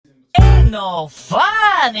no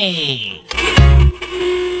funny.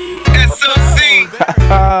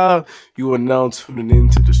 SOC. You are now tuning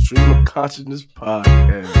into the Stream of Consciousness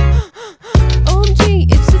podcast. OMG,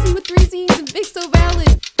 it's Shizzy with 3 Z's and Vic So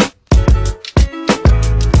Valid.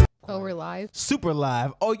 Oh, we're live. Super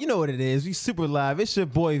live. Oh, you know what it is. We super live. It's your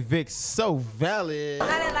boy Vic So Valid.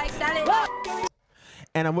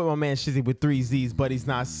 And I'm with my man Shizzy with 3 Z's, but he's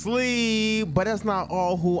not sleep. But that's not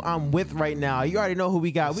all who I'm with right now. You already know who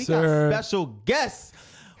we got. We got special guests.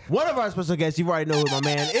 One of our special guests, you already know who my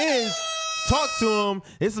man is. Talk to him.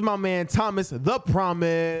 This is my man Thomas the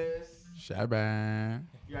Promise. Shaban.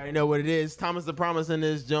 You already know what it is. Thomas the Promise in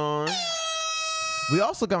this, John. We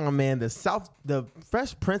also got my man, the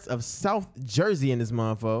Fresh Prince of South Jersey in this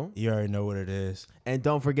motherfucker. You already know what it is. And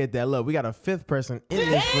don't forget that, look, we got a fifth person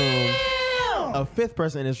in this room. A fifth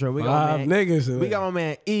person in this room. We Five niggas. We got my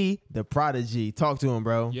man E, the Prodigy. Talk to him,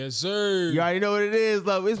 bro. Yes, sir. You already know what it is,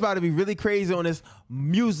 love. It's about to be really crazy on this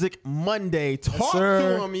Music Monday. Talk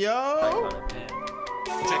to him, yo.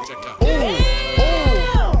 Check. Ooh.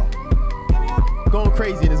 Going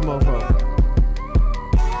crazy in this motherfucker.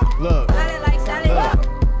 Look.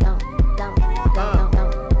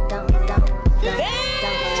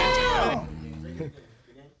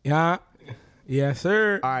 Yeah. Yes,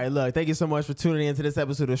 sir. All right, look, thank you so much for tuning into this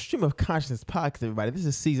episode of Stream of Consciousness Podcast, everybody. This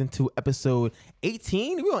is season 2, episode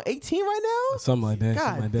 18. We on 18 right now? Something like that.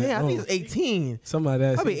 God damn, I think it's 18. Something like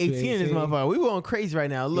that. I'll be 18 in this motherfucker. We going crazy right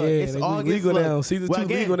now. Look, Yeah, it's August. we go Look, down. Season 2,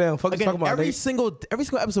 we go down. Fuck again, talking about every nigga. single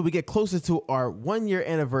episode, we get closer to our 1 year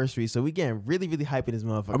anniversary. So we getting really, really hyping this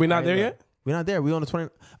motherfucker. Are we not Right, there look. yet? We're not there. We on the 20.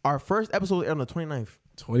 Our first episode on the 29th.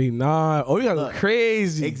 29. Oh, you got to go Look.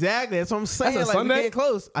 crazy. Exactly. That's what I'm saying. That's a Like, we Sunday? getting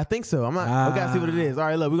close. I think so. I'm not. We gotta see what it is. All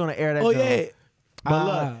right, look, we're gonna air that. Oh, joint. yeah. But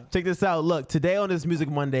look, check this out. Look, today on this Music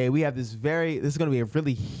Monday, we have this is going to be a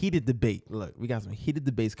really heated debate. Look, we got some heated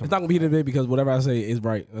debates coming. It's not going to be today because whatever I say is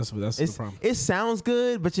right. That's the problem. It sounds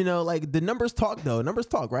good, but you know, like the numbers talk though. Numbers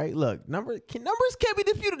talk, right? Look, numbers can't be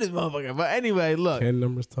disputed, this motherfucker. But anyway, look. Can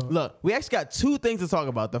numbers talk? Look, we actually got 2 things to talk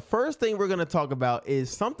about. The first thing we're going to talk about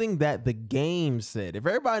is something that The Game said. If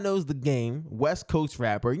everybody knows The Game, West Coast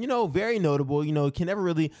rapper, you know, very notable, you know, can never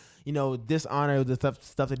really, you know, dishonor the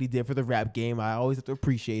stuff that he did for the rap game. I always have to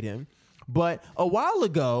appreciate him. But a while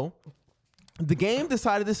ago, The Game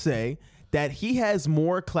decided to say that he has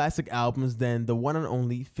more classic albums than the one and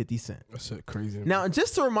only 50 Cent. That's shit crazy. Now,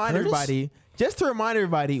 just to remind everybody,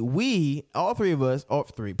 we, all 3 of us,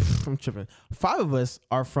 I'm tripping. 5 of us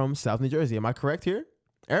are from South New Jersey. Am I correct here?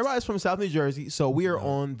 Everybody's from South New Jersey, so we are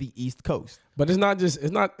on the East Coast. But it's not just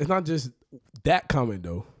that comment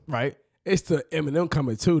though. Right? It's the Eminem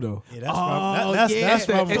comment too though. That's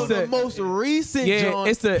the most recent. Yeah, John,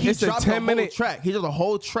 it's a he dropped 10-minute track. He did a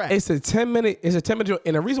whole track. It's a 10-minute joint.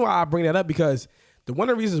 And the reason why I bring that up because one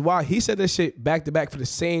of the reasons why he said this shit back to back for the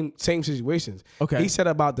same situations. Okay. He said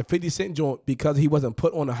about the 50 Cent joint because he wasn't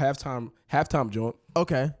put on a halftime joint.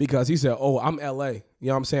 Okay. Because he said, "Oh, I'm LA." You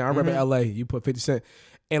know what I'm saying? I remember LA. You put 50 Cent.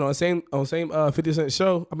 And on the same 50 Cent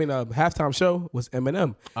show, halftime show was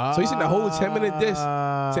Eminem. So he said the whole 10-minute diss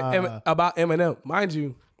about Eminem. Mind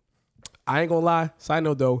you, I ain't gonna lie. Side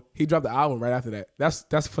note though, he dropped the album right after that.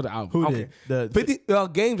 That's for the album. Who did? The 50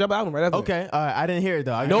 Game dropped the album right after that. Okay. All right. I didn't hear it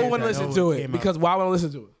though. No one listened to it because why would I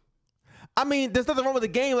listen to it? I mean, there's nothing wrong with The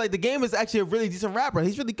Game. Like The Game is actually a really decent rapper.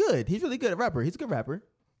 He's really good. He's really good at rapper. He's a good rapper.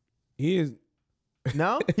 He is.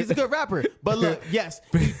 No, he's a good rapper. But look, yes,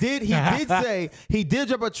 he did say he did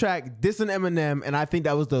drop a track dissing Eminem, and I think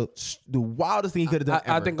that was the wildest thing he could have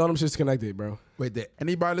done. I think all them shit's connected, bro. Wait, did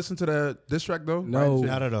anybody listen to this track though? No. Right?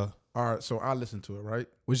 Not at all. All right, so I listened to it, right?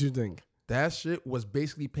 What you think? That shit was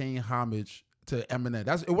basically paying homage to Eminem.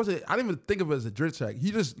 It wasn't. I didn't even think of it as a drill track.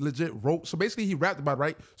 He just legit wrote. So basically, he rapped about it,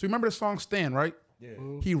 right. So remember the song "Stan," right? Yeah.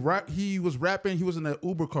 He was rapping. He was in an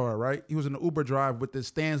Uber car, right? He was in an Uber drive with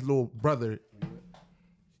Stan's little brother.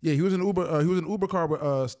 Yeah, he was in Uber. He was in an Uber car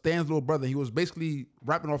with Stan's little brother. He was basically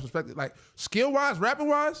rapping off perspective, like skill wise, rapping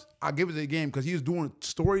wise. I give it to the Game because he was doing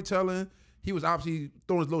storytelling. He was obviously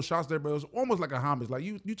throwing his little shots there, but it was almost like a homage. Like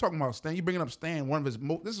you talking about Stan, you bringing up Stan, one of his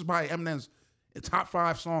this is probably Eminem's top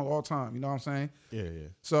 5 song all time. You know what I'm saying? Yeah.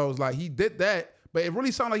 So it's like he did that, but it really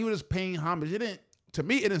sounded like he was just paying homage. It didn't. To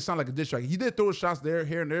me, it didn't sound like a diss track. He did throw shots there,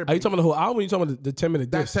 here, and there. Are you talking about the whole album? Or you talking about the 10-minute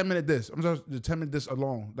diss? That 10-minute diss. I'm just the 10-minute diss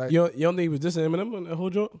alone. Like, you don't think he was dissing Eminem on the whole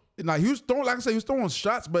joint? Like he was throwing, like I said, he was throwing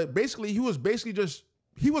shots, but basically he was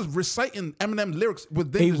reciting Eminem lyrics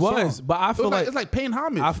within he the was, song. but I feel like it's like paying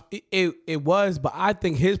homage. It was, but I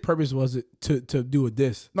think his purpose was to do a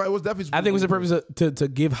diss. No, it was definitely. I think it was the purpose to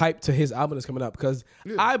give hype to his album that's coming up because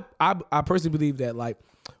I personally believe that like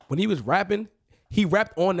when he was rapping, he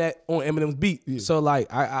rapped on Eminem's beat. So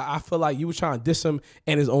like I feel like you were trying to diss him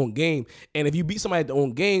in his own game. And if you beat somebody at their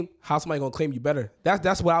own game, how somebody gonna claim you better?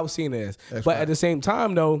 That's what I was seeing it as. But at the same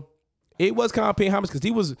time though, it was kind of paying homage because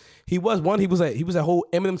he was a whole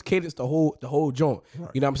Eminem's cadence the whole joint.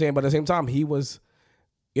 Right. You know what I'm saying? But at the same time, he was,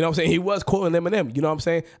 you know what I'm saying? He was quoting Eminem. You know what I'm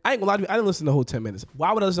saying? I ain't gonna lie to you, I didn't listen to the whole 10 minutes.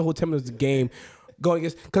 Why would I listen to the whole 10 minutes of the game going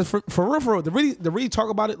against? Because for real, to really talk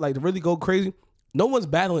about it, like to really go crazy, no one's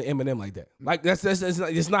battling Eminem like that. Like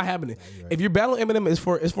it's not happening. Right. If you're battling Eminem,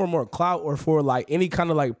 it's for more clout or for like any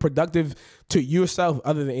kind of like productive to yourself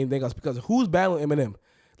other than anything else. Because who's battling Eminem?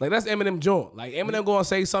 Like that's Eminem joint. Like Eminem gonna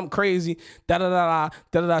say something crazy, da da da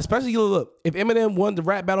da da da. Especially look, if Eminem wanted to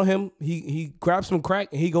rap battle him, he grabs some crack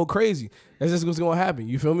and he go crazy. That's just what's gonna happen.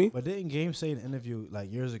 You feel me? But didn't Game say in an interview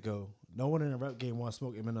like years ago, no one in the rap game want to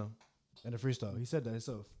smoke Eminem in the freestyle? He said that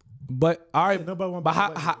himself. But all right, nobody want. But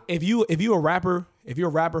how, if you a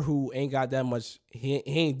rapper who ain't got that much, he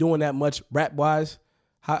ain't doing that much rap wise,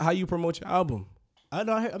 how you promote your album? I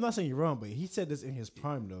know. I'm not saying you're wrong, but he said this in his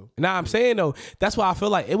prime though. Nah, I'm saying though, that's why I feel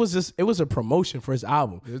like it was a promotion for his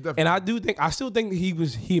album, and I still think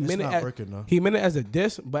he meant it as a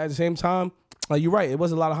diss, but at the same time, like you're right, it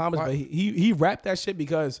was a lot of homage, but he rapped that shit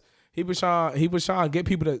because he was trying to get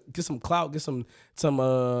people to get some clout, get some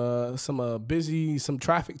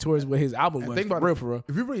traffic towards what his album was. For real.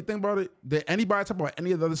 If you really think about it, did anybody talk about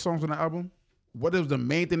any of the other songs on the album? What was the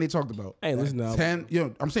main thing they talked about? Hey, listen now. 10,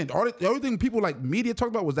 I'm saying the only thing people like media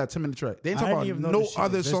talked about was that 10-minute track. They didn't talk about no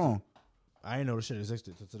other song. I didn't know the shit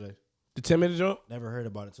existed till today. The 10-minute joint? Never heard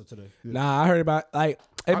about it till today. Yeah. Nah, I heard about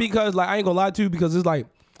and because like I ain't gonna lie to you because it's like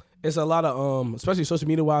it's a lot of especially social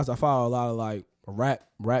media wise, I follow a lot of like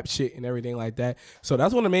rap shit and everything like that. So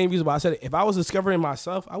that's one of the main reasons why I said it. If I was discovering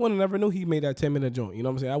myself, I would have never knew he made that 10-minute joint. You know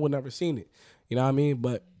what I'm saying? I would never seen it. You know what I mean?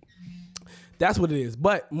 But that's what it is.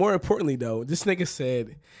 But more importantly, though, this nigga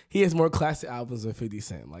said he has more classic albums than 50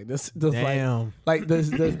 Cent. Like this Damn. like what do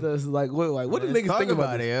niggas think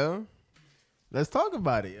about it, yo? Let's talk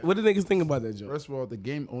about it. Yo. What do niggas think about that joke? First of all, the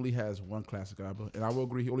game only has one classic album, and I will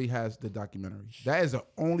agree he only has the documentary. That is the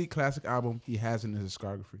only classic album he has in his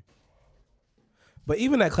discography. But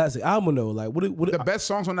even that classic album though, like what the best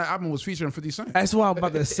songs on that album was featuring 50 Cent. That's what I'm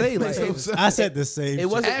about to say. Like I said the same. It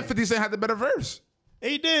wasn't, and 50 Cent had the better verse.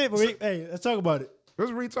 He did, but hey, let's talk about it.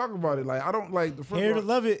 Let's really talk about it. Like I don't like the first. Here to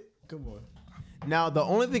love it. Come on. Now the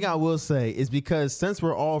only thing I will say is because since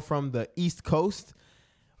we're all from the East Coast,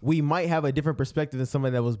 we might have a different perspective than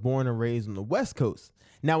somebody that was born and raised on the West Coast.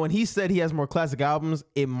 Now, when he said he has more classic albums,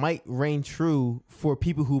 it might reign true for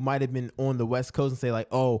people who might have been on the West Coast and say like,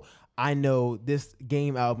 oh, I know this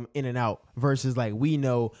Game album in and out versus like we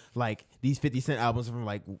know like these 50 Cent albums from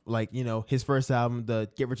like you know his first album, the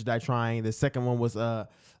Get Rich or Die Trying. The second one was dang,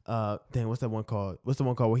 what's that one called? What's the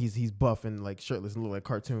one called where he's buff and like shirtless and look like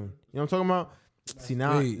cartoon? You know what I'm talking about? See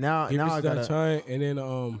now I gotta trying and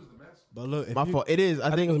then but look, my fault. It is.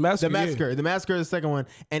 I think it was Massacre. The Massacre. Yeah. The Massacre is the second one.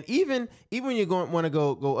 And even when you're going want to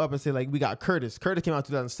go up and say like we got Curtis. Curtis came out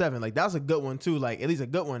 2007. Like that's a good one too. Like at least a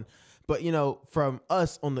good one. But you know, from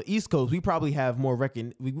us on the East Coast, we probably have more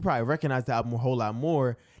we probably recognize the album a whole lot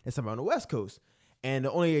more than somebody on the West Coast. And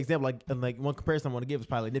the only example, like one comparison I want to give is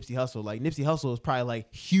probably like Nipsey Hussle. Like Nipsey Hussle is probably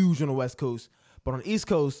like huge on the West Coast, but on the East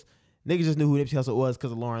Coast, niggas just knew who Nipsey Hussle was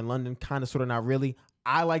because of Lauren London. Kind of, sort of, not really.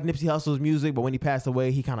 I like Nipsey Hussle's music, but when he passed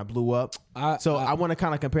away, he kind of blew up. I want to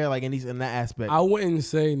kind of compare like in that aspect. I wouldn't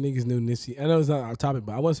say niggas knew Nipsey. I know it's not our topic,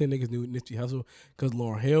 but I wouldn't say niggas knew Nipsey Hussle because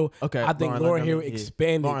Lauryn Hill. Okay, I think Lauryn Hill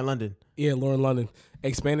expanded. Lauren London. Yeah, Lauren London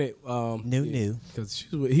expanded. New. Because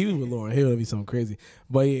he was with Lauryn Hill. That'd be something crazy.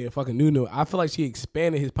 But yeah, fucking new. I feel like she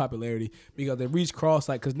expanded his popularity because they reached cross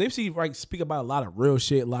like because Nipsey like speak about a lot of real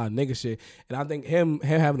shit, a lot of nigga shit, and I think him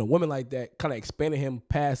having a woman like that kind of expanded him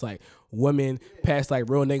past like women, past like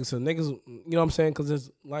real niggas. So niggas, you know what I'm saying? Because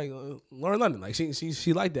it's like Lauren London, like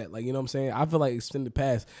she like that, like you know what I'm saying. I feel like extended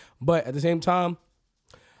past, but at the same time,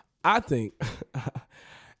 I think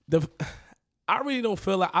I really don't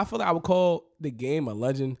feel like I would call the Game a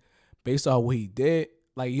legend based on what he did.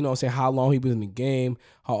 Like, you know what I'm saying, how long he was in the game,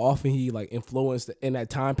 how often he like influenced in that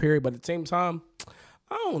time period. But at the same time,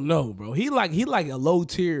 I don't know, bro. He like a low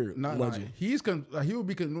tier legend. He would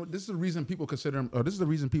be. This is the reason people consider him. Or this is the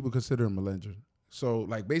reason people consider him a legend. So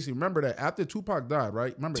like basically, remember that after Tupac died,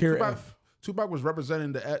 right? Remember Tupac was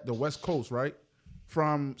representing the West Coast, right?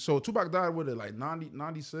 So Tupac died with it like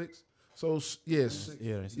 96. So yes,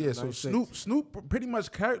 yeah. So Snoop pretty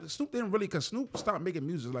much carried. Snoop didn't really because Snoop stopped making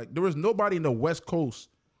music. Like there was nobody in the West Coast.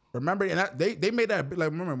 Remember, and they made that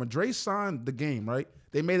like remember when Dre signed the Game, right?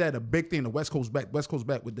 They made that a big thing. The West Coast back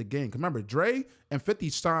with the Game. Remember, Dre and 50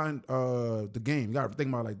 signed the Game. You gotta think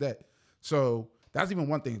about it like that. So That's even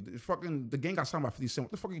one thing. The game got signed by 50 Cent.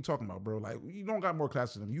 What the fuck are you talking about, bro? Like, you don't got more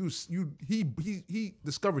class than him. He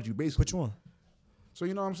discovered you basically. Which one? So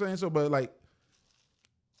you know what I'm saying? So, but like,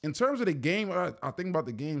 in terms of the game, I think about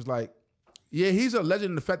the games like, yeah, he's a legend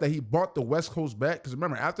in the fact that he brought the West Coast back. Because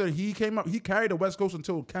remember, after he came up, he carried the West Coast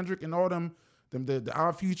until Kendrick and all them the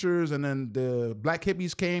Odd Futures, and then the Black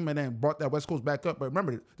Hippies came and then brought that West Coast back up. But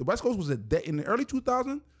remember, the West Coast was in the early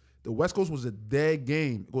 2000s. The West Coast was a dead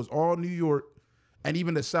game. It was all New York. And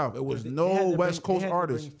even the South, it was no West Coast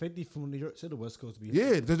artists. 50 from New York to the West Coast.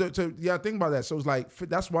 Yeah, think about that. So it's like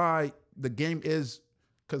that's why the game is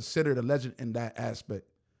considered a legend in that aspect.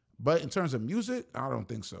 But in terms of music, I don't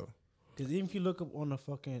think so. Because even if you look up on the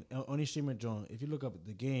fucking on the streaming joint, if you look up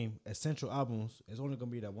the game essential albums, it's only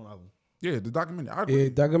gonna be that one album. Yeah, the documentary. I agree. Yeah,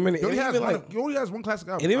 documentary. He only has one classic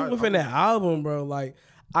album. And even within that album, bro, like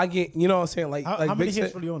I get, you know what I'm saying, like How like many Big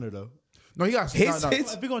hits Sen- really on there though? No, he got hits.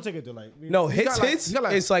 If we're gonna take it to like No, hits. he got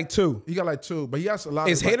like- It's like 2. He got like 2, but he has a lot.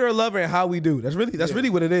 It's of Hater or Lover and How We Do. That's really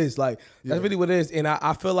what it is. Like that's really what it is. And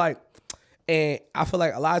I feel like a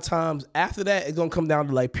lot of times after that it's gonna come down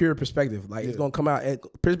to like pure perspective. Like it's gonna come out at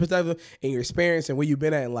pure perspective and your experience and where you've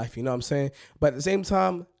been at in life. You know what I'm saying? But at the same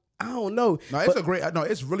time, I don't know. No, it's a great. No,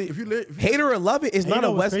 it's really if you Hater or Love It is not a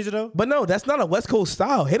what's West. crazy, though? But no, that's not a West Coast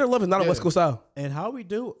style. Hater or Love It is not a West Coast style. And How We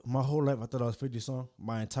Do, my whole life I thought I was 50 song.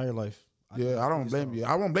 My entire life. Yeah, I don't blame you.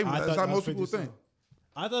 I won't blame you. That's how most people think.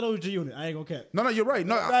 I thought it was G Unit. I ain't gonna cap. No, you're right.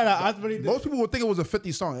 No, I really did. most people would think it was a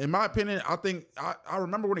 50 song. In my opinion, I think I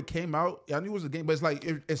remember when it came out. I knew it was a game, but it's like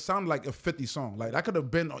it sounded like a 50 song. Like that could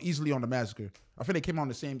have been easily on the Massacre. I think they came out on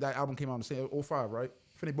the same. That album came out on the same 05, right?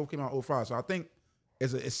 I think they both came out in 05. So I think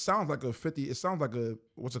it sounds like a 50. It sounds like a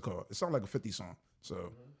what's it called? It sounds like a 50 song.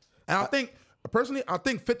 So, and I think personally, I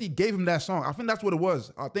think 50 gave him that song. I think that's what it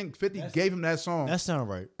was. I think 50 gave him that song. That sound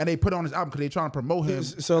right. And they put it on his album because they trying to promote him.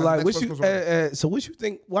 So as like, the what next you West Coast artist. so what you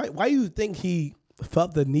think? Why you think he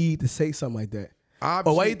felt the need to say something like that? Or why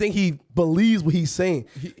Obviously- you think he believes what he's saying?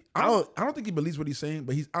 I don't think he believes what he's saying,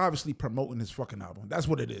 but he's obviously promoting his fucking album. That's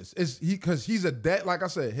what it is. It's because he's a dead. Like I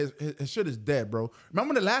said, his shit is dead, bro.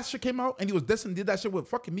 Remember when the last shit came out and he was dissing, did that shit with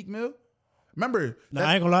fucking Meek Mill? Remember? Nah,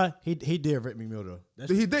 I ain't gonna lie. He did rip Meek Mill though.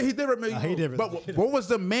 That's He did rip Meek Mill. he did rip But Meek Mill. what was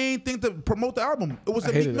the main thing to promote the album? It was the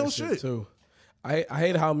Meek hated Mill that shit. too. I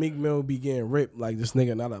hate how Meek Mill be getting ripped like this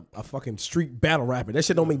nigga not a fucking street battle rapper. That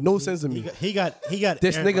shit don't make no sense to me. he got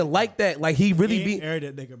This aired nigga like that. Like he really He be aired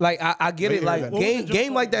that nigga. like I get it. Like that.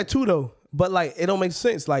 game like that too though. But like it don't make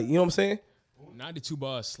sense. Like you know what I'm saying? 92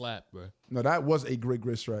 bars slap, bro. No, that was a great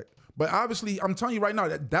strike. But obviously, I'm telling you right now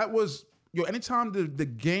that was anytime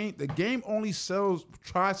the game only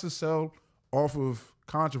tries to sell off of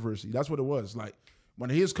controversy. That's what it was. Like when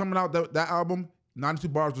he was coming out that album, 92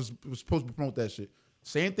 bars was supposed to promote that shit.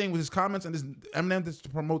 Same thing with his comments and this Eminem to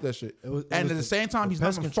promote that shit. It was and at the same time, he's not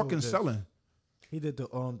pest even control fucking disc. selling. He did the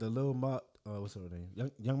Lil Ma, what's her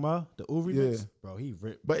name? Young Ma, the Uzi Yeah. mix. Bro, he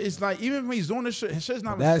ripped. But it's like even when he's doing this shit, his shit's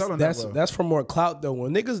not even selling that well. That's for more clout though.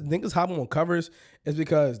 When niggas hop on covers, it's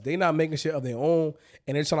because they not making shit of their own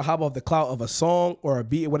and they're trying to hop off the clout of a song or a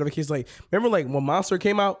beat or whatever the case. Like remember like when Monster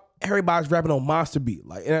came out, everybody's rapping on Monster beat.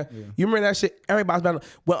 Like you remember that shit? Everybody's rapping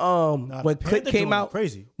when Click Panther came joint out,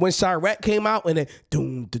 crazy. when Chirac came out, and then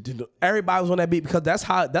doom, everybody was on that beat because that's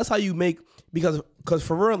how you make because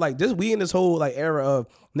for real like this we in this whole like era of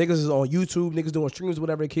niggas is on YouTube, niggas doing streams,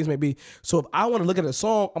 whatever the case may be. So if I want to look at a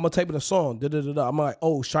song, I'm gonna type in a song, I'm like,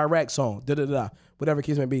 oh, Chirac song, whatever the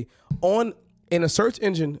case may be. In a search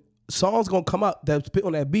engine, songs gonna come up that spit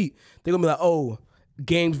on that beat. They're gonna be like, oh,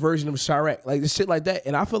 Game's version of Chirac, like this shit like that.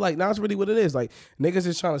 And I feel like that's really what it is. Like niggas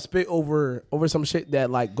is trying to spit over some shit that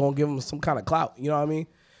like gonna give them some kind of clout. You know what I mean?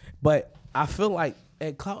 But I feel like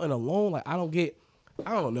at clout and alone, like I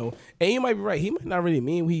don't know. And you might be right. He might not really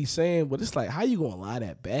mean what he's saying, but it's like, how you gonna lie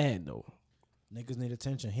that bad though? Niggas need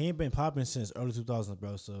attention. He ain't been popping since early 2000s,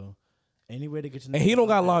 bro. So any way to get your And he don't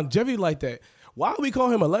got longevity like that. Why we call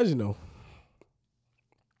him a legend though?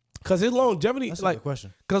 Cause his longevity, That's a like, good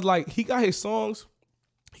question. Cause like he got his songs,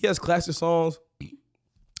 he has classic songs.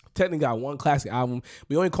 Technically got one classic album.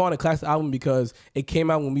 We only call it a classic album because it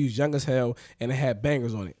came out when we was young as hell and it had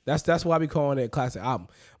bangers on it. That's why we calling it a classic album.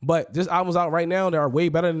 But this album's out right now. They are way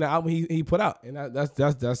better than the album he put out, and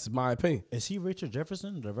that's my opinion. Is he Richard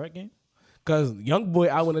Jefferson, the rap game? Cause Young Boy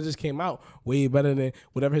album that just came out way better than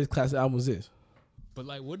whatever his classic albums is. But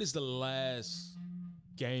like, what is the last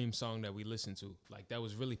Game song that we listened to? Like that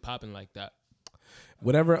was really popping like that.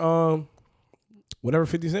 Whatever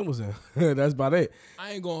 50 Cent was in. That's about it.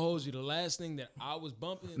 I ain't gonna hold you. The last thing that I was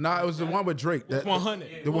bumping. Nah, it was the one with Drake. That,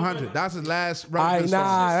 100. The 100. That's his last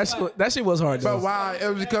Nah, song. that shit was hard. But Though. why? It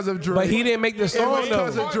was because of Drake. But he didn't make the It song was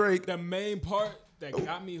because though. of Drake. The main part that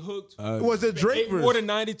got me hooked. Was it Drake More verse? than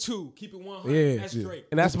 92. Keep it 100. Yeah. That's Drake.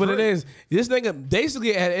 And that's what it is. This nigga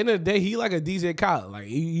basically at the end of the day, he like a DJ Khaled. Like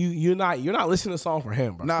you're not listening to the song for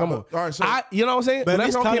him, bro. Nah, Come on. but- all right, so- you know what I'm saying? But When at that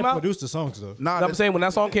least song Khaled came out, produced the songs though. Nah, I'm saying when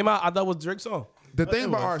that song came out, I thought it was Drake's song. the thing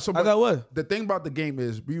about all right, so I thought what? the thing about the game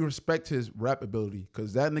is we respect his rap ability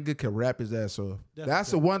because that nigga can rap his ass off.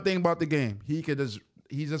 That's the one thing about the game.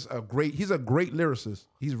 He's just a great lyricist.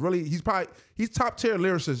 He's top tier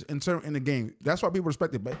lyricist in the game. That's why people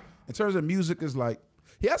respect it. But in terms of music, is like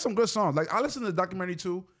he has some good songs. Like I listened to the documentary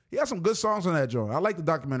too. He has some good songs on that joint. I like the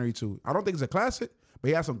documentary too. I don't think it's a classic, but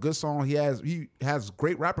he has some good songs. He has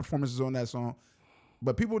great rap performances on that song.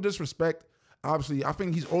 But people disrespect. Obviously, I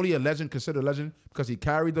think he's only a legend, considered a legend, because he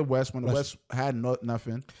carried the West when the West had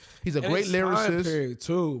nothing. He's a great And it's time lyricist. period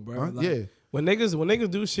too, bro. Huh? Like, Yeah. When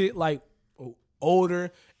niggas do shit like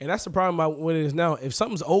older, and that's the problem about what it is now. If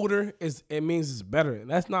something's older, it means it's better, and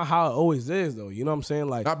that's not how it always is, though. You know what I'm saying?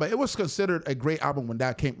 Like, Nah, but it was considered a great album when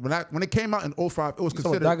it came out in 05. It was you talking about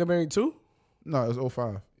considered. documentary too. No, it was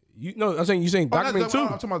 05. I'm saying documentary I'm too.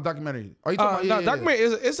 talking about documentary. Are you talking about? Documentary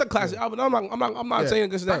it's a classic album. I'm not saying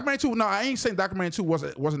against that. Documentary 2. No, I ain't saying documentary 2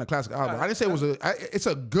 wasn't a classic album. I didn't say it was it's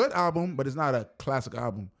a good album, but it's not a classic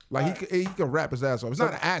album. Like he could rap his ass off. It's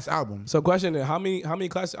not an ass album. So, question is, how many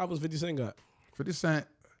classic albums 50 Cent got? 50 Cent,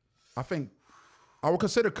 I think I would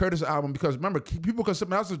consider Curtis an album because remember people consider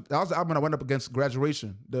that was the album that went up against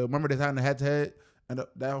Graduation. Remember they had the head to head and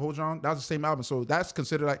that whole genre. That was the same album. So that's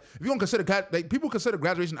considered like if you don't consider people consider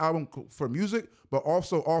Graduation album for music, but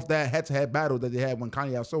also off that head to head battle that they had when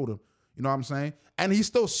Kanye outsold him. You know what I'm saying? And he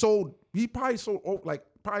still sold. He probably sold like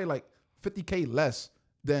 50K less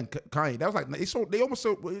than Kanye. That was like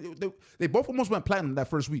they both almost went platinum that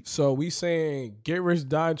first week. So we saying Get Rich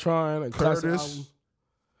Die Trying, a classic Curtis. album.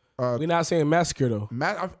 Uh, We're not saying Massacre though.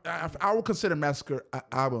 I would consider Massacre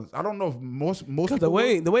albums. I don't know if most Cause people the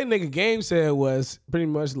way nigga Game said was pretty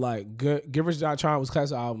much like Get Rich Die Trying was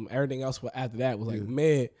classic album. Everything else after that was like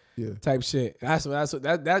mid type shit. That's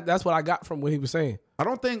what I got from what he was saying. I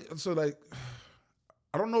don't think so. Like,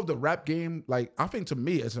 I don't know if the rap game. Like, I think to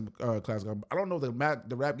me it's a classic album. I don't know if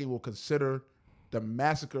the rap game will consider the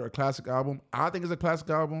Massacre a classic album. I think it's a classic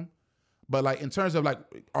album. But like in terms of like,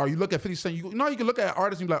 you look at 50 Cent, you know you can look at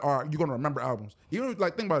artists and be like, you're gonna remember albums. Even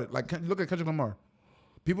like think about it, like you look at Kendrick Lamar.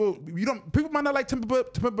 People might not like Timber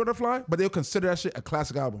Butterfly, but they'll consider that shit a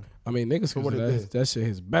classic album. I mean, niggas what consider it is. that shit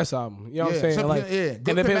his best album. You know what I'm Yeah, saying? some- Like, yeah, yeah. it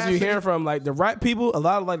Good depends who you're Master- hearing from. Like the rap people, a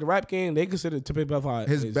lot of like the rap game, they consider Timber Butterfly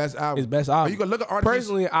His best album. His best album. But you can look at artists.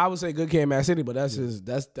 Personally, I would say Good Kid, Mad City, but that's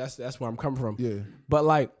that's where I'm coming from. Yeah. But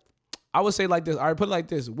like, I would say like this. I put it like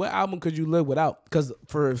this: what album could you live without? Because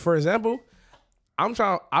for example,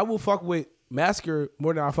 I will fuck with Massacre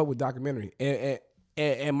more than I fuck with Documentary. And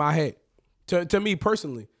in my head, to me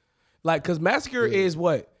personally, like, cause Massacre is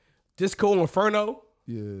what Disco Inferno,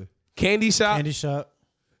 Yeah. Candy Shop. Candy Shop.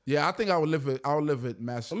 Yeah, I think I would live it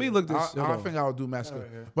Massacre. Let me look this shit I up. think I would do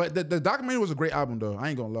Massacre. But the documentary was a great album though. I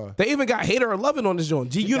ain't gonna lie. They even got Hater or Lovin' on this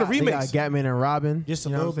joint. G Unit They got remix. Gatman and Robin. Just a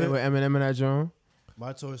you know little what I'm saying, bit. with Eminem in that joint.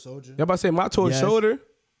 My Toy Soldier. Y'all about to say My Toy Yes. Shoulder.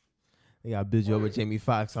 They got Bill Joe with Jamie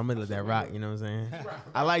Foxx. I'm gonna let that rock. You know what I'm saying?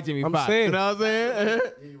 I like Jamie I'm Foxx. saying. You know what I'm saying?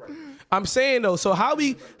 I'm saying though, so how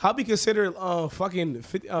we consider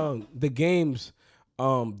the game's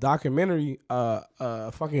documentary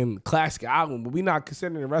fucking classic album, but we not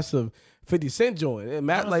considering the rest of 50 Cent joint. And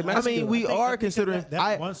I Massacre. mean, we think- are I think considering. that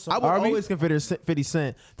I one song- would Are we? always consider 50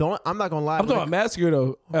 Cent. I'm not gonna lie. I'm talking about Massacre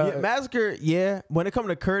though. Yeah, Massacre, yeah. When it comes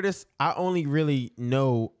to Curtis, I only really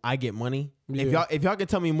know I Get Money. Yeah. If y'all can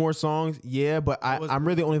tell me more songs, yeah, but I'm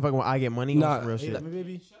really only fucking with I Get Money. Nah. Some real Baby shit. About Me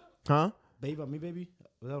Baby. Huh? Baby About Me Baby.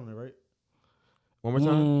 Was that on there, right? One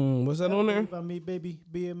more time. What's that on there? Baby About Me Baby.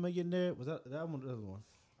 Be a Millionaire. Was that one? The other one.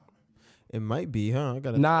 It might be, huh? I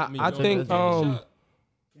gotta. Nah, I don't think know.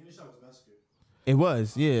 Candy Shop was Massacre. It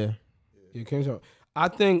was, yeah. yeah, King Show. I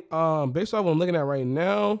think based off what I'm looking at right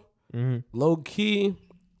now, low key,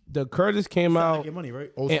 the Curtis came out Get Money,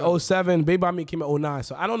 right? in 07. Baby by Me came out 09.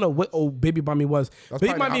 So I don't know what Baby by Me was. That's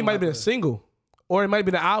Baby probably by the Me album might have been a after. single, or it might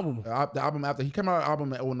be the album. The album after he came out,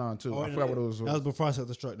 album at 09 too. I forgot what it was. That was before I set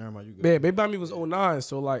the strike. Never mind. You go. Yeah, Baby by Me was 09.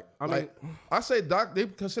 So like, I mean, Like I say, they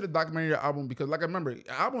consider documentary an album because, like, I remember, an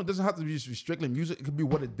album doesn't have to be just strictly music. It could be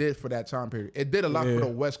what it did for that time period. It did a lot for the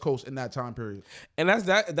West Coast in that time period. and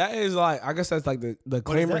that is like, I guess that's like the But is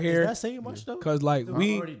claimer that, here, Is that saying much though? because like We're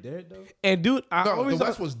we already dead though. and dude, I No, always the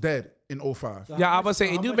West was dead in 05. yeah, I was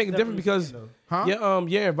saying How it do much make a is that difference really because saying, though? Huh?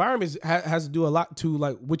 your environment has to do a lot to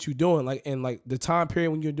like what you're doing, like, and like the time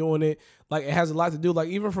period when you're doing it, like it has a lot to do. Like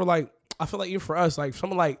even for like, I feel like even for us, like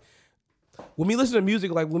someone like when we listen to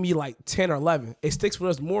music, like when we like 10 or 11, it sticks with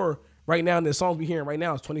us more right now, and the songs we hearing right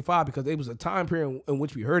now is 25 because it was a time period in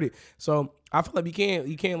which we heard it. So I feel like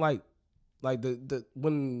you can't like the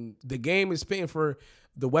when the game is spitting for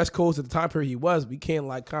the West Coast at the time period he was, we can't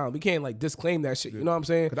disclaim that shit. You know what I'm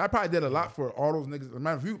saying? Cause I probably did a lot for all those niggas.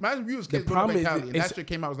 Imagine if you was kids growing up in Cali and that shit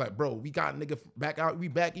came out, was like, bro, we got a nigga back out, we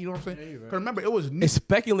back. You know what I'm saying? Cause remember, it was It's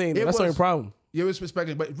speculating. That's the only problem. Yeah, it was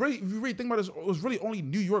speculating. But really, if you really think about it, it was really only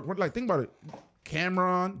New York. Like, think about it.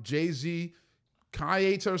 Cameron, Jay-Z,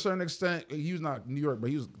 Kanye to a certain extent. He was not New York, but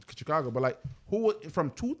he was Chicago. But like, who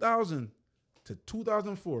from 2000 to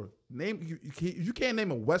 2004? You can't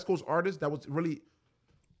name a West Coast artist that was really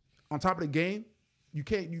on top of the game. You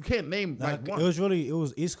can't name like one. It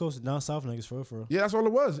was East Coast and down South niggas for real. Yeah, that's all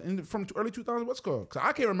it was. And from early 2000 West Coast. Cause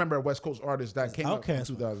I can't remember a West Coast artist that came out in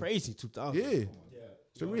 2000. Crazy 2000. Yeah.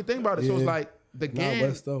 So really think about it. So it's like the game. Not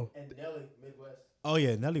West though. And Nelly, Midwest. Oh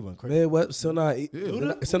yeah, Nelly went crazy. Midwest still not.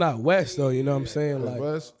 It's still not West though. You know what I'm saying? Like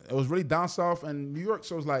It was really down south and New York.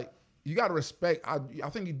 So it's like you gotta respect. I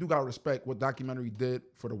think you do gotta respect what documentary did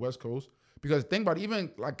for the West Coast. Because think about it, even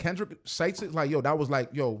like Kendrick cites it like, yo, that was like,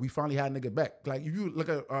 yo, we finally had a nigga back. Like if you look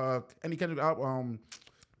at any Kendrick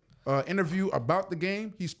interview about the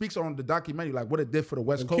game, he speaks on the documentary like what it did for the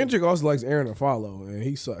West Coast. Kendrick also likes Aaron Afalo, and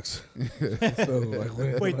he sucks. So,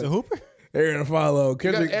 like, Wait, the Hooper? Aaron Afalo.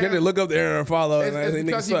 Kendrick, look up to Aaron Afalo. It's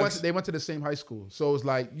because they went to the same high school. So it's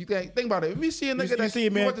like, you think about it. If we see a nigga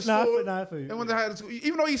went to school, and went to high school,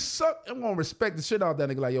 even though he sucked, I'm going to respect the shit out of that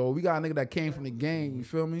nigga. Like, yo, we got a nigga that came from the gang. You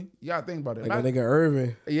feel me? You got to think about it. Like a nigga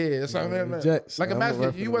Irvin. Yeah, that's what I mean. Jets. Like,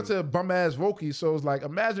 imagine you went to bum-ass Vokey. So it's like,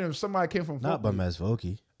 imagine if somebody came from Not Vokey. bum-ass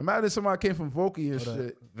Vokey. Imagine if somebody came from Vokey and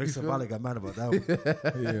shit. Vic Savali got mad about that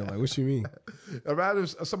one. Yeah, like what you mean? Imagine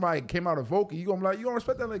if somebody came out of Vokey, you gonna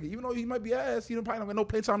respect that nigga, even though he might be ass. He probably don't get no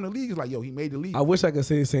playtime in the league. It's like, yo, he made the league. I wish I could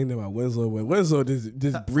say the same thing about Winslow, but Winslow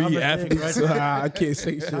just breed athletes. So I can't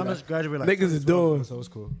say shit. I just graduated like Niggas is doing. so it's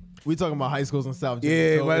cool. We talking about high schools in South Jersey.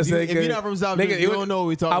 Yeah, so but if you're not from South Jersey, you don't know what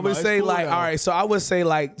we talking about. I would say It's cool, like, though. all right. So I would say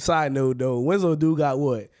like, side note though, Winslow do got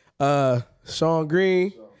what? Sean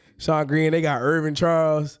Green. They got Irvin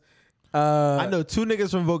Charles. I know two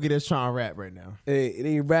niggas from Vokey that's trying to rap right now.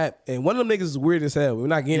 They rap, and one of them niggas is weird as hell. We're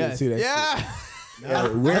not getting into that. Yeah. Yeah,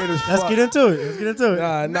 weird as fuck. Let's get into it.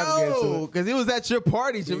 Nah, not getting into No, it. because it was at your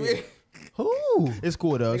party, Jameer. Who? It's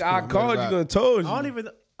cool though. It's I cool. called you and told you. I don't even.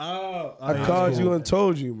 I called you and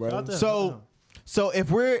told you, bro. So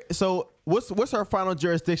what's our final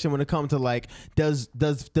jurisdiction when it comes to like does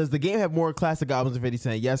the game have more classic albums than 50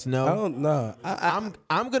 Cent? Yes, no. I don't know.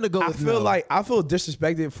 I'm gonna go. With no. I feel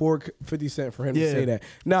disrespected for 50 Cent for him to say that.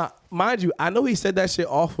 Now, mind you, I know he said that shit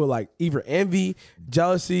off with like either envy,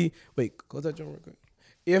 jealousy. Wait, close that joint real quick.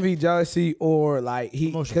 Envy, jealousy, or like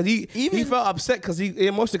he felt upset because he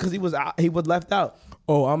was left out.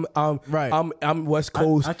 Oh, I'm West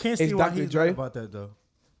Coast. I can't It's see why Dr. he's Dre. right about that though.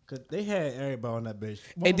 Cause they had everybody on that bitch.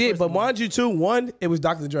 It did, but mind you too, one, it was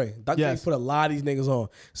Dr. Dre. Dr. Yes. Dre put a lot of these niggas on.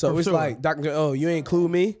 So For it's sure. like, Dr. Dre, oh, you ain't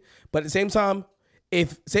include me. But at the same time,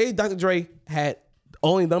 if, say Dr. Dre had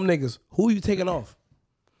only them niggas, who you taking off?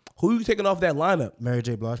 Who you taking off that lineup? Mary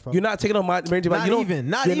J. Blige. Probably. You're not taking off Mary J. Blige. Not even.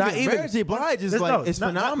 Mary J. Blige is like it's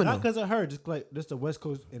phenomenal. Not because of her, just like this the West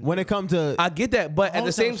Coast. When it comes to I get that, but at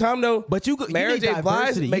the same time though, But you Mary need J. Blige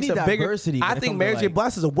diversity. makes You need a bigger. diversity when I it think comes Mary to, J. like-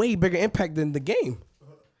 Blige has a way bigger impact than the game.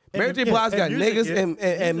 Mary J. Blige got music, niggas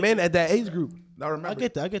and men at that age group. Now remember, I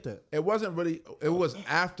get that. it wasn't really. It was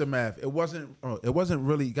aftermath. It wasn't. It wasn't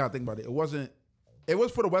really. You gotta think about it. It wasn't. It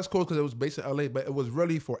was for the West Coast because it was based in LA, but it was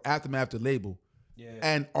really for Aftermath, the label. Yeah.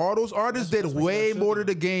 And all those artists did way more to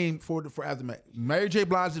the game for Aftermath. Mary J.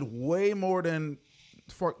 Blige did way more than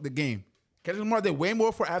for the game. Kendrick Lamar did way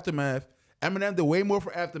more for Aftermath. Eminem did way more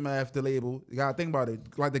for Aftermath, the label. You gotta think about it.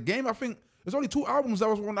 Like the game, I think there's only 2 albums that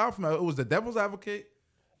was on Aftermath. It was The Devil's Advocate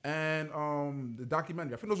and the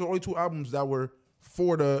documentary. I think those were only 2 albums that were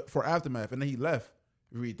for Aftermath, and then he left.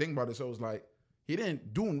 If you really think about it, so it was like he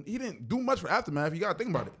didn't do much for Aftermath. You gotta think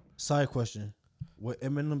about it. Side question: would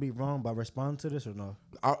Eminem be wrong by responding to this or no?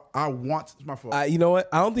 I want it's my fault. You know what?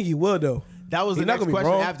 I don't think he will though. That was He the not next gonna be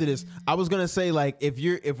question wrong. after this. I was gonna say like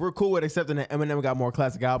if we're cool with accepting that Eminem got more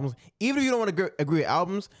classic albums, even if you don't want to agree with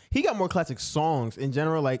albums, he got more classic songs in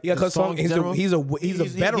general. Like Yeah, because songs in general. he's a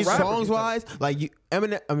better rapper. songs wise, like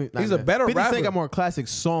Eminem. I mean, He's a better 50 Cent rapper. got more classic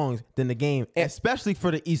songs than the game, especially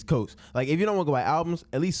for the East Coast. Like if you don't want to go by albums,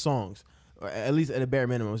 at least songs. or at least at a bare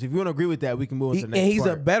minimum. So if you want to agree with that, we can move on to the next And he's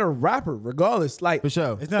part. a better rapper, regardless. Like For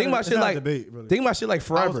sure. It's not think about it's shit not a like debate, really. think about shit like I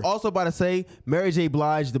Forever. was also about to say Mary J.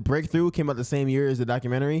 Blige, The Breakthrough, came out the same year as the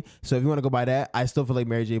documentary. So if you want to go by that, I still feel like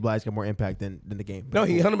Mary J. Blige got more impact than the game. No,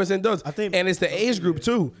 he 100% does. I think- and it's the age group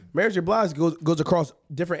too. Mary J. Blige goes across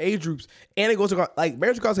different age groups, and it goes across like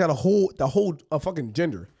Mary J. Blige got a whole fucking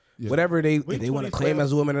gender, whatever they want to 2012. claim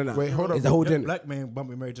as a woman or not. Wait, hold up. It's a whole That gender. black man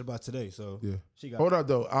bumped me Mary J. Blige today, so Yeah. she got Hold up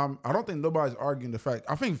though. I don't think nobody's arguing the fact.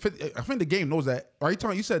 I think the game knows that. Are you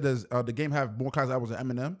talking? You said does the game have more classic albums than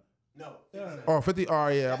Eminem? No. Oh, 50. Oh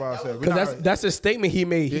yeah, I'm about to say. Because that's the statement he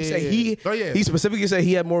made. He Yeah, said yeah. he specifically said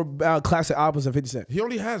he had more classic albums than 50 Cent. He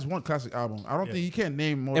only has one classic album. I don't think he can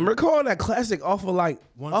name more. And we're calling that classic off of like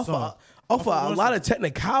One off song. of a one lot song. of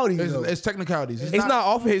technicalities. though. It's technicalities. It's not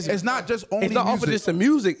off of his. It's not just only. It's not off of music. just the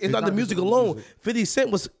music. It's not the not music just the alone. music. 50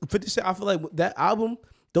 Cent. I feel like that album,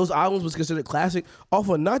 those albums was considered classic off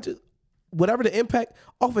of not just whatever the impact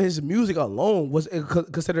off of his music alone was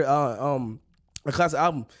considered a classic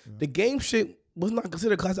album. The game shit was not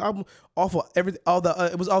considered a classic album off of everything.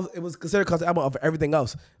 It was considered a classic album of everything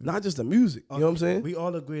else, not just the music. You know what I'm saying? We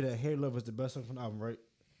all agree that Hey Love is the best song from the album, right?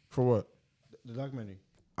 For what? The documentary.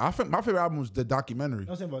 I think my favorite album was the documentary.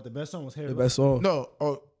 I'm saying about the best song was Hey The Love. best song. No.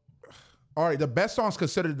 Oh, all right. The best song is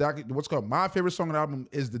considered what's called my favorite song on the album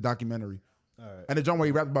is the documentary, All right, and the John where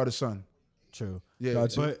he rapped about his son. true. Yeah.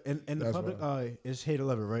 Gotcha. But in the That's public right. eye, it's Hey to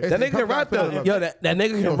Love It, right? It's- That nigga can rap though. Yo, that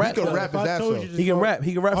nigga can rap. He can though. rap If his I ass told off. you to He can just rap.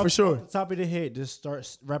 He can rap off- for sure. off the top of the head, just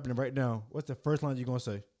start rapping it right now. What's the first line you gonna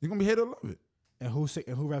say? You're gonna be here to love it. And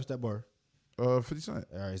who raps that bar? 50 Cent.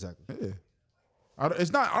 All right, exactly. Yeah.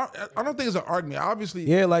 It's not. I don't think it's an argument. Obviously.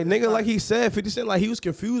 Yeah, like nigga, like he said, 50 Cent, like he was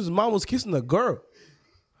confused. His mom was kissing a girl.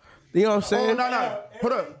 You know what I'm Oh saying? no.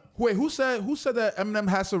 Hold up. Wait. Who said that Eminem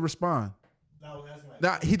has to respond?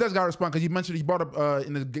 Nah, he does gotta respond because you mentioned he brought up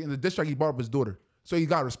in the diss track he brought up his daughter, so he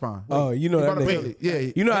gotta respond. Oh, you know He that brought up nigga. Haley.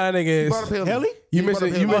 Yeah. You know how that nigga He is. brought up Haley. Haley? You He brought up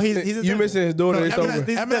missing, you Haley. missing, you missing his daughter. It's over.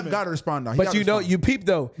 Eminem gotta respond now. He But gotta you know, respond. you peep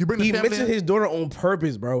though. You bring the he family mentioned in? his daughter on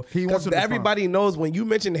purpose, bro. He wants Because him to everybody knows when you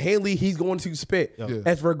mention Haley, he's going to spit. Yeah.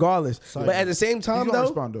 That's regardless. But at the same time, gonna though,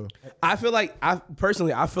 respond, though. I feel like I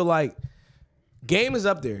feel like Game is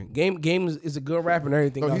up there. Game is a good rapper and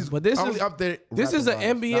everything. No, else. he's But this only is up there This is an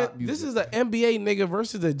rapping-wise, NBA. not music. This is an NBA nigga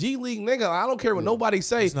versus a G League nigga. I don't care what nobody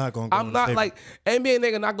say. It's not gonna go I'm on not the like NBA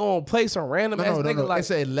nigga. Not gonna play some random ass nigga. Like It's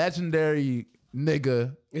a legendary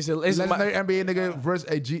nigga. it's Legendary NBA nigga versus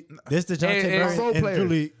a G. This the John Hey, T. hey, Barry role and player.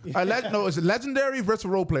 Julie. No, it's a legendary versus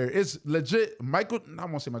role player. It's legit. Michael. I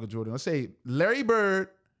won't say Michael Jordan. Let's say Larry Bird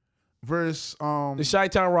versus the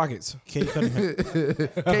Chi-Town Rockets. Kate Cunningham.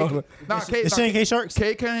 K. Shane K. Sharks.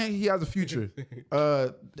 K. Cunningham, he has a future.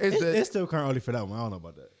 It's still kind of early for that one. I don't know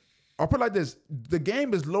about that. I'll put it like this: the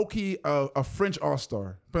game is low key a French All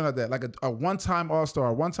Star. Put it like that, like a one-time All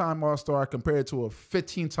Star, compared to a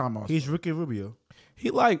 15-time All Star. He's Ricky Rubio. He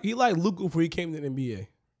like Luka before he came to the NBA.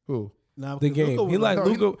 Who? Nah, The because game. Luka He was like a-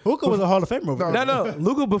 Luka. Luka was a Hall of Famer over there. No,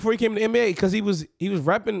 Luka before he came to the NBA because he was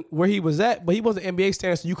rapping where he was at, but he wasn't NBA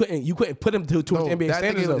standards, so you couldn't put him to his NBA that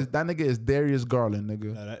standards. that nigga is Darius Garland,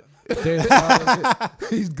 nigga. Nah, that-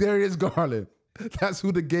 He's Darius Garland. That's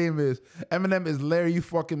who the game is. Eminem is Larry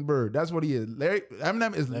fucking Bird. That's what he is.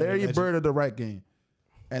 Eminem is Larry legend. Bird of the right game.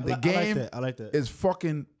 And the game I like that. is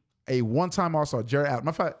fucking a one-time All Star. Jared Allen. Matter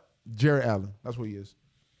of fact, Jared Allen. That's what he is.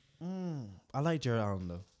 I like Jared Allen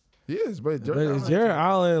though. He is, but But Jared is Allen. Jared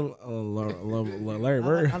Allen Larry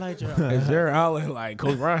Bird? I like Jared Allen. Is Jared Allen like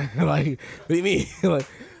Kobe Bryant? Like what do you mean? Like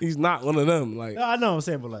he's not one of them. Like I know what I'm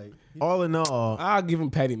saying, but like, All in all, I'll give him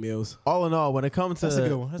Patty Mills. when it comes to That's a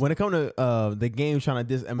good one. the game trying to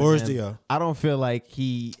diss Boris Eminem, Diaw. I don't feel like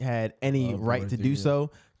he had any right to do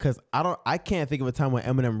so. Cause I can't think of a time when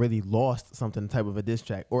Eminem really lost something type of a diss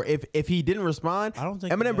track, or if he didn't respond, I don't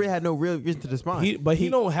think Eminem he really has. had no real reason to respond. But he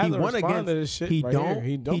don't have to won respond to this shit He right don't.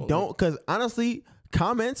 here. He don't. Cause honestly,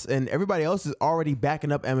 comments and everybody else is already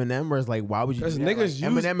backing up Eminem. Where it's like, why would you? Because Do that? niggas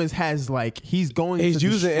Like, Eminem has like he's going. He's to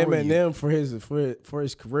using destroy you. Eminem for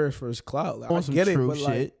his career, for his clout. Like, I On some get it, true but shit.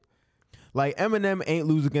 like, Like Eminem ain't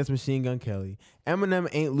lose against Machine Gun Kelly. Eminem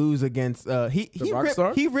ain't lose against he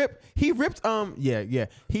Rockstar? ripped he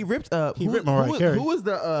ripped Mariah Carey. who was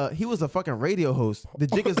the he was a fucking radio host. The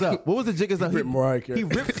Jig Is Up. What was the Jig Is Up? ripped Mariah Carey. He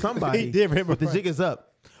ripped somebody. He did rip with the Mariah. Jig Is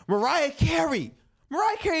Up. Mariah Carey.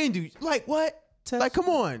 Mariah Carey didn't do like what? Like, come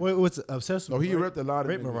on. Wait, what's obsessed with? Oh, he ripped a lot of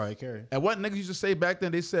Rape niggas. Mariah Carey. And what niggas used to say back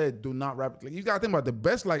then, they said, do not rap. Like, you gotta think about the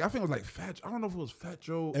best, like, I think it was like Fat, I don't know if it was Fat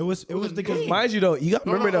Joe. It was the game. Mind you though, you got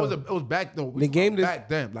to remember though. It was back though. The game is- back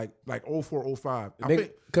then, like 04, 05.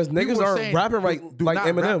 Because niggas aren't rapping like do not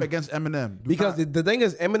Eminem. rap against Eminem. Do Because not. the thing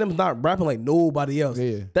is, Eminem's not rapping like nobody else.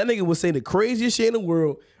 Yeah. That nigga was saying the craziest shit in the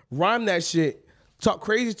world, rhyme that shit, talk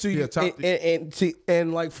crazy to you, Yeah, top-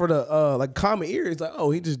 and like for the like common ear, it's like,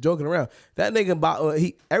 oh, he just joking around. That nigga about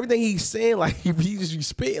everything he's saying, like he just be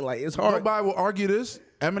spitting, like it's hard. Nobody will argue this.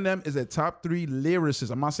 Eminem is a top 3 lyricist.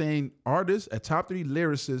 I'm not saying artist, a top 3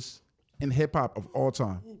 lyricist in hip hop of all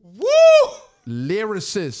time. Woo!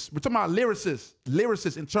 Lyricist. We're talking about lyricist.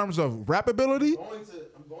 Lyricist in terms of rappability.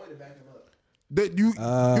 I'm going to back him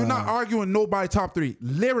up. You're not arguing nobody top 3.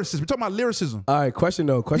 Lyricist. We're talking about lyricism. All right, question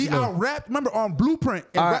though. He out rapped. Remember on Blueprint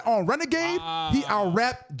and on Renegade, he out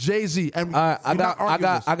rapped Jay-Z. And All right, I we're not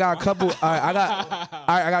arguing this. got a couple. I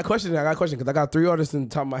got a question. I got a question because I got 3 artists in the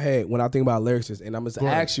top of my head when I think about lyricists, and I'm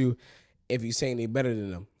gonna ask you if you say any better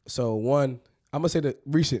than them. So one, I'm gonna say the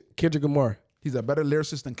recent Kendrick Lamar. He's a better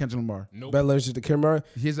lyricist than Kendrick Lamar. Better lyricist than Kendrick Lamar.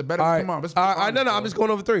 He's a better. All right, Come on, let's be all right, honest, no, I'm just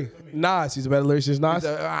going over 3. Nas, he's a better lyricist. Nas,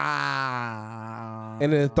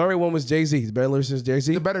 and then the third one was Jay-Z. He's a better lyricist.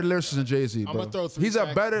 Jay-Z. He's a better lyricist than Jay-Z, bro. I'ma throw 3 He's a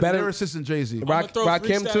stacks. better lyricist than Jay-Z. I'm gonna throw 3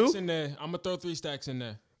 Rakim stacks too? in there. I'm gonna throw 3 stacks in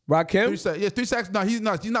there. Rakim. 3 stacks. Yeah, 3 stacks. No, he's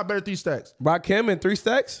not. He's not better than 3 stacks. Rakim and 3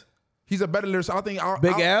 stacks. He's a better lyricist. I think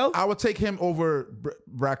Big L? I would take him over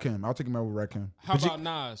Rakim. I'll take him over Rakim. How about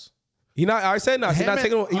Nas? He not. I said Nas. He not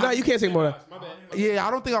taking. He not. You can't take him over. My bad. Yeah,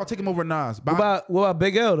 I don't think I'll take him over Nas. But What about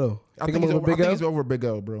Big L though? I Take think, him he's over over, I Big think L. he's over Big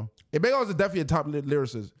L, bro. Yeah, Big L is definitely a top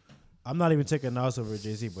lyricist. I'm not even taking Nas over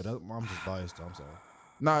Jay-Z, but I'm just biased. I'm sorry.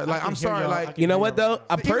 Nah, like I'm hear sorry, y'all. like You know what though?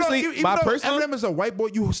 I personally, even my though personal. Eminem is a white boy,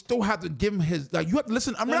 you still have to give him his like. You have to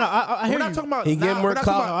listen. I hear we're not you. talking about. He get more we're not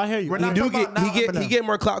clout. talking about- I hear you. We're He not He do talking get. about He now get. He Eminem. get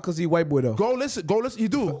more clout because he white boy though. Go listen. You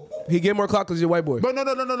do. He get more clout because he white boy. But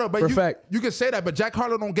no. But For you, fact. you can say that. But Jack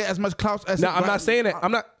Harlow don't get as much clout as. No, I'm not saying that.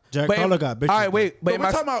 I'm not. Jack but Harlow got bitches, All right, wait. But But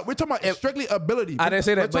we're talking about strictly ability. I didn't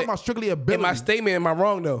say that. We're talking but about strictly ability. In my statement, am I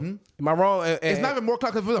wrong though? Am I wrong? It's not even more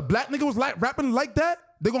clout because if a black nigga was like rapping like that,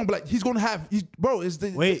 they're gonna be like, he's gonna have. Bro, it's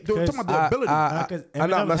the. Wait, they're talking about the ability.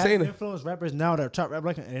 Because I'm not saying it. influence rappers now that trap rap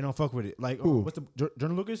like and they don't fuck with it. Like what's the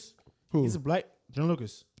Jordan Lucas? Who? He's a black Jordan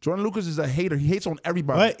Lucas, Jordan Lucas is a hater. He hates on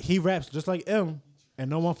everybody. but he raps just like M, and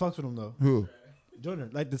no one fucks with him though. Who?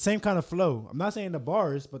 Jordan, like the same kind of flow. I'm not saying the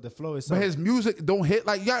bars, but the flow is. But his music don't hit.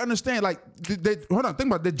 Like you gotta understand. Like, hold on, think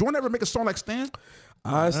about it. Did Jordan ever make a song like Stan?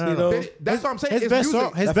 Honestly though, That's what I'm saying. His It's best music.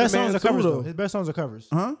 song, his That's best the man songs are too, covers though. though. His best songs are covers.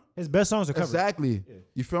 Huh? His best songs are covers. Exactly.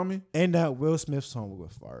 You feel me? And that Will Smith song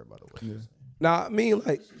was fire, by the way. nah. I mean,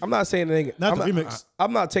 like, I'm not saying anything. Not I'm the remix.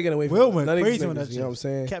 I'm not taking away from Will went none of these crazy on niggas, that You know what I'm shit.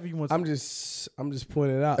 saying? Cap, you want- I'm just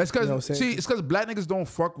pointing it out. It's because you know what I'm saying? it's because black niggas don't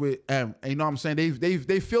fuck with M. And you know what I'm saying?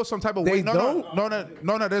 They feel some type of They way. don't?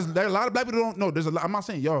 No. There's a lot of black people don't. No, there's a lot. I'm not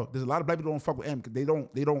saying yo. There's a lot of black people don't fuck with M because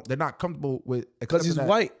they're not comfortable with Because he's accepting that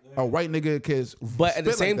white. A white nigga because. But at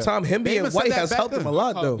the same time, him being white has helped him a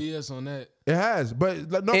lot Call though. BS on that. It has,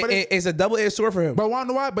 but like, no, but It's a double-edged sword for him. But wanna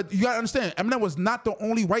know why? But you gotta understand, Eminem was not the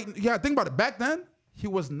only white. You gotta think about it. Back then, he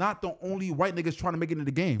was not the only white niggas trying to make it in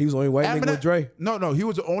the game. He was the only white nigga with Dre. No, he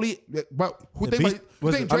was the only. But who The think? Beast- Who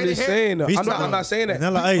was think it- Dre I'm the just hair? saying though. Beast I'm Mode. not saying that.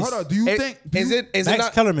 Vanilla Ice. Hold on. Do you think? Is it Max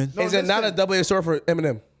not? Kellerman. Is it not a listen. double-edged sword for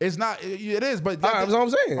Eminem? It's not. It is. But All right, that's what I'm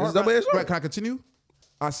saying. It's double-edged sword. Right, can I continue?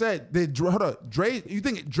 I said, hold up, Dre. You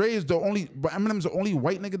think Dre is the only? But Eminem's the only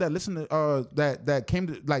white nigga that listened to that came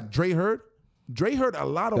to like Dre heard. Dre heard a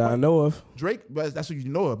lot of. That I white, know of. Drake, but that's what you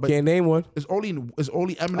know of. But Can't name one. It's only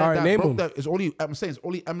Eminem All right, that name broke him. that. It's only I'm saying it's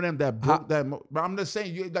only Eminem that broke that. But I'm just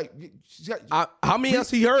saying you like. How many else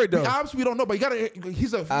he heard though? Obviously we don't know, but you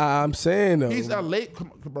gotta. I'm saying though. He's a late.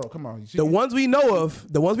 Come on. You see- The ones we know of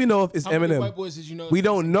is How many Eminem. white boys did you know? We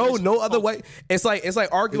don't know no other white. It's like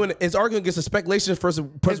arguing. It's arguing against the speculation versus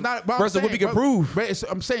It's not. But I'm versus what we saying, can prove. But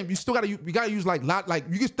I'm saying you still gotta. You gotta use like you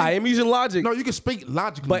can. Speak, I am using logic. No, you can speak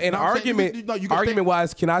logically. But in You know what I'm saying? argument, You can think- argument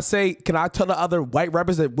wise, can I tell the other white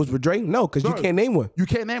rappers that was with Dre? No, because you No. can't name one. You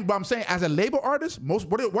can't name, but I'm saying as a label artist, what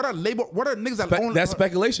are niggas that own That's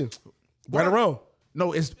speculation. Right or wrong.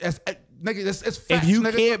 No, it's nigga, it's facts. If you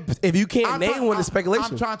nigga. can't I'm name trying- one, it's speculation.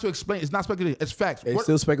 I'm trying to explain. It's not speculation. It's facts. It's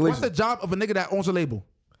still speculation. What's the job of a nigga that owns a label?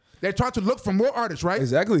 They try to look for more artists, right?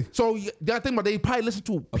 Exactly. So you gotta think about they probably listen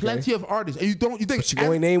to plenty of artists, and you think But you can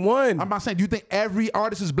only name one. I'm not saying. Do you think every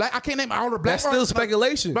artist is black? I can't name all the black. That's still artists.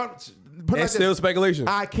 speculation. But put It's still speculation.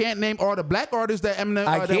 I can't name all the black artists that Eminem.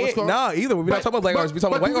 I that was can't. called. Nah, either. We're not talking about black artists. We're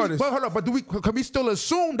talking about white artists. But hold on. But can we still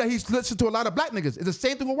assume that he's listened to a lot of black niggas? It's the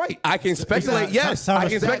same thing with white. I can speculate. Exactly. Yes, Thomas I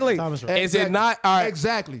can right. speculate. Thomas right. Is it not? All right.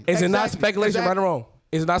 Exactly. Is it not Exactly. speculation right or wrong?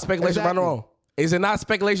 Is it not speculation right or wrong? Is it not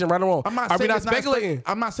speculation right or wrong? I'm not Are we saying not it's not speculating?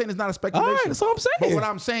 I'm not saying it's not a speculation. All right, that's what I'm saying. But what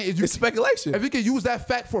I'm saying is, It's speculation. If you can use that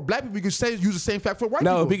fact for black people, you can use the same fact for white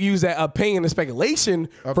No, people. if we can use that opinion and speculation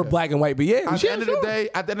for Okay. black and white, but yeah, At the end of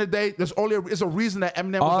the day, there's only it's a reason that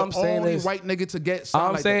Eminem All I'm was the saying only is- white nigga to get signed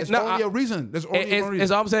I'm like saying- that. It's no, only I- a reason. There's only one reason.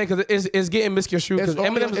 It's all I'm saying because it's getting misconstrued because It's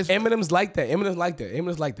only- Eminem's like that. Eminem's like that.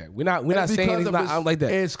 Eminem's like that. We're not It's saying because he's of not his- out like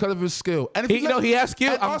that. It's because of his skill. And if He- you you know, look- he has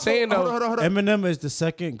skill. and I'm also- saying, though- hold on. Eminem is the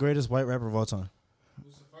second greatest white rapper of all time.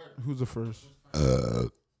 Who's the first?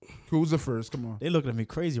 Who's the first? Come on. They looking at me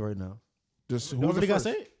crazy right now. Just know who's what the they gotta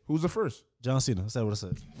first? say? Who's the first? John Cena. That's what I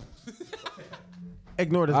said.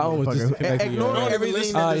 Ignore this I almost motherfucker. disconnected you. Ignore No, everything that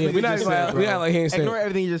this yeah, nigga we're not just even said, we bro. not like he ain't Ignore saying.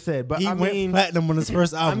 everything you just said. But He I went mean, platinum on his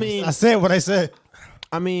first album. mean- I said what I said.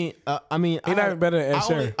 I mean, He not even better than Ed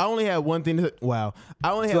Sheeran. I only had one thing to I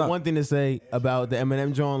only had Stop. one thing to say about the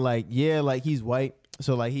Eminem joint. Like, yeah, like he's white,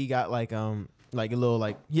 so like he got like a little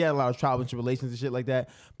like he had a lot of trials and tribulations and shit like that.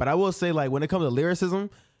 But I will say like when it comes to lyricism,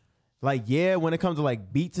 like yeah, when it comes to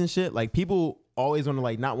like beats and shit, like people always want to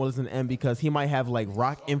like not want to listen to M because he might have like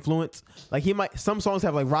rock influence. Like some songs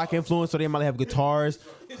have like rock influence, so they might have guitars,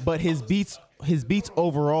 but his beats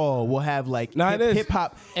overall will have like Nah, it is. hip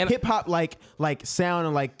hop like sound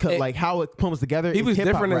and like how it comes together. He is was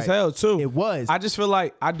hip-hop, different as right? hell too. It was. I do feel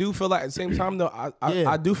like at the same time though, Yeah.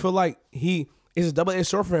 I do feel like he is a double-edged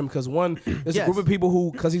sword for him because one, there's Yes. a group of people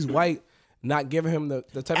who, because he's white, not giving him the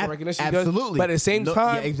type of recognition he does. Absolutely. But at the same No,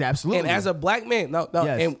 time, yeah, absolutely. and as a black man, no,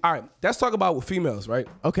 Yes. and all right, let's talk about with females, right?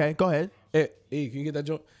 Okay, go ahead. Can you get that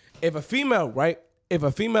joint? If a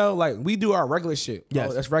female, like we do our regular shit, Yes.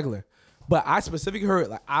 oh, that's regular. But I specifically heard,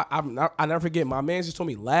 like I never forget. My man just told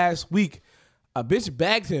me last week, a bitch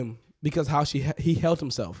bagged him because how he held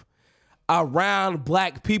himself around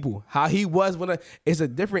black people. How he was when it's a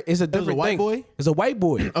different white thing. boy? It's a white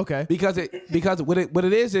boy. Okay. Because what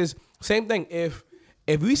it is same thing. If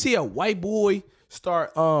we see a white boy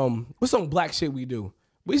start what's some black shit we do?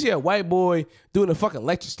 We see a white boy doing a fucking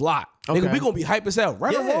lecture slot. Okay. Nigga, we gonna be hype as hell.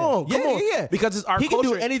 Right or wrong? Come on. Yeah. Because it's our he culture.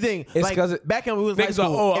 can do anything. It's Like because back when we was niggas high school,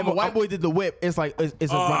 like, oh, if a white boy did the whip, it's like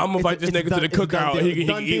it's a I'm gonna invite this it's a nigga to done- the it's a done cookout. deal. He can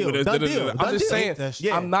Done eat with us. deal. Done deal. I'm Done just deal. saying.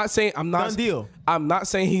 Yeah. I'm not saying. Done deal. I'm not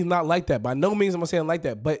saying he's not like that. By no means am I saying like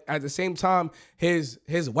that. But at the same time, his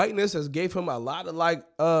whiteness has gave him a lot of like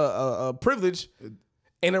privilege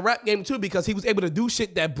in the rap game too, because he was able to do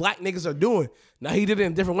shit that black niggas are doing. Now he did it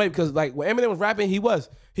in a different way because like when Eminem was rapping, he was.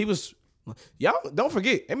 Y'all don't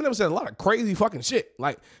forget, Eminem said a lot of crazy fucking shit.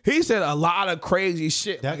 Like he said a lot of crazy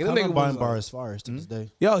shit. That Like, them niggas Columbine was, bar is fire to this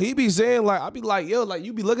day. Yo, he be saying like, I be like, yo, like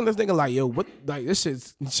you be looking at this nigga like, yo, what, like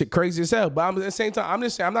this shit crazy as hell. But at the same time, I'm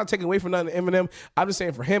just saying, I'm not taking away from nothing to Eminem. I'm just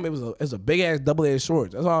saying for him, it was a big ass double-edged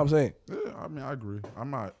sword. That's all I'm saying. Yeah, I mean, I agree.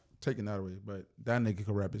 I'm not taking that away, but that nigga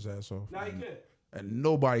can rap his ass off. Nah, he can. And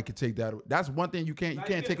nobody can take that away. That's one thing you can't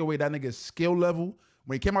take away that nigga's skill level.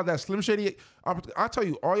 When he came out that Slim Shady, I'll tell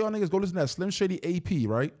you, all y'all niggas go listen to that Slim Shady AP,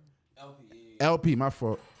 right? LP, my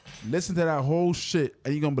fault. Listen to that whole shit,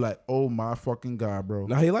 and you're gonna be like, oh my fucking God, bro.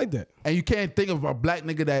 Nah, he like that. And you can't think of a black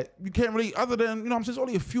nigga that you can't really, other than, you know what I'm saying, there's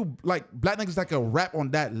only a few like black niggas that can rap on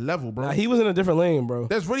that level, bro. Nah, he was in a different lane, bro.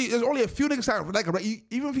 There's only a few niggas that can rap.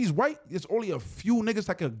 Even if he's white, there's only a few niggas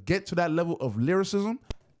that can get to that level of lyricism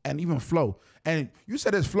and even flow. And you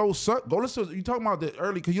said his flow sucked. Go listen to, you talking about the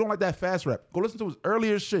early, because you don't like that fast rap. Go listen to his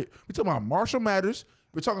earlier shit. We talking about Marshall Mathers.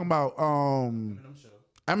 We're talking about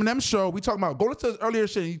Eminem Show. We talking about, go listen to his earlier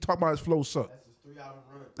shit and you talk about his flow sucked.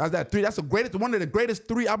 That's the greatest, one of the greatest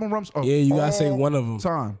 3 album runs of Yeah, you gotta say all one of them.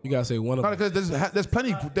 time. You gotta say one of Not them. because there's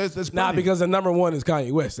plenty. There's plenty. Nah, because the number one is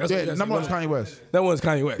Kanye West. That's yeah, what number one's Kanye West. That one's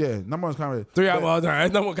Kanye West. Yeah, number one's Kanye West. 3 albums all the time.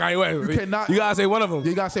 That's number one Kanye West. You cannot- You gotta say one of them.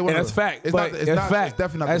 You gotta say one and of that's them. fact. It's But not- it's it's not- fact. it's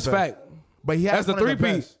definitely not That's the best. fact. But he has That's the one of the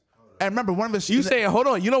 3-piece. best. And remember, one of his You saying hold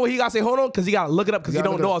on? You know what he gotta say hold on? Because he gotta look it up because he gotta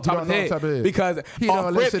don't look know it off up. the top You of don't his know off the top of head. his head. Because He off don't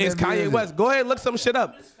rip listen is to Kanye music. West. Go ahead, look some shit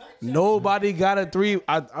up. Nobody got a 3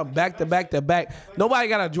 back to back to back. Nobody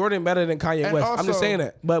got a Jordan better than Kanye And West. I'm also- just saying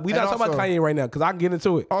that. But we and not talking about also- Kanye right now because I can get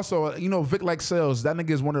into it. Also, you know, Vic like sales. That nigga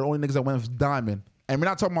is one of the only niggas that went with Diamond. And we're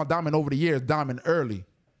not talking about Diamond over the years. Diamond early.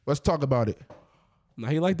 Let's talk about it. Nah,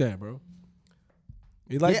 he like that, bro.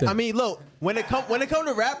 He like Yeah, that. I mean, look, when it come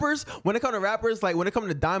to rappers, like when it comes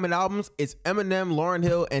to Diamond albums, it's Eminem, Lauryn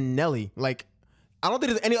Hill, and Nelly. Like, I don't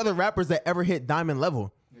think there's any other rappers that ever hit Diamond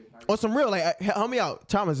level. On some real, like, help me out,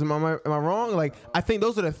 Thomas. Am I wrong? Like, I think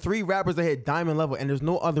those are the 3 rappers that hit Diamond level, and there's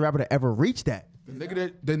no other rapper that ever reached that.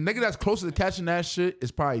 The nigga that's closer to catching that shit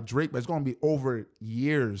is probably Drake, but it's gonna be over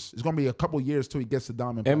years. It's gonna be a couple years till he gets to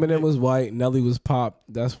Diamond. Eminem was white, Nelly was pop.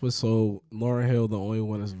 That's what so Lauryn Hill the only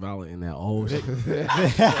one that's valid in that whole shit.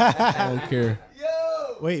 I don't care.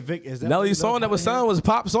 Wait, Vic, is that Nelly's song that was signed was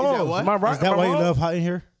pop songs. what? Am I right? Is that Am I why you wrong? love Hot in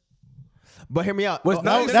Here? But hear me out. Was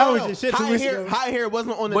Nelly's that song- was your shit 2 weeks ago. Hot in Here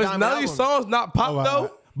wasn't on the Was Diamond Nelly's album. songs not pop Oh, wow.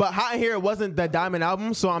 though? But Hot in Here wasn't the Diamond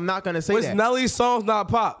album, so I'm not gonna say Was that. Nelly's songs not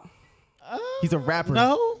pop? He's a rapper.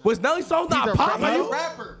 No. Was Nelly's songs not pop? He's a bro?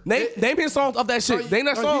 rapper. Name his songs off that shit. Name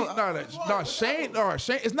that song. No, Shane. No,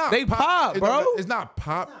 Shane. It's not. They pop, bro. It's not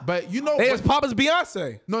pop, but you know. They as pop as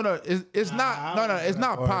Beyonce. No, it's not. No, it's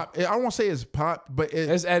not pop. I won't say it's pop, but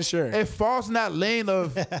It's Ed Sheeran. it falls in that lane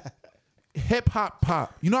of hip hop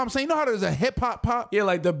pop. You know what I'm saying? You know how there's a hip hop pop? Yeah,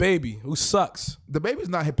 like the baby who sucks. The baby's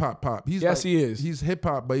not hip hop pop. He's Yes, like- he is. He's hip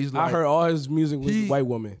hop, but he's like. I heard all his music was He- white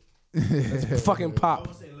woman. It's fucking pop.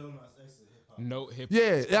 No hip.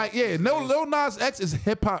 No, Lil Nas X is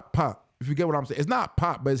hip hop pop. If you get what I'm saying, it's not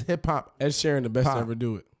pop, but it's hip hop. Ed Sheeran the best Pop. to ever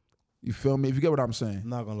do it. You feel me? If you get what I'm saying. I'm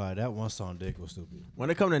not gonna lie, that one song Dick was stupid.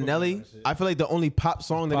 When it comes to Nelly, I feel like the only pop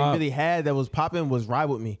song that Pop. he really had that was popping was "Ride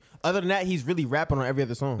with Me." Other than that, he's really rapping on every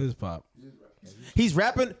other song. It's pop. He's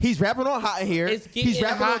rapping on Hot in Here. It's He's getting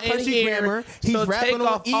rapping on hot in Country here, Grammar. He's so rapping take on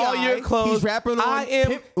off EI. all your clothes. He's rapping on I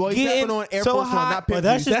am he's rapping getting on Air so Force One, hot. not But Pimp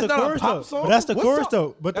that's Juice. just the That's not a chorus pop though. song? But that's the What chorus song?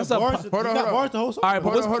 though. But That's the a bars, pop- you Hold on, got hold on. bars the whole song. All right,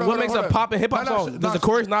 but what makes a pop and hip hop song? Does the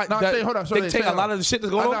chorus not dictate a lot of the shit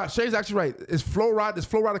that's going on? Shane's actually right. It's Flo Rida. This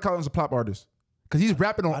Flo Rida Collins a pop artist because he's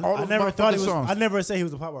rapping on all I those never thought he motherfucking was. songs. I never said he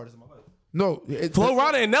was a pop artist in my life. No, Flo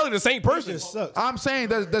Rida and Nelly the same person. Just sucks. I'm saying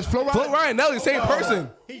there's Flo Rida. Flo Rida and Nelly the same person.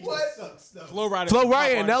 He just sucks. Though. Flo Rida. Flo is a pop Rida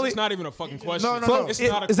and artist. Nelly- It's not even a fucking question. No, no, Flo- no. It's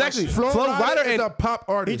not a exactly. question. Flo Flo Rida Rida is and- a pop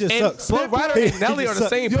He artist. just And sucks. Flo Rida and Nelly are the sucks.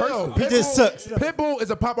 same Yo, person. He just sucks. Pitbull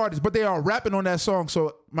is a pop artist, but they are rapping on that song.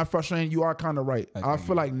 So my friend Shane, you are kind of right. I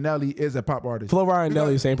feel like Nelly is a pop artist. Flo Rida and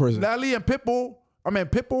Nelly the same person. Nelly and Pitbull.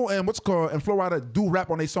 Pitbull and and Flo Rida do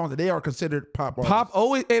rap on their songs, and they are considered pop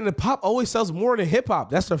artists. Pop always sells more than hip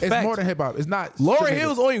hop. That's the It's fact. more than hip hop. It's not. Lauryn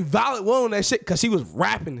Hill's only valid one on that shit because she was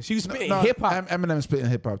rapping. She was spitting hip hop. Eminem spitting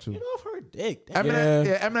hip hop too. Get off her dick. Eminem,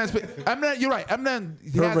 Yeah. Eminem, you're right. Eminem,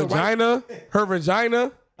 he Her has a white- vagina. Her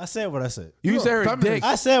vagina. I said what I said. You said her feminist. dick.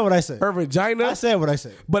 I said what I said. Her vagina. I said what I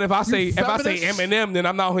said. But if I say feminist? Eminem, then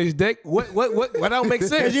I'm not on his dick. What that don't make Cause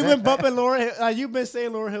sense. you've been bumping Lauryn Hill. You've been saying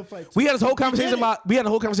Lauryn Hill fight. We had this whole conversation about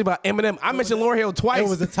Eminem. I mentioned Lauryn Hill twice. It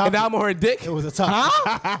was a topic. And now I'm on her dick. It was a topic.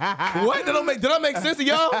 Huh? What? Did that make sense to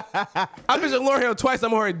y'all? I mentioned Lauryn Hill twice.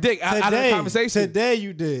 I'm on her dick. Out of the Today, conversation. today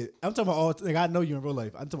you did. I'm talking about all. Like, I know you in real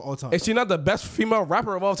life. I'm talking about all time. Is she not the best female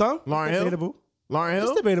rapper of all time? Lauryn Hill. debatable. Lauryn It's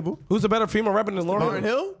Hill. debatable. Who's a better female rapper than Lauryn Lauryn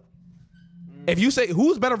Hill. If you say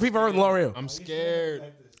who's better female rapper than Lauryn Hill, I'm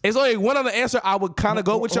scared. it's only one other answer I would kind of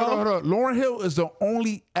go with y'all. Hold on. Lauryn Hill is the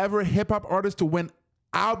only ever hip hop artist to win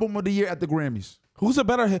Album of the Year at the Grammys. Who's a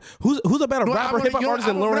better No, rapper hip hop artist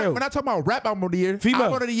than Lauryn Hill? We're not talking about rap album of the year. Female.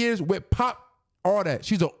 Album of the years with pop, all that.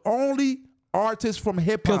 She's the only artist from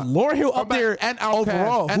hip hop. Because Lauryn Hill up there and Outkast,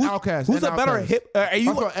 overall. and Outkast, Who's and a better Outkast. hip? Are you?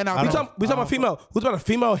 Also, and we Outkast. talking about female. Who's a better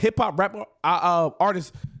female hip hop rap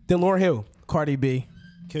artist than Lauryn Hill? Cardi B.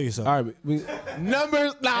 Kill yourself. All right,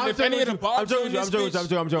 Numbers. Nah, And if any of the bars I'm joking. in this I'm joking. bitch- I'm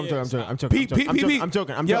joking. I'm joking. I'm joking. I'm P- joking. P- P- I'm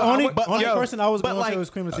joking. I'm Yo, joking. Only, but- only yo, person I was but going to like- say was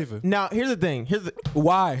Queen Latifah. Now here's the thing.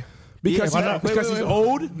 why? Because why not? because he's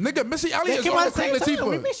old. Nigga, Missy Elliott is Come over on, Queen say Latifah.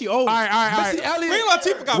 We miss you old. All right. Missy Elliott. Queen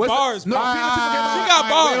Latifah got What's- bars. No, bro. Queen Latifah She got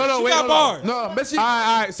bars. Wait, hold on, She wait, got hold bars. on. No, Missy. All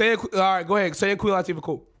right. Say it. All right, go ahead. Say it, Queen Latifah.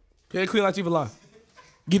 Cool. Say Queen Latifah line.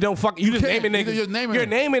 You don't fuck. You just can't. naming niggas. You're naming You're them.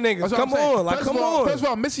 naming niggas. That's what Come I'm saying. on, like First come of all, on. First of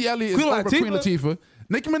all, Missy Elliott Queen is over Queen Latifah? Latifah.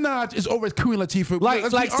 Nicki Minaj is over Queen Latifah. Like,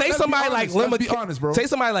 Let's like, be- say let's be somebody like honest. Lil Let's be Kim. honest, bro. Say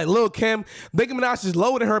somebody like Lil Kim. Nicki Minaj is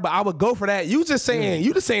lower than her, but I would go for that. You just saying.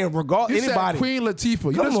 You just saying regard You anybody. said Queen Latifah.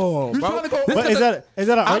 You Come just- on, you bro. trying to go? This But is is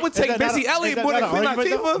that? I would take Missy Elliott more than Queen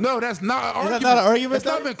Latifah. No, that's not an argument. not an argument, It's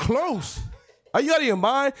not though? even close. Are you out of your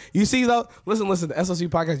mind? You see though? Listen. The SLC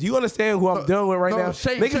podcast. You understand who I'm dealing with right no, now?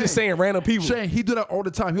 Shane, Niggas Shane. just saying random people. Shane, he do that all the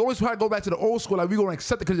time. He always try to go back to the old school. Like we gonna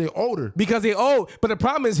accept it because they're older. Because they old. But the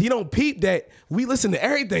problem is he don't peep that we listen to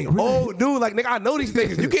everything. Old dude, like nigga, I know these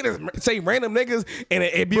niggas. You can't just say random niggas and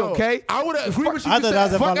it be Bro, okay. I would have agreed with you. I if you thought that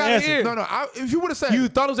was said- a fuck valid outta answer. here. No, if you would have said You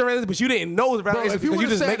thought it was a random, but you didn't know it was a random Bro, if you because would you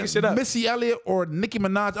have just making said shit up. Missy Elliott or Nicki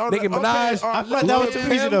Minaj, I would've- Nicki Minaj, okay, all I right, I thought that was Lil too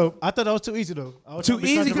Kim. easy though. I thought that was too easy though. I was Too trying to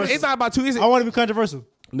be easy. 'Cause controversial. It's not about too easy. I want to be controversial.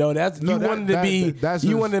 No, that's No, you that- wanted to that- be. that's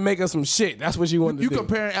You just- wanted to make us some shit. That's what you wanted You to do.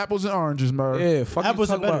 comparing apples and oranges, man. Yeah, fuck Apples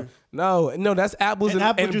you are talking about. better. No, that's apples And and,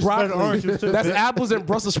 apple and juice is better than broccoli. orange juice, too, That's Vic. apples and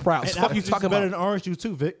Brussels sprouts. And Fuck apple you juice talking is better about? than orange juice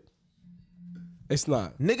too, Vic. It's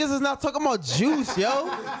not. Niggas is not talking about juice, yo.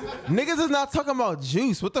 Niggas is not talking about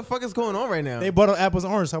juice. What the fuck is going on right now? They bought up apples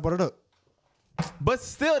and oranges. How about it up? But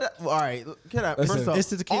still, all right. First off, It's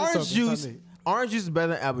the tequila orange talking, it's juice. not me. Orange juice is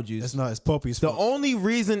better than apple juice. It's not. It's pulpy. The only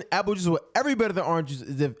reason apple juice will ever be better than orange juice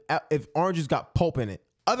is if orange juice got pulp in it.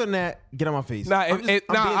 Other than that, get on my face. Nah, I'm if- being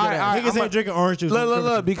all right, dead all right. ass. Niggas ain't drinking orange juice.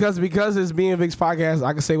 Look, because it's me and Vic's podcast,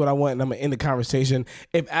 I can say what I want and I'm gonna end the conversation.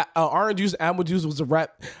 If orange juice, apple juice was a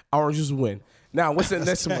rap, orange juice would win. Now, what's the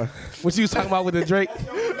next one? What you was talking about with the Drake?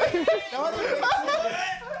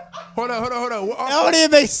 Hold on. That don't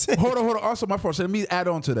even make sense. Hold on. Also, my fault. So let me add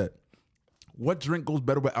on to that. What drink goes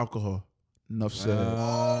better with alcohol? Enough said.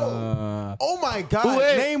 Oh my god!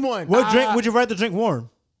 Wait. Name one. What drink would you rather drink warm?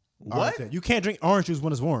 What? Okay. You can't drink orange juice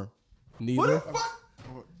when it's warm. Neither.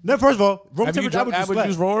 No, first of all, room Have you temperature drunk apple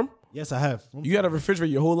juice slap. warm? Yes, I have. You had a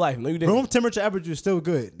refrigerator your whole life. No, you didn't. Room temperature apple juice is still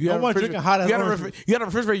good. You No had a one refrigerator- drinking hot as you had a orange refri- juice. You had a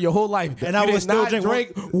refrigerator your whole life. And I You would did still not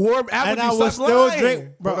drink warm apple And juice. I would Stop still lying. drink,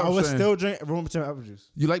 bro. What I I'm would saying. still drink room temperature apple juice.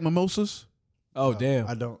 You like mimosas? Oh damn.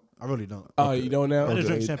 I don't. I really don't. Oh, you don't now? I just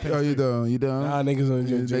drink champagne. Oh, you don't. You don't. Nah, niggas don't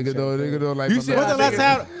drink Nigga don't like. You see When's how the last niggas-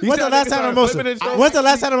 time? you When's see the how last niggas time are mimosa? flipping it? When's the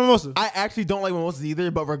last time mimosa? I actually don't like mimosas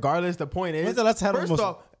either, but regardless, the point is, When's the last time first mimosa?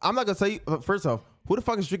 off, I'm not gonna tell you. First off, who the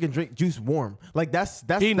fuck is drinking drink juice warm? Like that's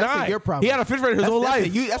He not. your problem. He had a refrigerator his whole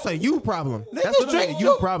life. That's a you problem. That's literally a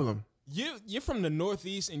you problem. You're from the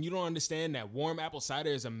Northeast and you don't understand that warm apple cider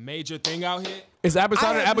is a major thing out here. It's apple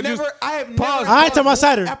cider and apple juice. I have Pause. never. I ain't talking about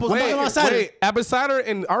cider. Apple I'm talking about cider. Wait, apple cider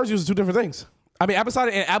and orange juice are two different things. I mean, apple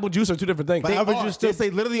cider and apple juice are two different things. They, apple are. juice They still- say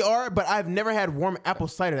literally are, but I've never had warm apple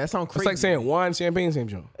cider. That sounds It's crazy. like saying wine, champagne, same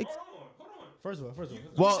joint. First of all.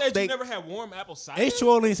 well, You said they you never had warm apple cider?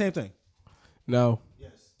 H2O lean, same thing. No,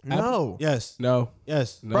 no. Yes. no,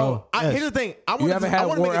 Yes. no. Bro, Yes. here's the thing. I You haven't had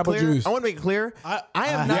want to warm make it apple clear. juice. I want to make it clear. I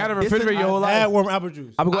am You not. had a refrigerator your whole I had life. warm apple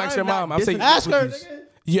juice. I'm gonna go ask your I'm not mom. I'm saying, dissing Ask her. apple juice. nigga.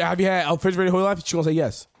 yeah, have you had a refrigerator your whole life? She's gonna say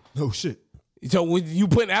yes. No shit. So when you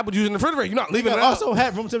putting apple juice in the refrigerator, you're not leaving I it out. also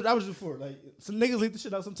had room temperature apple juice before. Like some niggas leave the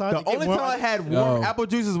shit out sometimes. The only time I had warm No. apple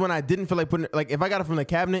juice is when I didn't feel like putting it, like if I got it from the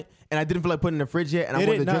cabinet and I didn't feel like putting it in the fridge yet and They I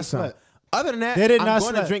wanted did to not drink some. slap. Other than that, They did I'm not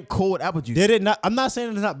going slap. to drink cold apple juice. They did not. I'm not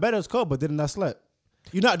saying it's not better. It's cold, but did it not slap?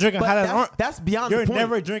 You're not drinking But hot as that's, orange. that's beyond You're the point.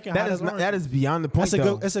 never drinking That hot is as not, orange. that is beyond the point. That's a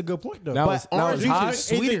though. good. It's a good point though. Now But it's- now orange it's juice hot. is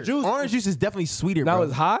sweeter. Juice. Orange juice is definitely sweeter. Now bro.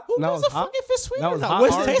 it's hot. Who Now gives it's a fuck hot. if it's sweet Now or it's not? hot.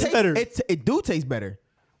 What's Orange it taste better? It do taste better.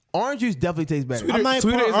 Orange juice definitely tastes better. I'm not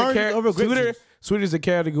Sweeter pouring is a orange over grape sweeter. juice. Sweeter is a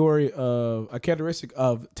category of a characteristic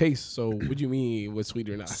of taste. So what do you mean with sweet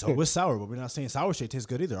or not? So what's sour? But we're not saying sour shit tastes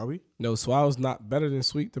good either, are we? No, sour's not better than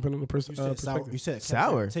sweet, depending on the person. You said sour. perspective. You said Sour.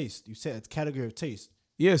 category of taste. You said it's category of taste.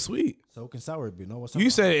 Yeah, sweet. So can sour be? No, what's You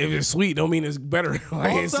said if it's sweet, don't mean it's better.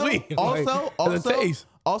 Like it's sweet. Like, it's a taste.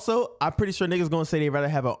 Also, I'm pretty sure niggas gonna say they'd rather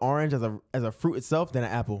have an orange as a fruit itself than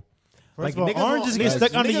an apple. First of all, niggas oranges won't- get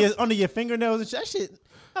stuck niggas- under your fingernails and shit. That shit.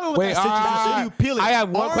 I don't know what Wait, that citrus ah, shit. You peel it. I have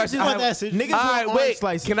one Orange question. is I not have- that citrus. Niggas All want right, orange wait.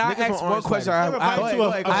 slices. Can I Niggas want ask one orange question? slices. I Ever have bite into a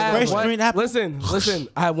I fresh have one- green apple? Listen.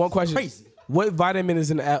 I have one question. Crazy. What vitamin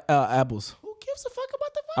is in apples? Who gives a fuck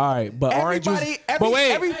about the All right, but orange juice. Everybody, But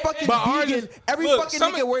wait, every fucking but vegan, orange. every Look, fucking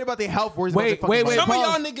some nigga of- worried about their health. Worries Wait, about their fucking wait, body. Some of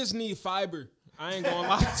pause. y'all niggas need fiber. I ain't gonna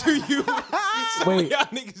lie to you. Some Wait. of y'all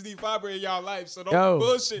niggas need fiber in y'all life, so don't Yo.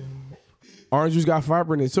 bullshit. Orange juice got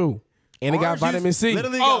fiber in it too, and it got Orange juice vitamin C.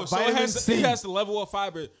 literally Oh, got so it vitamin has, C. it has the level of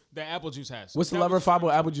fiber that apple juice has. What's the That level was- of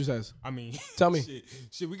fiber apple juice has? I mean, Tell me.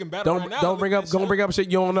 shit, we can battle right now. Don't bring up shit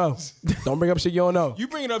you don't know. Don't bring up shit you don't know. You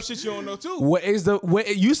bringing up shit you don't know too. What is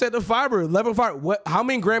you said the fiber level of fiber? How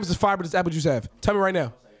many grams of fiber does apple juice have? Tell me right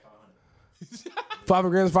now. 500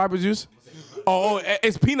 grams of fiber juice. Oh,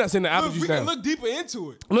 it's peanuts in the apple Look, juice we now. can look deeper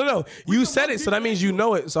into it. No. You said it, so that means you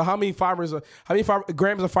know it. So how many grams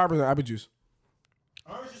of fibers in apple juice?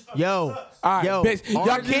 Yo, All right, yo, bitch. Y'all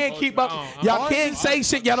oranges- can't keep up. Y'all can't say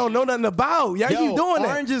shit y'all don't know nothing about. Y'all keep doing that.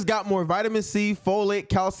 Oranges got more vitamin C, folate,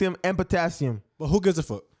 calcium, and potassium. But who gives a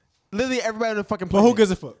fuck? Literally everybody on the fucking But planet. who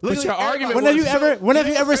gives a fuck? Literally your everybody. argument When have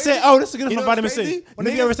you was- ever said, "Oh, this is good You for know vitamin what's C"? crazy? When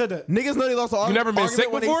have you ever said that? Niggas know they lost an never been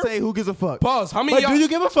sick when before? they say who gives a fuck. Pause. How many But y'all? do you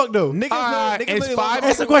give a fuck though? Niggas Alright, know, niggas it's know they five- lost That's the an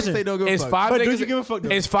argument when question. they say don't give a It's fuck. 5 But niggas. do you give a fuck, though?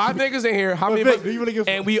 It's 5 niggas in here. How many? Vic, do you really give a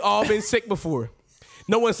and fuck? we all been sick before.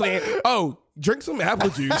 No one's saying, "Oh, drink some apple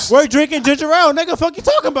juice." We're drinking ginger ale, nigga. Fuck you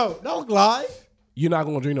talking about? Don't lie. You're not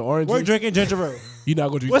gonna drink the orange We're juice. drinking ginger ale. You're not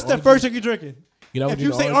gonna drink. What's the orange first juice? thing you're drinking? You're not If gonna you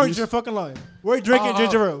drink say the orange, juice? you're fucking lying. We're drinking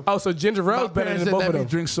ginger ale. Oh, so ginger ale My is better parents than said both let of me them.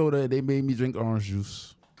 drink soda. They made me drink orange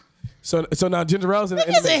juice. So now ginger ale's in the Niggas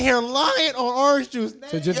mix. in here lying on orange juice.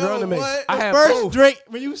 So ginger ale in the mix. what? I have First both. drink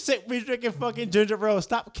when you sick, we drinking fucking ginger ale.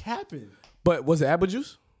 Stop capping. But was it apple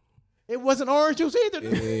juice? It wasn't orange juice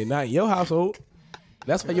either. Not in your household.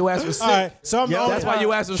 That's why your ass was sick. All right, so I'm Yo, That's why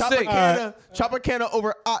your ass was sick. Tropicana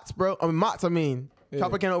over Ots, bro. I mean Mott's. I mean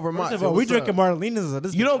Tropicana over Mott's. First of all, we drinking margaritas at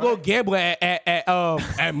this. You don't go gamble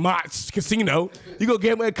at Mott's Casino. You go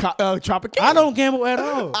gamble at Tropicana. I don't gamble at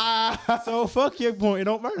all. So fuck your point. It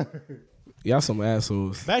don't matter. Y'all some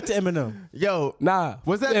assholes. Back to Eminem. Yo, Nah.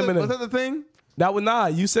 was that the thing? That was nah.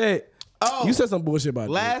 You said some bullshit about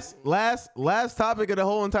Last topic of the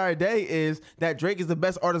whole entire day is that Drake is the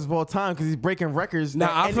best artist of all time because he's breaking records. Now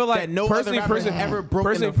I feel like that no other rapper has ever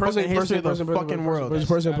broken in the fucking history of the fucking world.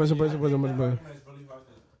 Person.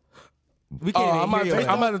 We can't even hear you.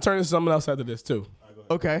 I'm about to turn to something else after this too.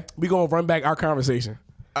 Okay. We gonna run back our conversation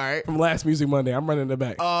All right. from last Music Monday. I'm running it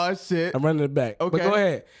back. Oh shit. I'm running it back. Okay. But go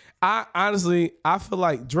ahead. I honestly feel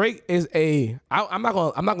like Drake is I'm not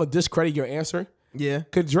gonna discredit your answer. Yeah.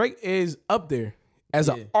 Cause Drake is up there as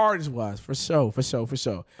an artist wise, for sure.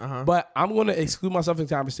 But I'm gonna exclude myself in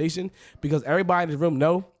the conversation because everybody in this room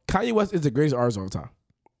know Kanye West is the greatest artist of all time,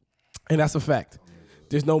 and that's a fact.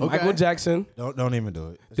 There's no Michael Jackson. Don't even do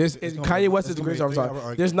it. Kanye West is the greatest artist of all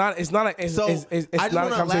time. There's not. It's not. I just want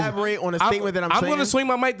to elaborate on a statement that I'm saying. I'm gonna swing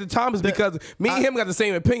my mic to Thomas because me and him got the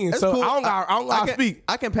same opinion. So cool. I don't gotta speak.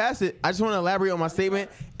 I can pass it. I just want to elaborate on my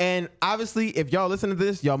statement. And obviously, if y'all listen to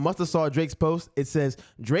this, y'all must have saw Drake's post. It says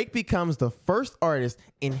Drake becomes the first artist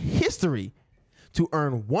in history to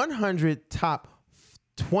earn 100 top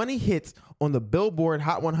 20 hits on the Billboard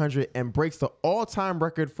Hot 100 and breaks the all-time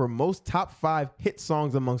record for most top 5 hit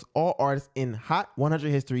songs amongst all artists in Hot 100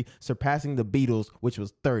 history, surpassing the Beatles, which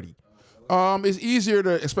was 30. It's easier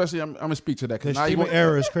to, especially I'm gonna speak to that because now streaming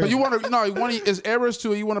era is crazy. But you want to, it's errors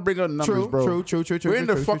too. You want to bring up numbers, bro. True. We're in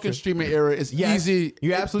the fucking streaming era. It's easy.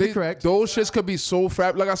 You're absolutely correct. Those shits could be so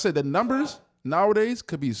like I said, the numbers nowadays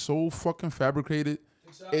could be so fucking fabricated.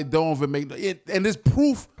 It don't even make it, and there's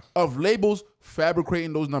proof of labels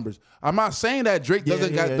fabricating those numbers. I'm not saying that Drake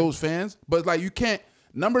doesn't got those fans, but like you can't.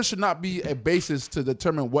 Numbers should not be a basis to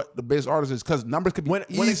determine what the best artist is because numbers could be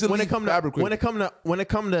easily fabricated. When it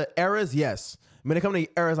come to eras, yes. When it comes to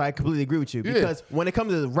eras, I completely agree with you because when it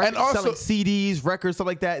comes to selling CDs, records, stuff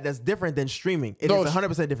like that, that's different than streaming. It is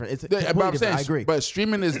 100% different. It's completely different. I agree. But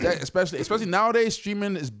streaming is that, especially nowadays.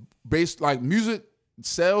 Streaming is based like music.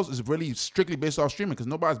 Sales is really strictly based off streaming because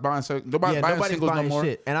nobody's buying singles no more.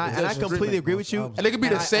 Shit. And I completely agree with you. And it could be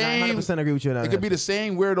the same. I 100% agree with you. It could be the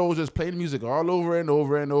same weirdos just playing music all over and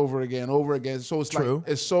over and over again. So it's True. like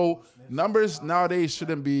it's so numbers nowadays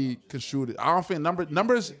shouldn't be construed. I don't think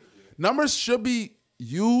numbers should be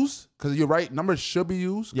used because you're right. Numbers should be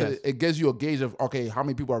used because it gives you a gauge of okay how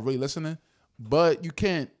many people are really listening. But you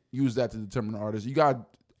can't use that to determine the artist.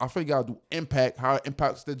 I think you gotta do impact, how it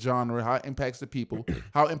impacts the genre, how it impacts the people,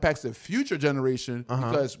 how it impacts the future generation.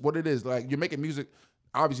 Because what it is, like you're making music,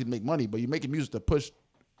 obviously to make money, but you're making music to push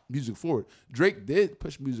music forward. Drake did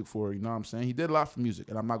push music forward, you know what I'm saying? He did a lot for music,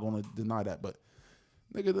 and I'm not gonna deny that, but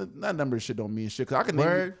nigga, that number of shit don't mean shit. Cause I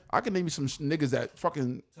can name you some niggas that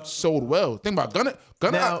fucking sold well. Think about Gunna.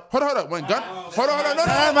 Now, hold on. When Gunna, hold on. No.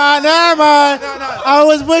 Never mind. I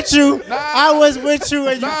was with you. I was with you,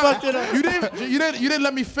 and you fucked it up. You didn't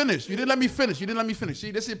let me finish. You didn't let me finish.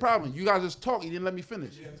 See, this is your problem. You guys just talk. You didn't let me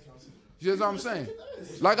finish. You know what I'm saying?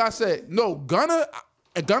 Like I said, no, Gunna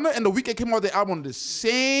and The Weeknd came out their album the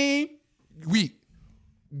same week.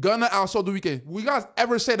 Gunna outsold The Weeknd. We guys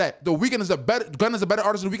ever say that The Weeknd is Gunna's a better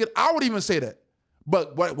artist than The Weeknd? I would even say that.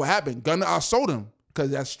 But what happened? Gunna outsold him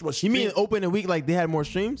because that's what. You mean open and week like they had more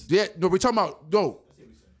streams? Yeah, no, we're talking about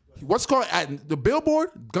what's called at the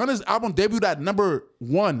Billboard. Gunna's album debuted at number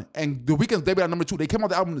 1, and The Weeknd's debuted at number 2. They came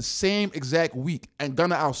out the album the same exact week, and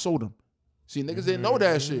Gunna outsold him. See, niggas didn't know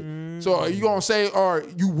that shit. So are you gonna say,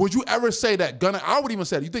 would you ever say that Gunna? I would even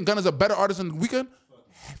say that. You think Gunna's a better artist than The Weeknd?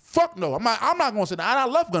 Fuck no. I'm not gonna say that. I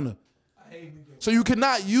love Gunna. So you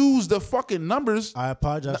cannot use the fucking numbers. I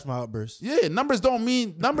apologize for my outburst. Yeah, numbers don't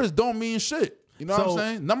mean shit. You know what I'm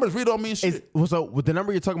saying? Numbers really don't mean shit. So with the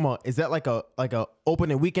number you're talking about, is that like a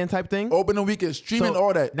open and weekend type thing? Open and weekend, streaming,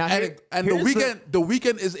 all that. Now The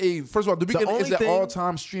Weeknd is first of all, The Weeknd is an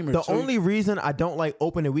all-time streamer. The only reason I don't like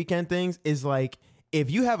open and weekend things is like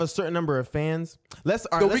if you have a certain number of fans, The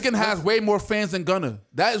Weeknd has way more fans than Gunna.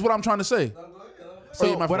 That is what I'm trying to say.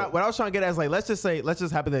 So what I was trying to get at is like let's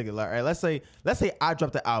just hypothetically, right? Let's say I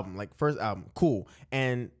dropped the album, like first album, cool,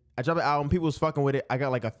 and I dropped the album, people was fucking with it. I got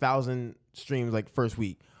like 1,000 streams like first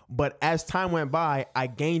week. But as time went by, I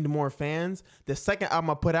gained more fans. The second album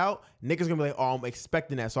I put out, niggas gonna be like, oh, I'm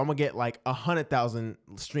expecting that. So I'm gonna get like 100,000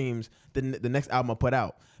 streams the next album I put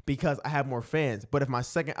out because I have more fans. But if my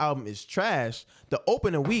second album is trash, the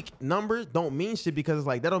opening week numbers don't mean shit because it's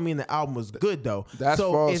like, that don't mean the album was good though. That's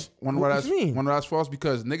so false. What you mean? That's false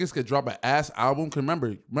because niggas could drop an ass album. Cause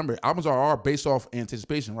remember, albums are based off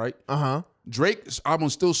anticipation, right? Drake's album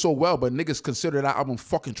still so well, but niggas consider that album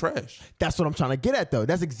fucking trash. That's what I'm trying to get at, though.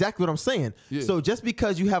 That's exactly what I'm saying. Yeah. So just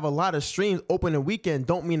because you have a lot of streams opening weekend,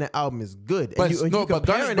 don't mean the album is good. But and you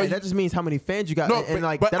comparing that just means how many fans you got. No, and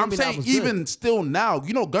like, but that don't I'm mean saying even still now,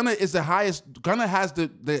 you know, Gunna is the highest. Gunna has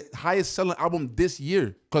the highest selling album this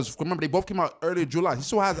year because remember they both came out early July. He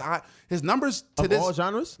still has his numbers to of all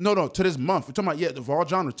genres. No, to this month. We're talking about of all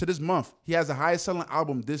genres to this month. He has the highest selling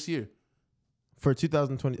album this year. For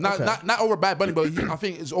 2020, not over Bad Bunny, but I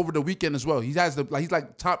think it's over the weekend as well. He has he's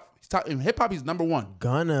top in hip hop. He's number one.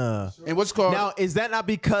 Gunna. And what's called now is that not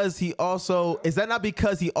because he also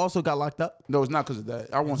got locked up? No, it's not because of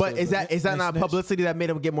that. I won't. But say is that not publicity that made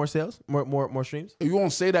him get more sales, more streams? You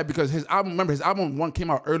won't say that because his album. Remember, his album one came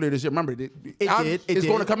out earlier this year. Remember, it's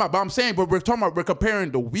going to come out. But I'm saying, but we're comparing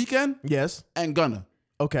the Weeknd, yes, and Gunna.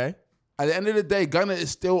 Okay. At the end of the day, Gunna is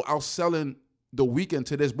still outselling the Weeknd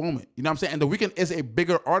to this moment. You know what I'm saying? And the Weeknd is a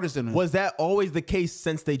bigger artist than him. Was that always the case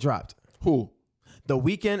since they dropped? Who? The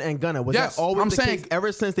Weeknd and Gunna. Was that always case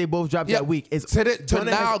ever since they both dropped that week?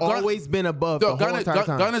 Gunna has always been above the whole entire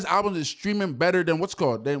time. Gunna's album is streaming better than what's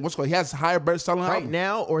called. He has higher better selling right album.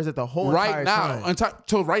 now, or is it the whole entire time?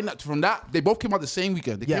 Till right now, from that, they both came out the same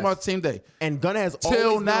weekend. They came out the same day. And Gunna has always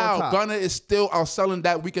till been now, on top. Gunna is still outselling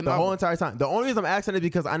that weekend the album. whole entire time. The only reason I'm asking is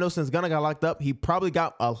because I know since Gunna got locked up, he probably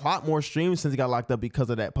got a lot more streams since he got locked up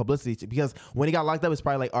because of that publicity. Because when he got locked up, it's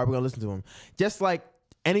probably like, all right, we're gonna listen to him. Just like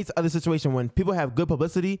any other situation, when people have good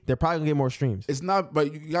publicity, they're probably gonna get more streams. It's not,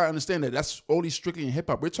 but you gotta understand that that's only strictly in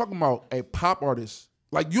hip hop. We're talking about a pop artist.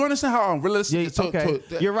 Like, you understand how unrealistic?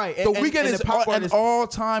 You're right. The Weeknd is an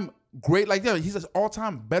all-time great. Like, yeah, he's an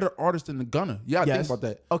all-time better artist than the Gunna. You gotta think about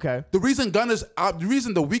that. Okay. The reason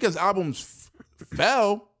the Weeknd's albums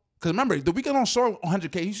fell. Because remember, the Weeknd don't sell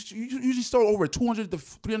 100K. He usually sold over 200 to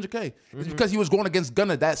 300K. It's because he was going against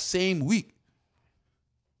Gunna that same week.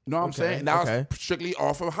 You know what I'm saying? And that was strictly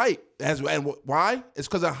off of hype. And why? It's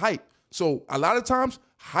because of hype. So a lot of times,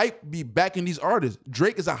 hype be backing these artists.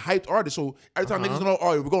 Drake is a hyped artist. So every time niggas know,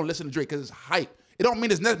 oh, we're going to listen to Drake because it's hype. It don't mean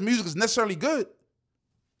his music is necessarily good.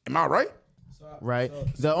 Am I right? Right.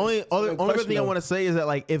 The only thing I want to say is that,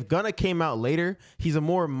 like, if Gunna came out later, he's a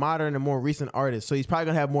more modern and more recent artist, so he's probably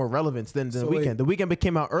gonna have more relevance than the Weeknd. The Weeknd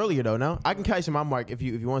came out earlier though. No, I can catch my mark if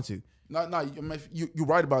you want to. No, you're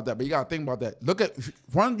right about that, but you gotta think about that. Look at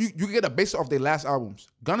one, you can get a base off their last albums.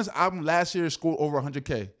 Gunna's album last year scored over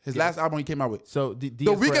 100K. His last album he came out with. So the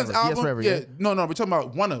Weeknd's album, Forever, no, we're talking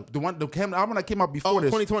about Wanna, the album that came out before this.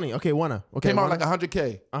 2020. Okay, Wanna. Okay, came out like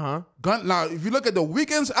 100K. Now, if you look at the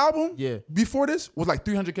Weeknd's album, before this was like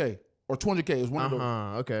 300K or 200K. It was one of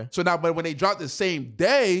those. Okay. So now, but when they dropped the same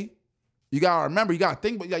day, you gotta remember, you gotta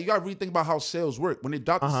really think about how sales work. When they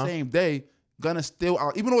dropped the same day, Gunna still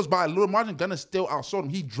out, even though it's by a little margin, Gunna still outsold him.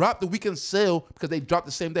 He dropped the Weeknd sale because they dropped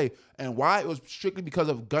the same day. And why? It was strictly because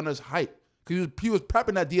of Gunna's hype. Because he was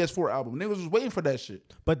prepping that DS4 album. Niggas was waiting for that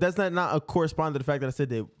shit. But does that not correspond to the fact that I said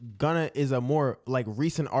that Gunna is a more like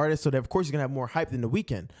recent artist, so that of course he's gonna have more hype than the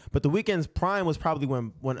Weeknd. But the Weeknd's prime was probably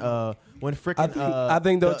when freaking I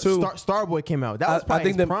think though too Starboy came out. That was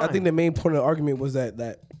probably his prime. I think the main point of the argument was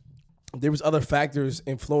that there was other factors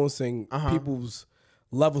influencing people's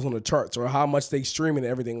levels on the charts or how much they streaming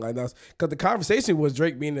and everything like that. Because the conversation was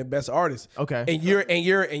Drake being the best artist. Okay. And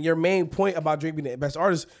your main point about Drake being the best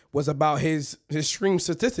artist was about his stream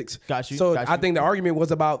statistics. Got you. So I think the argument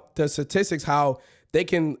was about the statistics, how they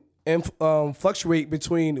can fluctuate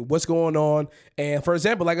between what's going on. And for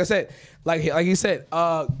example, like I said, like he said,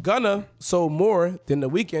 Gunna sold more than the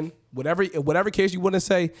Weeknd. Whatever case you want to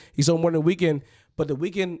say, he sold more than the Weeknd. But the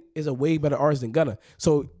Weeknd is a way better artist than Gunna.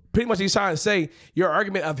 So pretty much he's trying to say your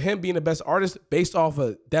argument of him being the best artist based off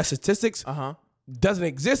of that statistics doesn't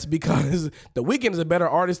exist because the Weeknd is a better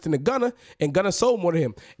artist than the Gunna, and Gunna sold more than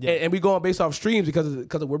him. Yeah. And we going based off streams because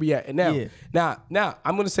of where we at. And now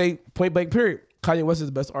I'm going to say point blank period. Kanye West is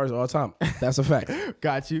the best artist of all time. That's a fact.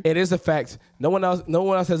 Got you. It is a fact. No one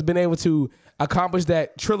else has been able to accomplish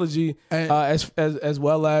that trilogy as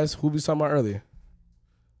well as who we was talking about earlier.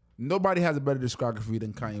 Nobody has a better discography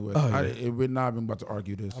than Kanye West. We're not even about to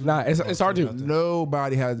argue this. I'm not. It's hard to.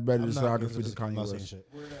 Nobody has a better discography than Kanye West.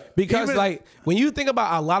 Because like when you think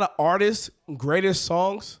about a lot of artists' greatest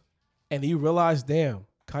songs, and you realize, damn,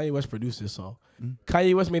 Kanye West produced this song.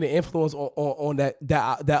 Kanye West made an influence on that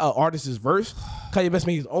artist's verse. Kanye West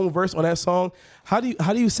made his own verse on that song. How do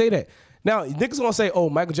you say that? Now, niggas gonna say, oh,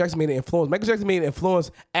 Michael Jackson made an influence. Michael Jackson made an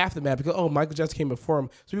influence after that because, oh, Michael Jackson came before him.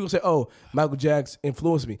 So people say, oh, Michael Jackson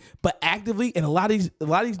influenced me. But actively, in a lot of these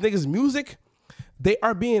niggas' music, they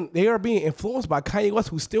are being influenced by Kanye West,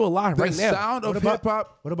 who's still alive right now. The sound of hip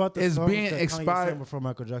hop What about the is songs being that Kanye expired. sampled from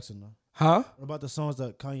Michael Jackson though? Huh? What about the songs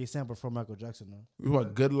that Kanye sampled from Michael Jackson though?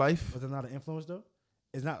 What, Good Life? Was it not an influence though?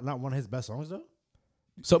 It's not one of his best songs though.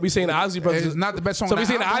 So we saying the Ozzy Brothers It's not the best song. So on we the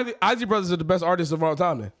saying album. the Ozzy Brothers are the best artists of all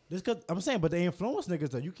time then? This cause I'm saying, but they influence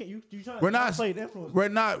niggas though. You can't you trying to We're not. downplay the influence. We're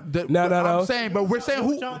not. No. I'm saying, but we're saying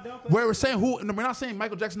who. Don't downplay- We're saying who. We're not saying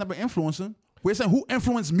Michael Jackson never influenced him. We're saying who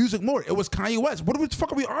influenced music more. It was Kanye West. What the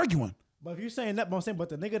fuck are we arguing? But if you're saying that, but I'm saying, but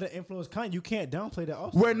the nigga that influenced Kanye, you can't downplay that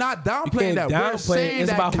also. We're not downplaying can't that. We're downplay it. saying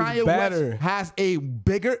It's that about who's Kanye better. West has a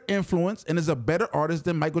bigger influence and is a better artist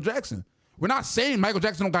than Michael Jackson. We're not saying Michael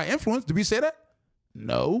Jackson don't got influence. Did we say that?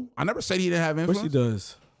 No, I never said he didn't have Of influence. course he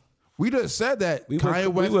does. We just said that We Kanye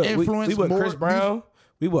West influenced we more. Chris Brown.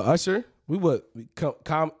 We were Usher. We were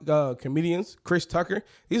comedians. Chris Tucker.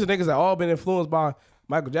 These are niggas that all been influenced by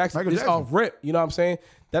Michael Jackson. Michael It's Jackson. off rip. You know what I'm saying?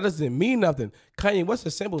 That doesn't mean nothing. Kanye West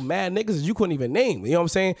assembled mad niggas that you couldn't even name. You know what I'm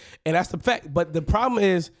saying? And that's the fact. But the problem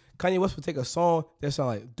is Kanye West would take a song that sound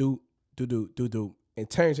like do and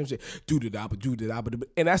turn some shit do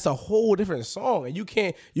and that's a whole different song. And you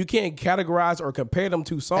can't categorize or compare them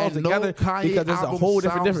two songs And together no Kanye because there's a album whole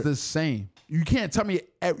different sounds difference. the same. You can't tell me.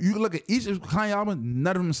 You look at each Kanye album,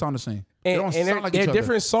 none of them sound the same. They don't And sound like they're each other.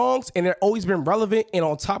 different songs, and they're always been relevant and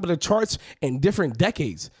on top of the charts in different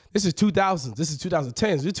decades. This is 2000s, this is 2010s,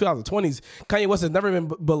 this is 2020s. Kanye West has never been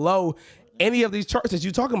below any of these charts that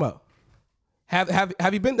you're talking about.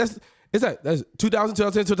 Have you been? That's 2000,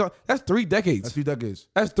 2010, 2000. That's 3 decades. That's 3 decades.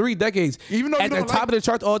 That's 3 decades. Even though you at the don't top like- of the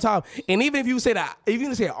charts all the time. And even if you say that, even if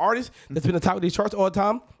you say an artist that's been at the top of these charts all the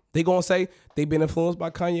time, they gonna say they've been influenced by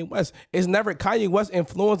Kanye West. It's never Kanye West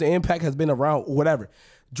influence and impact has been around whatever.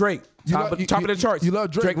 Drake, top of the charts. you love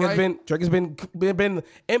Drake, right? Drake has been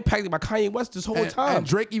impacted by Kanye West this whole time. And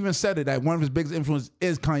Drake even said it that one of his biggest influences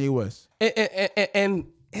is Kanye West. And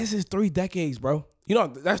this is 3 decades, bro. You know,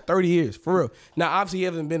 that's 30 years, for real. Now, obviously, he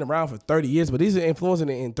hasn't been around for 30 years, but these are influencing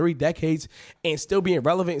in 3 decades and still being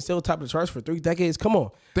relevant and still top of the charts for 3 decades. Come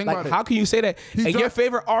on. Think like, about it. how can you say that? He And your dropped-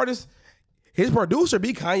 favorite artist, his producer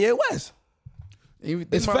be Kanye West. Even It's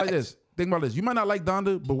think about it like facts. this. Think about this. You might not like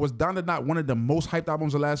Donda, but was Donda not one of the most hyped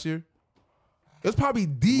albums of last year? It was probably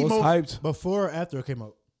the most hyped. Before or after it came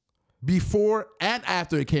out? before and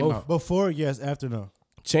after it came out. Before, yes. After, no.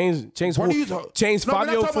 Change What are you talking? change No, we're not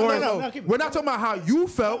Fabio talking for about- No, keep it. We're not talking about how you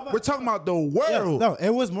felt. We're talking about the world. No,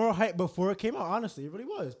 it was more hype before it came out. Honestly, it really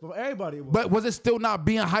was. But everybody, it was. But was it still not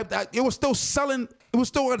being hyped? It was still selling. It was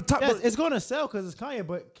still at the top. yes, But- it's going to sell because it's Kanye.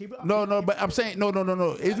 But keep it. No, but I'm saying no.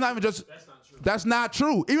 It's not even just. That's not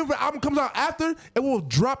true. Even if the album comes out after, it will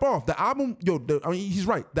drop off. The album, he's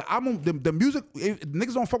right. The album, the music, if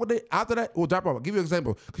niggas don't fuck with it after that, it will drop off. I'll give you an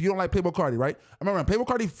example because you don't like Playboi Carti, right? I remember when Playboi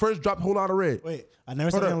Carti first dropped Whole Lotta Red. Wait, I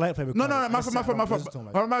never said I didn't like Playboi No, Carti. my fault. I'm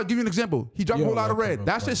about to give you an example. He dropped You Whole don't Lotta like Red. Playboi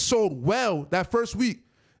That Carti. shit sold well that first week.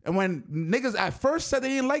 And when niggas at first said they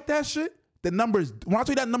didn't like that shit, the numbers, when I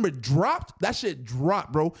tell you that number dropped, that shit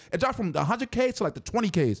dropped, bro. It dropped from the 100K to like the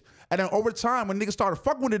 20Ks. And then over time, when niggas started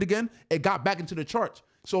fucking with it again, it got back into the charts.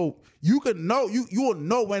 So you could know, you will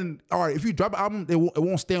know when, all right, if you drop an album, it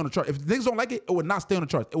won't stay on the chart. If niggas don't like it, it will not stay on the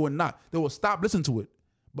charts. It will not. They will stop listening to it.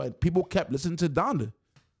 But people kept listening to Donda.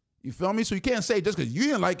 You feel me? So you can't say just because you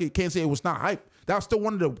didn't like it, can't say it was not hype. That was still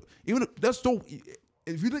one of the, even that's still,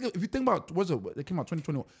 if you think about, what's it, they came out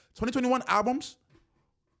 2021 albums,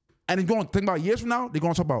 and you're going to think about years from now, they're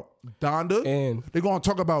going to talk about Donda, And- they're going to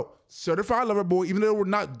talk about Certified Lover Boy, even though we're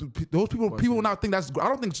not, those people will not think that's, I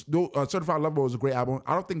don't think Certified Lover Boy was a great album.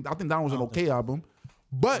 I think Donda was an okay album.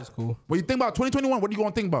 But cool. when you think about 2021, what are you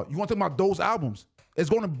going to think about? You're going to think about those albums.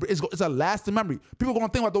 It's a lasting memory. People are going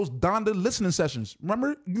to think about those Donda listening sessions.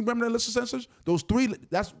 Remember? You remember the listening sessions? Those 3,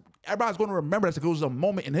 everybody's going to remember that because it was a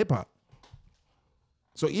moment in hip hop.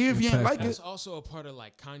 So even if you ain't like That's it, also a part of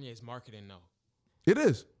like Kanye's marketing, though. it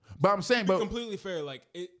is. But I'm saying, Be but completely fair. Like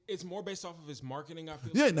it's more based off of his marketing. I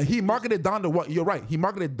feel. yeah, no, he marketed Donda well. You're right. He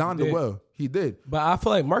marketed Donda did. well. He did. But I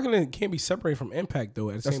feel like marketing can't be separated from impact though.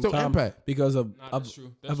 At the That's same still time, impact. because of that's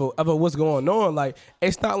true. That's of what's going on. Like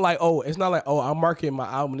it's not like I'm marketing my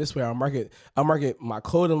album this way. I market my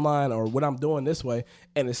clothing line or what I'm doing this way,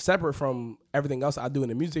 and it's separate from everything else I do in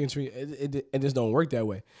the music industry. It just don't work that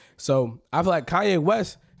way. So I feel like Kanye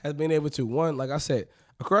West has been able to, one, like I said,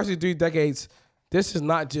 across these 3 decades, this is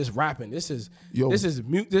not just rapping. This is Yo. this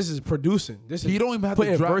is producing. This is He don't even have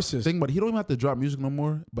putting to drop verses. Think about it. He don't even have to drop music no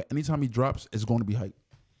more. But anytime he drops, it's going to be hype.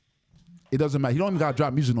 It doesn't matter. He don't even got to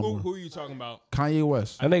drop music no more. Who are you talking about? Kanye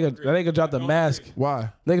West. That nigga dropped the mask. Why?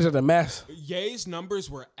 Niggas dropped the mask. Ye's numbers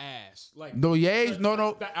were ass. Like No, Ye.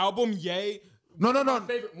 No. the album Ye. No.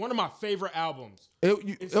 One of my favorite albums.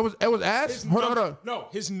 It was ass. Hold on. No,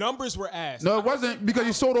 his numbers were ass. No, it wasn't because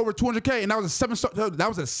he sold over 200K, and that was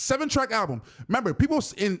a 7-track album. Remember, people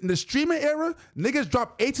in the streaming era, niggas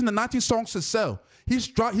dropped 18 to 19 songs to sell. He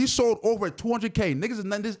sold over 200K. Niggas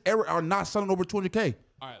in this era are not selling over 200K.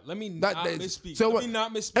 All right, let me not misspeak. Let me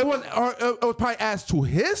not misspeak. It was probably ass to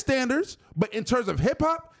his standards, but in terms of hip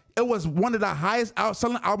hop, it was one of the highest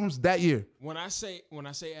selling albums that year. When I say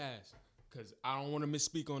ass, because I don't want to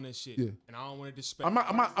misspeak on this shit, Yeah. and I don't want to disrespect. I'm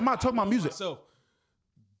not talking about music. Myself.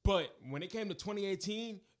 But when it came to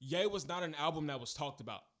 2018, Ye was not an album that was talked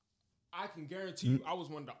about. I can guarantee you, I was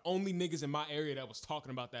one of the only niggas in my area that was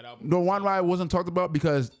talking about that album. The one why it wasn't talked about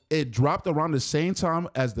because it dropped around the same time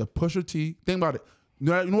as the Pusha T. Think about it. You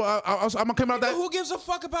know what? I'm gonna come out that. Who gives a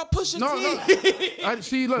fuck about Pusha T? No. I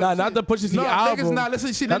see. Look, Nah, not the Pusha T album. Niggas not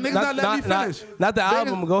listen. See, that niggas not let me finish. Not the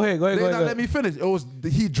album. Go ahead. They not let me finish. It was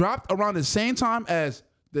he dropped around the same time as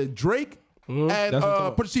the Drake and That's what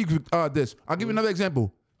I'm Pusha T. This. I'll give you another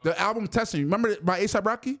example. The album Testing. Remember by A$AP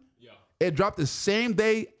Rocky? Yeah. It dropped the same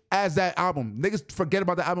day as that album. Niggas forget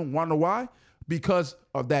about the album. Wanna know why? Because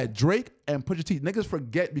of that Drake and Pusha T. Niggas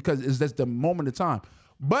forget because it's just the moment of time.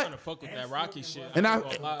 But I'm trying to fuck with that Rocky shit. and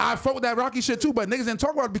I fuck with that Rocky shit too, but niggas didn't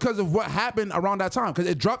talk about it because of what happened around that time. Because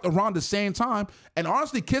it dropped around the same time. And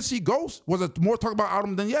honestly, Kids See Ghost was a more talked about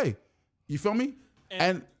album than Ye. You feel me?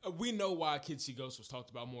 And we know why Kids See Ghost was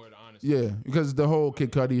talked about more, to honest. yeah, because the whole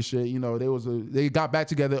Kid Cudi shit, you know, they got back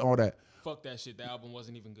together, all that. Fuck that shit. The album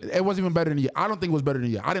wasn't even good. It wasn't even better than Ye. I don't think it was better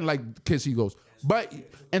than Ye. I didn't like Kids See Ghost. But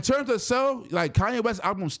in terms of sell, like Kanye West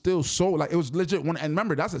album still sold. Like it was legit one. And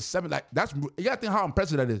remember, that's a 7. Like you gotta think how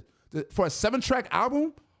impressive that is. For a 7-track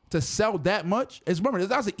album to sell that much, that's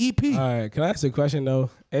an EP. All right, can I ask you a question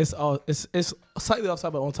though? It's slightly off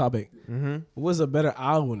topic, on topic. What's a better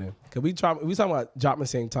album then? Cause we talking about dropping the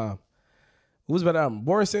same time. Who's better album,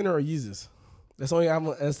 Born Sinner or Yeezus? That's the only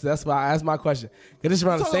album. That's why I asked my question. Cause it's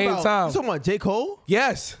around the same time. You talking about J. Cole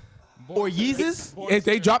Yes. or Yeezus? If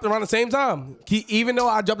they dropped around the same time, even though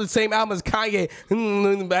I dropped the same album as Kanye,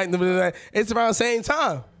 it's around the same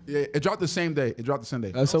time. Yeah, it dropped the same day.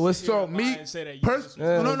 So what's me? No.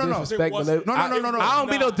 Disrespect, no. I don't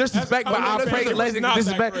be no disrespect, but I pray legend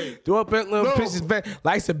disrespect. Do up in little disrespect,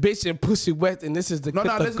 likes a bitch and pussy wet, and this is the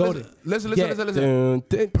golden. Listen.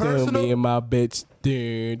 Personal. Me and my bitch.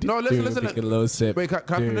 No, listen. Take a little sip. Wait, can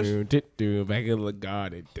I finish? Back in the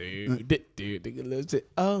garden. Take a little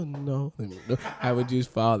sip. Oh no. Have a juice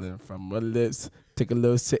falling from my lips. Take a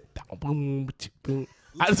little sip. Boom, boom.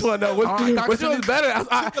 I just want to know which one is better.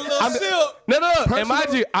 No. And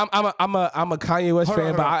mind you, I'm a Kanye West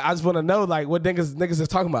fan, but I just want to know like what niggas is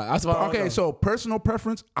talking about. That's what Okay, so personal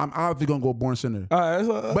preference, I'm obviously gonna go Born Sinner.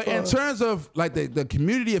 But in terms of like the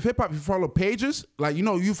community of hip hop, if you follow pages, like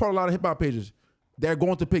you follow a lot of hip hop pages, they're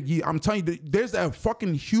going to pick Ye. I'm telling you, there's a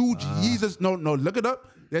fucking huge Yeezus. No, look it up.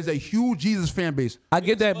 There's a huge Jesus fan base. I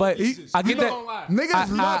get that, but I get that.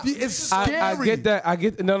 Niggas love you. It's scary. I get that. I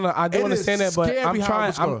do understand that, but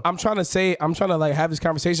I'm trying to like have this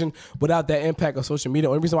conversation without that impact of social media.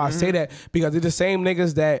 The only reason why I say that because they're the same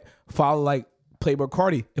niggas that follow like Playboi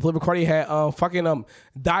Carti. If Playboi Carti had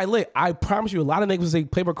Die Lit, I promise you, a lot of niggas say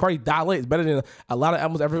Playboi Carti Die Lit is better than a lot of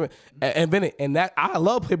albums ever invented. And that I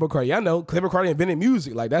love Playboi Carti. I know Playboi Carti invented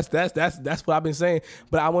music. Like that's what I've been saying.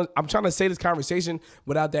 But I'm trying to say this conversation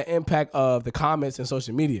without that impact of the comments and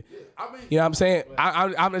social media. You know what I'm saying?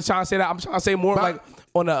 I'm just trying to say that. I'm trying to say more like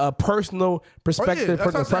on a personal perspective,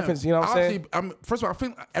 personal preference. You know what I'm saying? First of all, I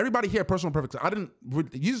think everybody here personal preference.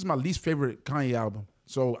 This is my least favorite Kanye album.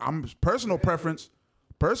 So I'm personal preference.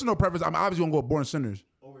 I'm obviously gonna go Born Sinners.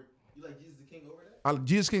 You like Jesus the King over that?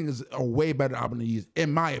 Jesus King is a way better album than Yeezus,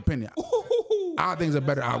 in my opinion. I think it's a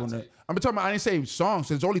better album. I'm talking about. I didn't say songs.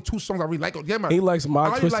 There's only 2 songs I really like. He likes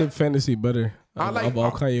My Twisted Fantasy better. Of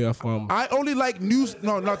all Kanye albums. I only like news.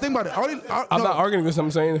 No. Think about it. I'm not arguing with what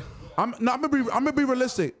I'm saying. I'm gonna be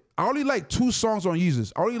realistic. I only like 2 songs on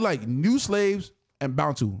Yeezus. I only like New Slaves and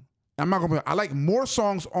Bound to. I'm not gonna. I like more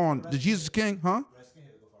songs on the Jesus King, huh?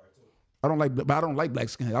 I don't like Black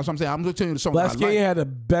Skinhead. That's what I'm saying. I'm just telling you the song. Black Skinhead had the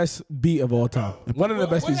best beat of all time. One of the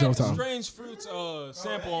best beats of all time. Strange Fruits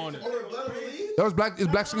sample on it. That was Black.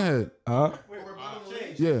 It's Black Skinhead.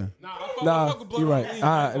 Yeah. Nah, you're right.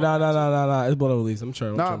 Nah. It's Blood Over Leaves. I'm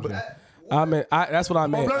sure. That's what I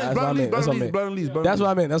meant. That's what I meant. That's what I meant. That's what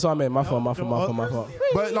I meant. That's what I meant. My fault.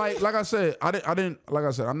 But like I said, I didn't. Like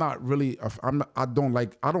I said, I'm not really. I don't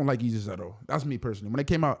like Yeezus at all. That's me personally. When it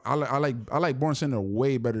came out, I like Born Sinner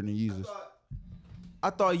way better than Yeezus. I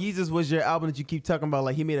thought Yeezus was your album that you keep talking about.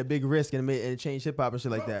 Like he made a big risk and it changed hip hop and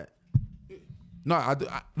shit like that. No,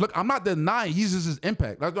 look, I'm not denying Yeezus'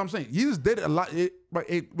 impact. That's what I'm saying. Yeezus did a lot, but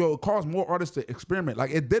it caused more artists to experiment. Like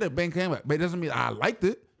it did a bang came out, but it doesn't mean I liked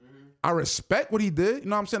it. I respect what he did. You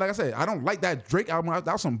know what I'm saying? Like I said, I don't like that Drake album.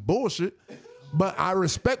 That was some bullshit. But I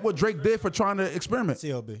respect what Drake did for trying to experiment.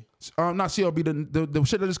 CLB. Not CLB, the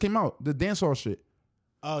shit that just came out, the dancehall shit.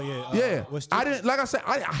 Oh yeah. Yeah, I didn't like. I said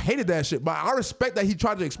I hated that shit, but I respect that he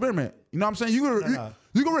tried to experiment. You know what I'm saying? You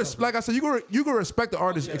can like I said, you can respect the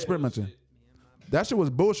artist experimenting. That shit was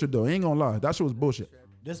bullshit though. I ain't gonna lie, that shit was bullshit.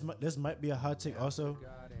 This might be a hot take also.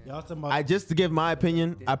 Y'all talking about? I just to give my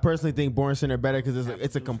opinion, I personally think Born Sinner better because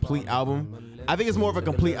it's a complete album. I think it's more of a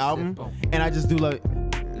complete album, and I just do like.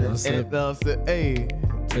 Hey,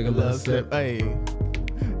 Take a little sip. Hey.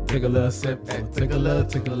 Take a little sip. Take a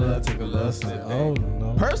little sip. Oh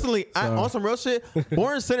no. Personally, on some real shit,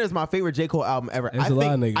 Born Sinner is my favorite J. Cole album ever. There's a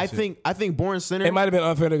lot of niggas I think Born Sinner. It might have been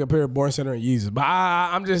unfair to compare Born Sinner and Yeezus, but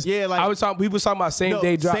I'm just we was talking about same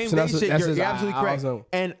day drops. Same day shit. You're absolutely correct. Also,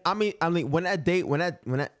 and I mean, when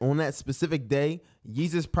on that specific day,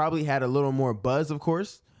 Yeezus probably had a little more buzz, of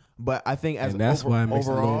course. But I think as that's why it makes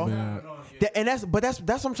overall, it a little bit. That's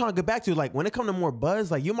what I'm trying to get back to. Like when it comes to more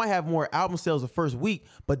buzz, like you might have more album sales the first week,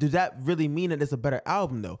 but does that really mean that it's a better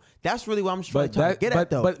album though? That's really what I'm trying to get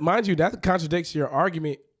at though. But mind you, that contradicts your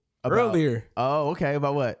argument earlier. Oh, okay.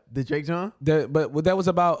 About what? The Drake John? But what that was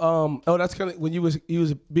about? That's kind of when you was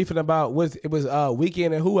beefing about it was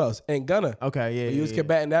Weeknd and who else and Gunna. Okay, yeah. You was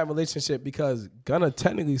combating that relationship because Gunna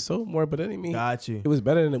technically sold more, but that didn't mean got you. It was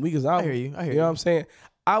better than the Weeknd's album. I hear you. You know what I'm saying?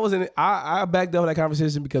 I backed up that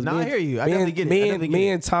conversation because I hear you. I definitely get it. Me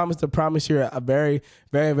and Thomas the Promise here are very,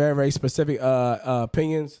 very, very, very specific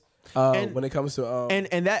opinions when it comes to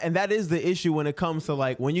and that is the issue when it comes to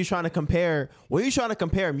like when you're trying to compare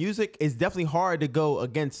music. It's definitely hard to go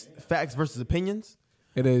against facts versus opinions.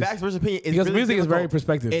 It is facts versus opinion is because really music difficult. is very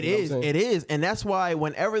perspective. It is, and that's why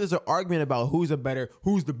whenever there's an argument about who's the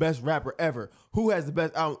best rapper ever, who has the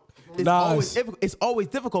best album. It's always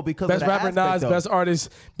difficult because best of that rapper Nas,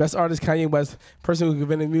 best artist Kanye West, person who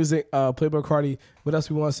invented music, Playboy Cardi. What else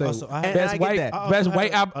we want to say? Also, best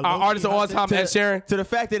white artist of all time, Ed Sheeran. To the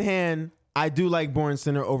fact at hand, I do like Born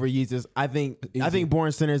Sinner over Yeezus. I think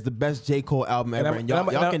Born Sinner is the best J. Cole album ever, and y'all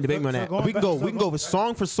can debate me on that. We can go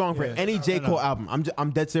song for song for any J. Cole album.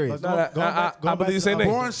 I'm dead serious. I believe the same thing.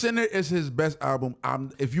 Born Sinner is his best album.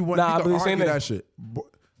 If you want, you can argue that shit.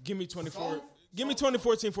 Give me 24. Give me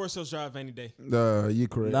 2014 Forest Hills Drive any day. You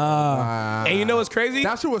correct. Nah. And you know what's crazy?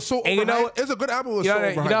 That shit was so overhyped. It's a good album. It was so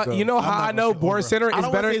overhyped. You know how I know Born Sinner is better? I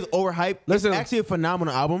don't want to say it's overhyped. Listen, it's actually a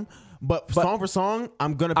phenomenal album. But song for song,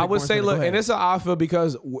 I'm gonna. Pick I would Born say, Sinner. look, and this is how I feel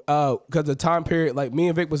because the time period, like me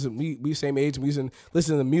and Vic we same age, we used to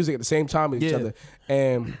listen to music at the same time with each other,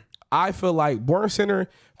 and I feel like Born Sinner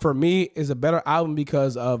for me is a better album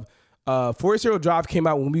because of Forest Hills Drive came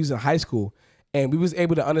out when we was in high school. And we was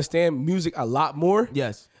able to understand music a lot more.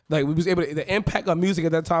 Yes. Like we was able to, the impact of music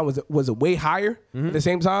at that time was way higher. At the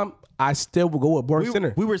same time, I still would go with Born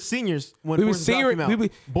Sinner. We were seniors when we were seniors.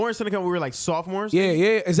 Born Sinner came out, we were like sophomores. Yeah,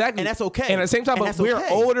 exactly. And that's okay. And at the same time, but we're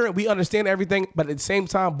older and we understand everything. But at the same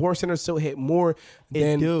time, Born Sinner still hit more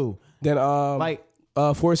than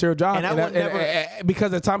Forest Hills Drive. And because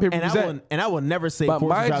of the time period and I will never say Forest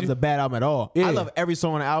Hills Drive is a bad album at all. Yeah. I love every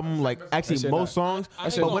song on the album, like actually most songs.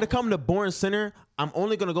 But when it comes to Born Sinner, I'm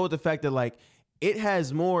only gonna go with the fact that like it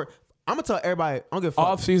has more. I'm gonna tell everybody, I don't give a fuck.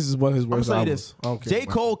 Off Season is one of his worst albums. J.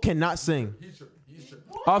 Cole cannot sing.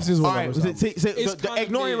 Off Season All right,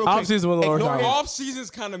 ignore him real quick. Off Season was one of the worst albums. Off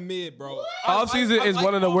Season's kind of mid, bro. Off Season is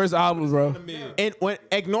one of the worst albums, bro. And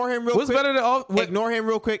ignore him real quick. What's better than Off? Ignore him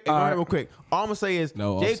real quick. All I'm gonna say is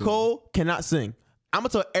J. Cole cannot sing. I'm gonna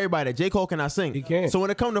tell everybody that J. Cole cannot sing. He can't. So when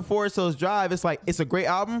it comes to Forest Hills Drive, it's like it's a great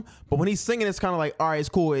album, but when he's singing, it's kind of like, all right, it's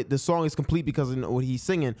cool. The song is complete because of what he's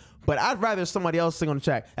singing. But I'd rather somebody else sing on the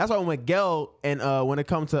track. That's why when Miguel and when it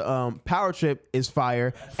comes to Power Trip is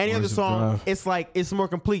fire. Any other song, it's like it's more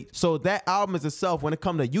complete. So that album is itself. When it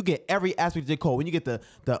comes to you get every aspect of J. Cole. When you get the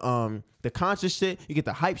conscious shit, you get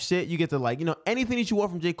the hype shit, you get the anything that you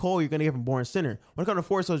want from J. Cole, you're gonna get from Born Sinner. When it comes to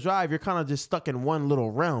Forest Hills Drive, you're kind of just stuck in one little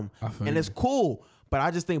realm, and it's cool. But I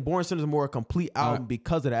just think Born Sinner is more a complete album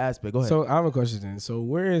because of the aspect. Go ahead. So I have a question then. So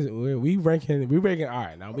we ranking? All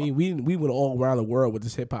right, now we went all around the world with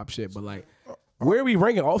this hip hop shit, but like Where are we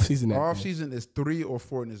ranking off season at? Off season is 3 or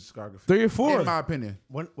 4 in his discography. 3 or 4. In my opinion.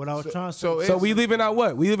 What I was trying to say. So we leaving out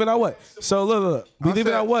what? We leaving out what? So look. We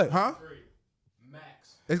leaving out what? Huh?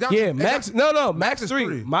 Max. It's got Yeah, it's Max. got- No, Max is 3.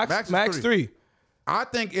 3. Max 3. I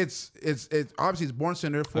think it's obviously it's Born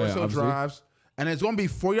Center, Forest Hill obviously. Drives, and it's gonna be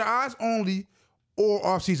For Your Eyes Only or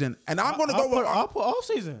Off Season. And I'm gonna go with I'll put off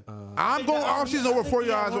season. I'm going Off Season over For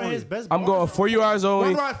Your Eyes Only. I'm going 4 Hours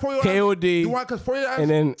only. Why For Your KOD. You want because For Your Eyes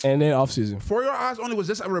And then off season. For Your Eyes Only was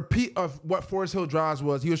just a repeat of what Forest Hill Drives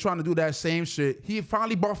was. He was trying to do that same shit. He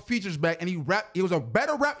finally brought features back and he rapped. It was a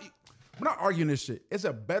better rap. We're not arguing this shit. It's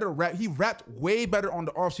a better rap. He rapped way better on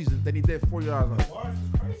the off season than he did For Your Eyes Only.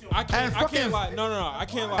 I can't fucking- lie. No, I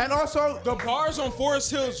can't lie. And also, the bars on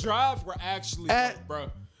Forest Hills Drive were actually And- dope,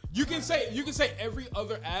 bro. You can say every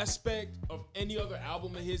other aspect of any other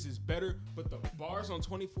album of his is better, but the bars on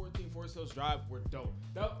 2014 Forest Hills Drive were dope.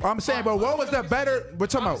 I'm saying, but what was that better? We're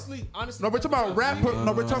talking Honestly, no, we're talking about rap.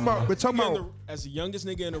 No, we're talking about. As the youngest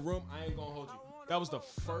nigga in the room, I ain't gonna hold you. That was the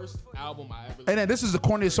first album I ever. And then this is the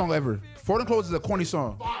corniest song ever. For Them Clothes is a corny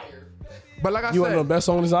song. Fire. But like I You want to know the said, best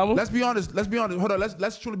song on this album? let's be honest. Hold on.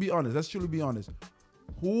 Let's truly be honest.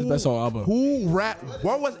 Who The best song album. Who rap?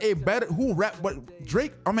 What was a better? Who rap? What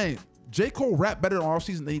Drake? I mean, J. Cole rap better on Off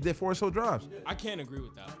Season than he did Forest Hill Drives. I can't agree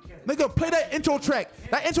with that. Nigga, play that intro track.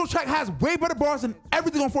 That intro track has way better bars than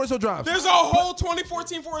everything on Forest Hill Drives. There's a whole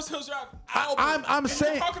 2014 Forest Hills Drive album. I'm And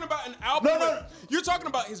saying- you're talking about an album. No, no. where- You're talking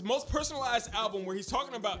about his most personalized album where he's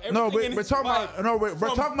talking about everything No, in we're his talking life about. No, we're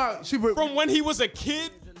talking about. from when he was a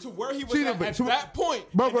kid to where he was See, at but- that point.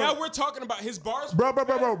 Bro, And bro. now we're talking about his bars. Bro,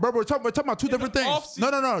 we're talking about two different the things.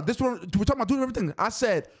 off-season- No. We're talking about two different things. I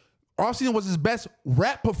said Off Season was his best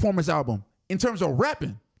rap performance album in terms of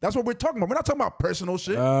rapping. That's what we're talking about. We're not talking about personal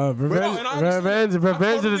shit. Revenge and honestly, of the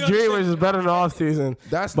totally Dreamers understand. is better than Off Season.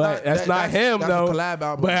 That's but not- that's that- not that's- him that's a though. collab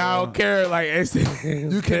album, But I bro. don't care. Like it's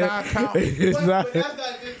You cannot count.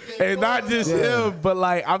 It's not just him. But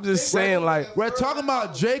like I'm just saying like. We're talking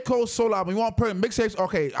about J. Cole's solo album. You want to put mixtapes?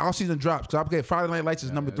 Okay, Off Season drops. Because I get Friday Night Lights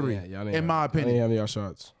is number 3, in my opinion. Y'all ain't have y'all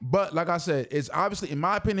shots. But like I said, it's obviously, in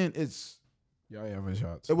my opinion, Y'all ain't have your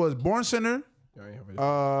shots. it was Born Center, Y'all ain't have your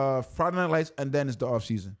shots. Friday Night Lights, and then it's the Off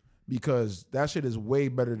Season. Because that shit is way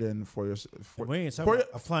better than For Your. We ain't talking about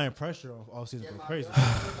applying pressure on off season. Go crazy.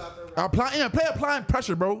 Applying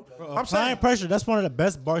pressure, bro. I'm Applying saying. pressure. That's one of the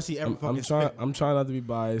best bars he ever fucking spit. I'm trying not to be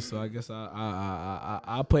biased, so I guess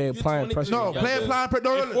I play You're applying 23 pressure. No, young play dude. applying pressure.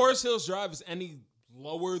 No, If no. Forest Hills Drive is any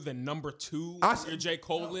lower than number 2 I- on your J.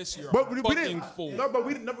 Cole list, you're But a we fucking didn't. fool. No, but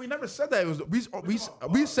we never said that. It was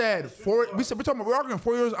we said we're arguing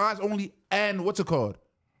 4 years eyes only and what's it called?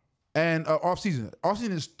 And Off Season. Off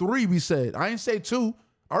Season is 3. We said. I didn't say 2.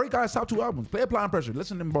 I already got his top 2 albums. Play Applying Pressure.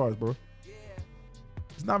 Listen to them bars, bro.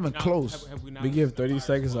 It's not even Now, close. Have we not, We give 30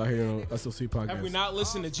 seconds out here on SLC podcast. have we not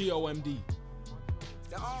listened to GOMD?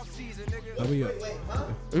 How we got?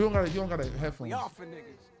 You don't got a headphone.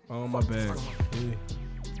 Oh my bad.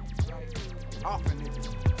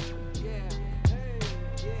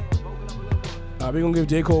 We gonna give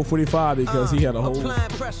J. Cole 45 because he had a whole. Applying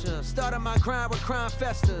pressure, started my grind with crime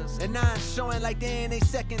festers. And now I'm showing like they in they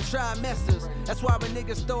second trimesters. That's why when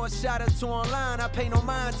niggas throw a shot or two online, I pay no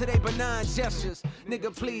mind to they benign gestures.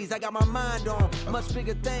 Nigga, please, I got my mind on much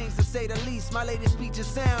bigger things to say the least. My latest speeches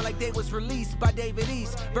sound like they was released by David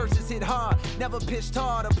East. Verses hit hard, never pitched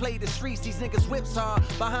hard or played the streets. These niggas whips hard,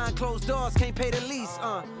 behind closed doors, can't pay the lease.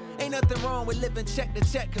 Ain't nothing wrong with living check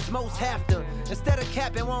to check, cause most have to. Instead of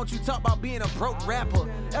capping, why don't you talk about being a broke rapper?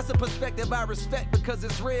 That's a perspective I respect because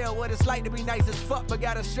it's real. What it's like to be nice as fuck, but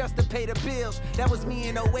gotta stress to pay the bills. That was me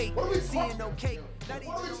in 08, seeing no cake. Not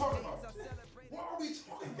even no dates, I celebrate. What are we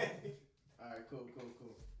talking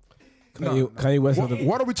about? Kanye West had the.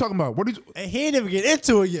 What are we talking about? What are you? And he ain't even get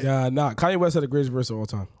into it yet. Yeah, nah. Kanye West had the greatest verse of all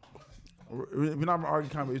time. We're not arguing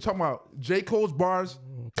Kanye. You're talking about J. Cole's bars.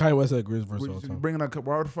 Kanye West had the greatest verse of all We're time. bringing up.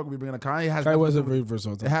 Why the fuck are we bringing up Kanye? It has Kanye nothing West to had the do greatest verse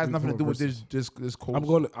of all time. It has nothing to do with Verses. this Cole. I'm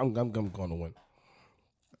going to win.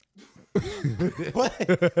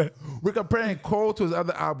 We're comparing Cole to his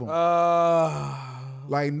other album.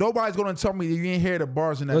 Like nobody's gonna tell me you ain't hear the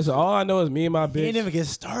bars in that. Listen, all I know is me and my He ain't bitch. even get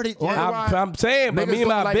started Oh, yet. yeah. I'm saying, but Niggas me and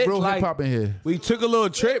don't my like bitch, real like, hip-hop in here. we took a little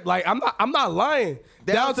trip. Like, I'm not lying.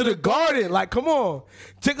 Down to the garden. Like, come on.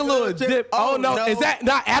 Took a little dip. Oh, no. Is that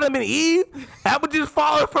not Adam and Eve? Apple just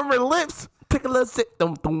falling from her lips. Take a little sip.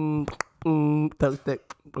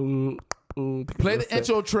 Play the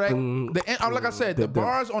intro track. Like I said, the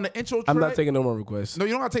bars on the intro track. I'm not taking no more requests. No,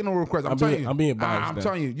 you don't gotta take no requests. I'm I'm telling being- you. I'm being biased I'm now.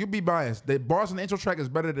 telling you, you be biased. The bars on the intro track is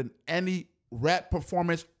better than any rap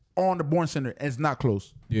performance on the Born Center, and it's not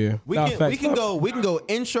close. Yeah. We can go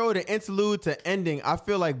intro to interlude to ending. I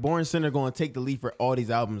feel like Born Center going to take the lead for all these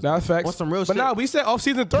albums. That's facts. Want some real but shit? we said off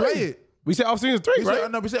season 3. Play it. We said off season 3,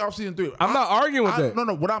 right? We said off season 3. I'm not arguing with that.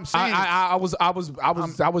 No. What I'm saying, I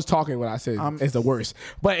was talking when I said it's the worst,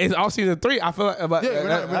 but it's off season 3. I feel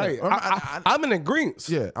like, I'm in agreement.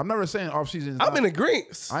 yeah, I'm never saying off season. I'm in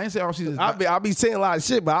agreement. I ain't say off season. I'll be saying a lot of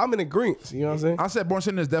shit, but I'm in agreement. You know what I'm saying? I said Born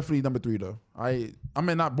Center is definitely number 3 though. I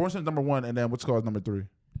mean not Born Center number 1, and then what's called number 3.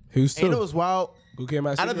 Who's And it was wild. Who came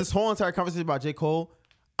out? Out of this whole entire conversation about J. Cole,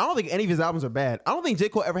 I don't think any of his albums are bad. I don't think J.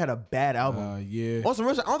 Cole ever had a bad album. Yeah. On some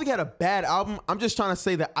real shit, I don't think he had a bad album. I'm just trying to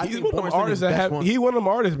say that I He's think one of Born them Center is artists the that best have. one. He one of them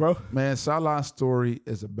artists, bro. Man, Sideline Story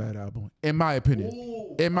is a bad album, in my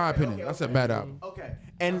opinion. In my opinion, that's a bad album. Okay.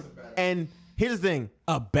 And here's the thing.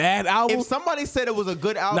 A bad album. If somebody said it was a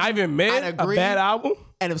good album, Not even mid. I'd A agree. bad album.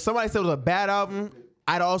 And if somebody said it was a bad album,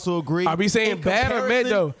 I'd also agree. Are we saying In bad or mid, comparison-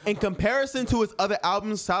 though? In comparison to his other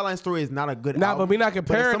albums, Sideline Story is not a good Nah, album. but we're not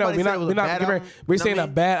comparing though. We're not comparing. We're saying a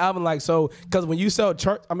bad album, like so, because when you sell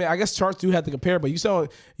charts, I mean, I guess charts do have to compare, but you talking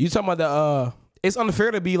about the it's unfair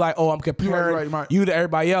to be like, oh, I'm comparing Right. you to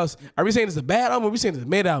everybody else. Are we saying it's a bad album? Or are we saying it's a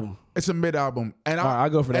mid album? It's a mid album, and I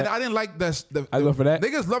go for that. And I didn't like this. I go for that.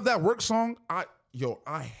 Niggas love that work song. I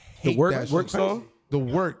hate work that work shit. song.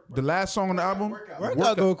 The last song on the album.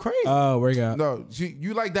 Workout go crazy. Oh, workout. No,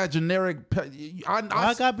 you like that generic.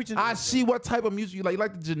 I see what type of music you like. You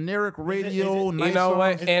like the generic radio. You nice know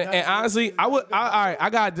what? songs. And honestly, I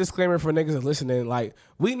got a disclaimer for niggas that listening. Like,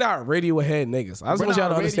 we not Radiohead niggas. I just We're want y'all to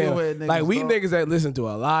not understand. Radiohead niggas, Like, we dog. niggas that listen to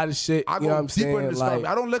a lot of shit. I You know go what I'm deeper saying? into Like,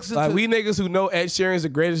 stuff. I don't listen like to- we niggas who know Ed Sheeran is the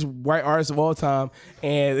greatest white artist of all time,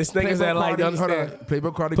 and it's niggas that like to understand.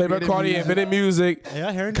 Playboy Cardi. Playboy Cardi invented music. Hey,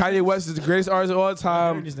 I heard Kanye West is the greatest artist of all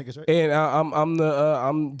time. these niggas, right? And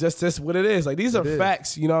I'm just what it is. Like, these are is.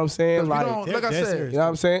 facts. You know what I'm saying? Like, Like I They're said, serious. you know what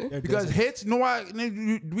I'm saying? because hits. No,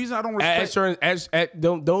 the reason I don't Ed respect.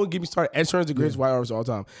 Sheeran, don't get me started. Ed Sheeran's the greatest white artist of all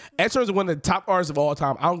time. Ed Sheeran's one of the top artists of all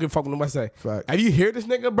time. I don't give a fuck what nobody say. Fact. Have you heard this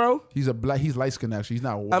nigga, bro? He's light skinned actually. He's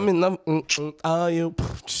not white. I'm in love. You.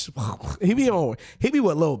 He be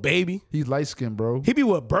with Lil Baby. He's light skinned, bro. He be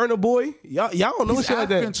with Burna Boy. Y'all don't know He's shit like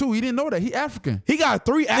African that. too. He didn't know that. He African. He got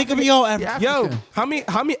 3 African. be all African. Yo, African.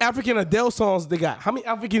 how many African Adele songs they got? How many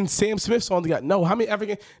African Sam Smith songs they got? No, how many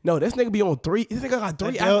African? No, this nigga be on 3. This nigga got 3.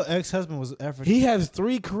 Adele ex-husband was African. He has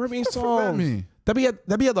 3 Caribbean songs. mean? That be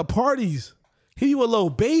at the parties. He be with Lil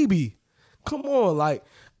Baby. Come on, like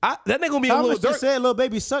that nigga gonna be a How little much you dirt. said Lil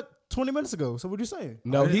Baby sucked 20 minutes ago? So what you saying?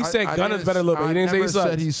 No, he said I Gunna's didn't- better than Lil Baby. He didn't say he never sucked.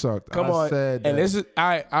 said he sucked. Come I on, said and that. this is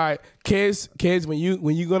all right, kids. When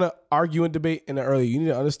you gonna argue and debate in the early, you need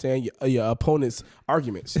to understand your opponent's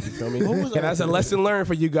arguments. You feel me? And that's a lesson learned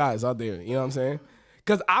for you guys out there. You know what I'm saying?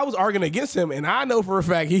 Because I was arguing against him, and I know for a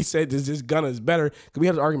fact he said this Gunna is better. Because we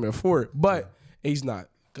had an argument before it, but he's not.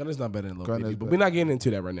 Gunna's not better than Lil Gunna's Baby. But better. we're not getting into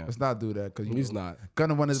that right now. Let's not do that because He's not.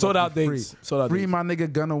 Gunna wanna Sold out dates. Sold out Free dates. my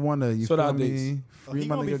nigga Gunna wanna. You Sold feel out me? dates. Free he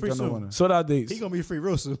my gonna be nigga free Gunna soon. wanna. Sold out dates. He gonna be free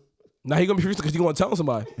real soon. Now he gonna be free because he gonna tell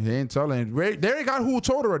somebody. He ain't telling. They already got who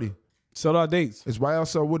told already. Sold out dates. It's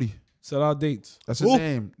YSL Woody. Sold out dates. That's his Ooh.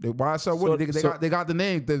 name. YSL Woody. They got the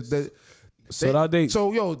name. Sold out dates.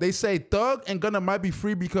 So yo, they say Thug and Gunna might be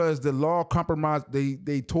free because the law compromised.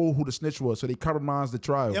 They told who the snitch was, so they compromised the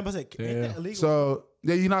trial. Yeah, but ain't that illegal? So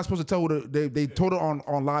you're not supposed to tell who they told it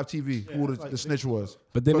on live TV who the snitch was.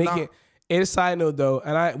 But then So they now- can't. And a side note though,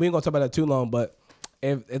 and we ain't gonna talk about that too long. But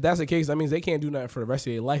if that's the case, that means they can't do nothing for the rest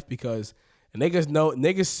of their life because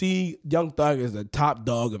niggas see Young Thug as the top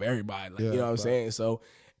dog of everybody. Like, you know what I'm saying? So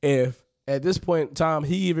if at this point in time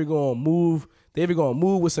he either gonna move. They either gonna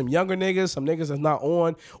move with some younger niggas, some niggas that's not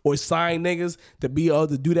on, or sign niggas to be able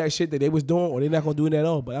to do that shit that they was doing, or they not gonna do it at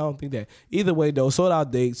all. But I don't think that. Either way though, sold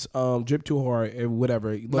out dates, Drip Too Hard, and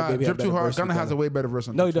whatever. Nah, Drip Too Hard. Gunna has a way better verse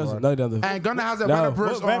on No, he Drip Too doesn't. Hard. No, he doesn't. And Gunna has a No. better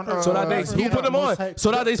verse What on rapper- Sold out dates. Who put them on?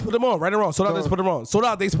 Sold out dates put them on. Right or wrong? Sold out dates put them on. Sold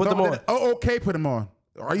out dates put them on. Okay, put him on.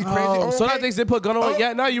 Are you crazy? Oh, Sold out dates did put Gunna on.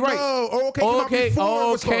 Yeah, no, you're right. No, okay,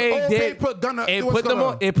 did put Gunna. and put them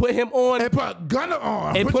on. It put him on. And put Gunna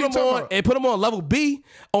on. And What put you him talking on. about? And put him on level B.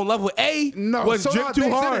 On level A No, was Sold Drip Out Too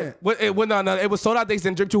Dates Hard. didn't. It was Sold Out Dates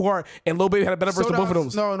and Drip Too Hard. And Lil Baby had a better verse than both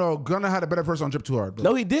of them. No, Gunna had a better verse on Drip Too Hard. Bro.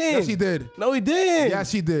 No, he did. Yes, he did. No, he did.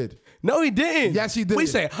 Yes, he did. No, he didn't. Yes, he did. We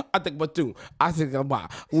say, I think about two. I think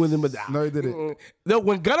about with him. No, he didn't. No,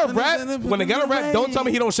 when Gunna rap, don't tell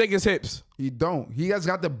me he don't shake his hips. He don't. He has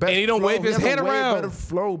got the best. And he don't flow. wave his has a head way around. Better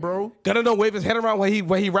flow, bro. Gunna don't wave his head around when he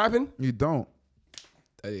rapping. You don't.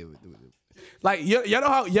 Like y'all know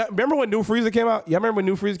how? Remember when New Freezer came out? Y'all remember when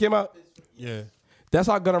New Freezer came out? Yeah. That's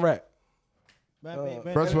how Gunna rap.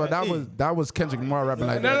 First of all, that was Kendrick Lamar rapping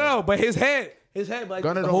like that. No. But his head His head like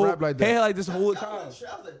Gunna this don't whole, rap like that. Head like this whole time. That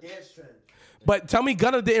was a dance trend. But tell me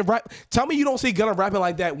Gunna didn't rap. Tell me you don't see Gunna rapping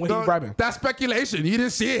like that when No, he's rapping. that's speculation. You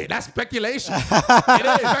didn't see it. That's speculation. It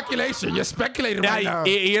is speculation. You're speculating right now.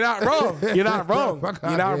 You're not wrong. You're not wrong. Fuck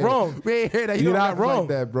You're out not here. wrong. We ain't hear that. He You're don't not rap wrong. like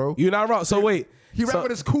that, bro. You're not wrong. So wait. He rap so,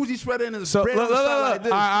 with his koozie sweater and his So bread look, on the side like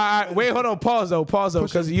this. all right. Wait, hold on. Pause though.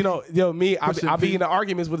 Because Pushing you know me. Pushing I be P. in the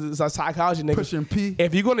arguments with the psychology nigga. Pushing P.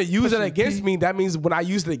 If you're gonna use it Pushing against P. me, that means when I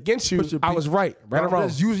used it against you, Pushing I P. was right. Right or I'm wrong?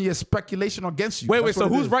 just using your speculation against you. Wait. That's So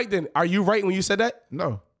what it who's is. right then? Are you right when you said that?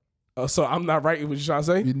 No, So I'm not right. What you trying to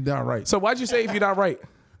say? you're not right. So why'd you say if you're not right?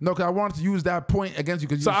 No, because I wanted to use that point against you.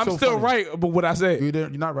 Because So I'm still right, but what I said. You're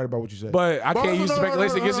not right about what you said. But I can't use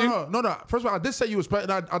speculation against you? No. First of all, I did say you were.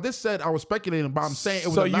 I just said I was speculating, but I'm saying it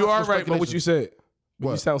was. So a you are logical right, but what you speculation. said. You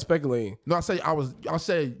What? sound speculating. No, I said I was. I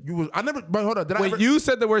said you was. I never. But hold on. Did I When ever? you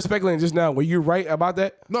said the word speculating just now, were you right about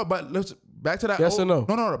that? No, but let's back to that. Yes old, or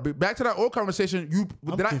no? No. Back to that old conversation. You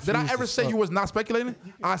did I confused ever as say fuck. you was not speculating?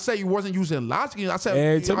 I said you wasn't using logic. I said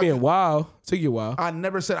And it took me a while. Took you a while. I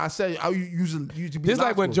never said. I said I using you to be Just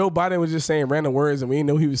like when logical. Joe Biden was just saying random words and we didn't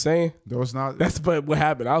know what he was saying. No, it's not. That's but what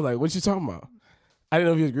happened. I was like, what you talking about? I didn't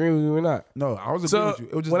know if he was agreeing with me or not. No, I was agreeing So with you.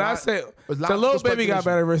 It was just when I not- said, it was so logical Lil Baby got speculation.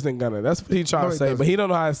 better verse than Gunna. That's what he trying No, to he say, but doesn't. he don't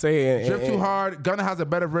know how to say it. Drip Too Hard. Gunna has a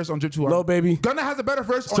better verse on Drip Too Hard. Lil Baby. Gunna has a better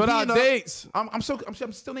verse on So He now and Up. dates. I'm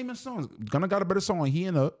still naming songs. Gunna got a better song on He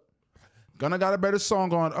and Up. Gunna got a better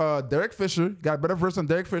song on Derek Fisher. Got a better verse on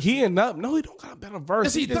Derek Fisher. He and Up. No, he don't got a better verse.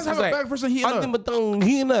 Yes, he does just have was a better verse than He and Up.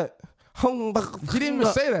 He and Up. He didn't even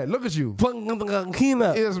say that. Look at you. He and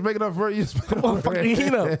Up. He just making up verse. You just making up Motherfucking He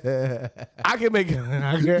and verse. Up. I can make You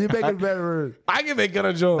making better verse. I can make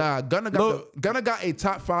Gunna joke. Nah, Gunna got a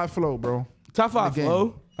top 5 flow, bro. Top 5 game.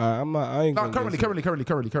 flow. I'm not. I ain't. No, gonna currently.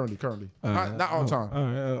 guess it. Not all time. All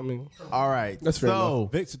right. I mean, All right. That's fair so,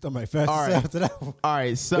 Victor thought my fast All right. after that one. all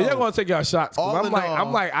right. So, but y'all gonna take y'all shots. 'cause All in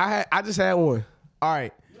all- I just had one. all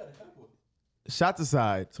right. Shots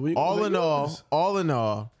aside, So we- all in yours.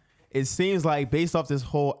 all, it seems like based off this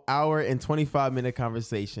whole hour and 25-minute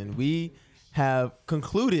conversation, we have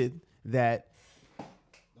concluded that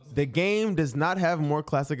the game does not have more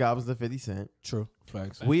classic albums than 50 Cent. True.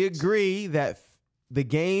 Facts. We agree that the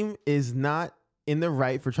game is not in the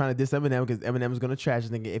right for trying to diss Eminem because Eminem is going to trash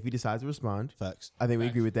the nigga if he decides to respond. Facts. I think we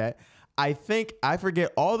agree with that. I think I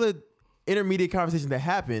forget all the intermediate conversations that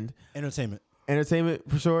happened. Entertainment. Entertainment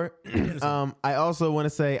for sure. I also want to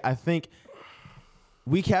say I think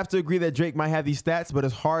we have to agree that Drake might have these stats, but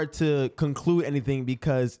it's hard to conclude anything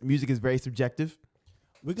because music is very subjective.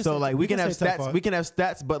 We can So say- like we can have say top stats, five. we can have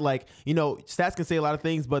stats, but like stats can say a lot of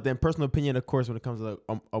things. But then personal opinion, of course, when it comes to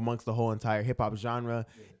amongst the whole entire hip hop genre,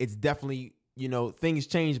 it's definitely things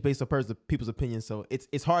change based on people's opinions. So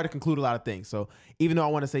it's hard to conclude a lot of things. So even though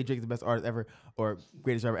I want to say Drake's the best artist ever or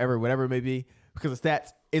greatest rapper ever, whatever it may be, because of stats,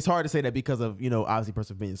 it's hard to say that because of obviously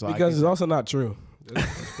personal opinion. So Because it's also not true.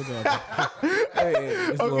 It's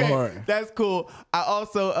a little hard. that's cool. I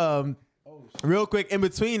also real quick in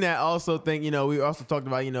between that, I also think we also talked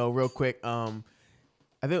about real quick.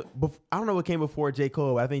 I think I don't know what came before J.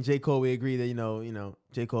 Cole. I think J. Cole, we agree that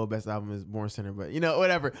J. Cole best album is Born Sinner, but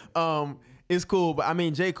whatever. It's cool, but I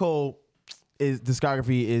mean J. Cole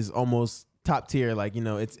discography is almost top tier. Like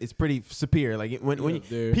it's pretty superior. Like when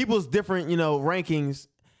dude. people's different rankings.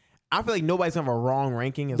 I feel like nobody's gonna have a wrong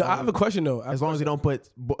ranking. I have a question though. As long as you don't put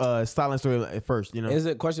Silent Story at first, It's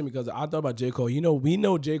a question because I thought about J. Cole. We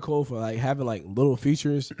know J. Cole for like having like little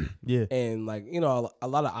features. Yeah. And like, a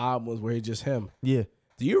lot of albums where it's just him. Yeah.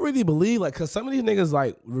 Do you really believe cause some of these niggas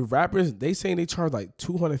like rappers, they saying they charge like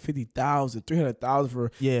 250,000, 300,000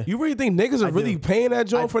 for Yeah. You really think niggas are really paying that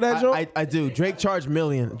joint for that joint? I do. Drake charged $1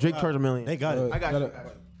 million. Drake charged $1 million. They got it. I got you.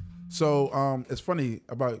 So it's funny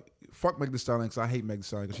about fuck Meg Thee Stallion because I hate Meg Thee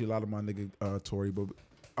Stallion because she a lot of my nigga Tory, but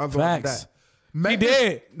other than Facts. that, Meg He Thee-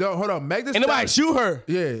 did. No, hold on. Meg Thee Ain't nobody Stallion- shoot her.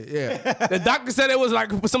 Yeah. The doctor said it was like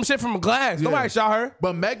some shit from a glass. Nobody shot her.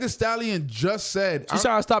 But Meg Thee Stallion just said She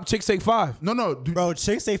trying to stop Chick Take 5. no, Bro,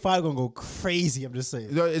 Chicks Say 5 gonna go crazy. I'm just saying.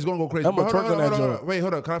 it's gonna go crazy. I'm gonna But twerk on that hold joint. Wait,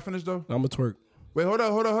 hold on. Can I finish though? I'm a twerk. Wait, hold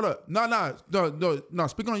up. No.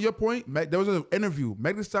 Speaking on your point, there was an interview.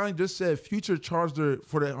 Meg Thee Stallion just said Future charged her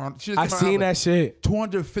for the. She just I came out seen with that shit.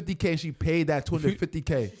 250K. She paid that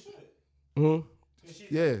 250K.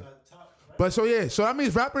 Yeah. But so that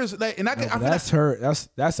means rappers like, and I can. I feel That's her.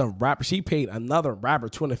 That's a rapper. She paid another rapper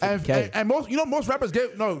 250K. and most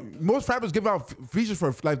rappers give out features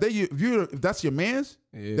for like if that's your man's,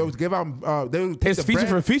 they would give out they would take It's the feature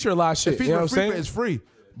brand, for feature a lot of shit. the You know feature what I'm for free, saying? it's free.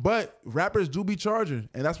 But rappers do be charging,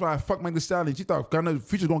 and that's why I fuck Meg Thee Stallion. She thought Gunna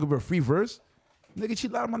Future's gonna give her a free verse. Nigga, she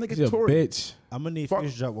lied on my nigga She's a Tory. bitch. I'm gonna need Fuck,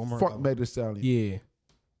 Future to drop one more. fuck album. Meg Thee Stallion. Yeah.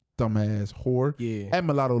 dumbass whore. Yeah. And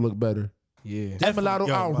Mulatto look better. Yeah. And Mulatto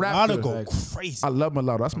out rap Mulatto her. go crazy. I love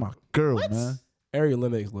Mulatto. That's my girl, man. Ariel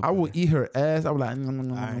Lennox look I will better. eat her ass. I was like,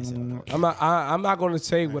 I'm not going to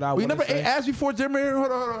say what I we want never to say. ate ass before, Jimmy.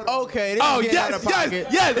 Hold on. Okay. This Oh, is getting yes, out of pocket.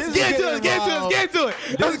 yes, yes. This is Get into it. getting Get into it. wild. Get into it.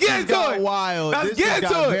 Let's This get just into got it. wild. Let's This get just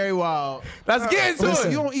into got it. very wild. Let's get into You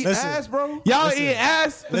it. don't eat Listen. ass, bro. Y'all eat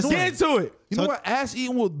ass. Let's Listen. get into it. You know what ass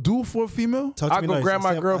eating will do for a female? Talk to I'll me go nice. grab I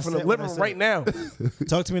my said- girl I from the said what I living room said. right now.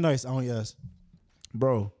 Talk to me nice. I don't yes.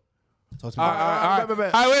 Bro. Talk to me All nice.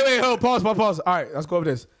 right. All right, wait, hold, pause. All right, let's go over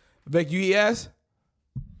this. Vic, you eat ass?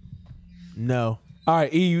 No. All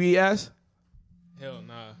right, E, you eat ass? Hell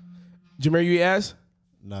nah. Jameer, you eat ass?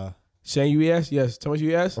 Nah. Shane, you eat ass? Yes. Thomas, you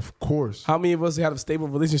eat ass? Of course. How many of us have a stable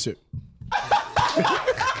relationship?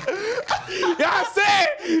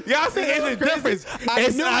 Y'all said it's a difference.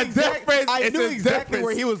 It's a difference. I It's knew a exactly difference.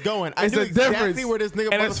 where he was going. I It's knew a exactly difference. where this nigga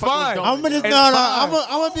And it's motherfucker was fine. going. I'm gonna It's I'm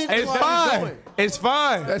gonna be It's quiet. fine. It's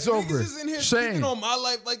fine. That's Niggas over. is in here Shane. speaking on my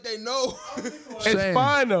life like they know. It's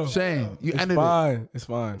fine though. Shane, you It's ended fine. It's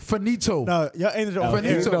fine. it. Finito. No, y'all ended it on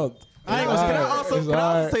Finito. air. No, I ain't gonna say, can I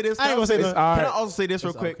also say this? I ain't gonna say Can nothing. all I right. also say this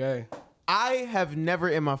real quick? Okay. I have never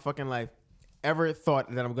in my fucking life ever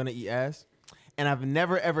thought that I'm gonna eat ass, and I've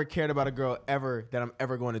never ever cared about a girl ever that I'm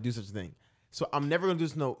ever going to do such a thing. So I'm never gonna do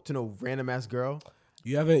this to no random ass girl.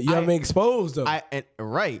 You haven't been exposed though.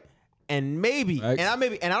 Right, and maybe, Facts.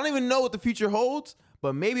 and I don't even know what the future holds.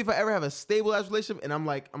 But maybe if I ever have a stable ass relationship and I'm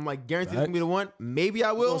like guaranteed it's gonna be the one, maybe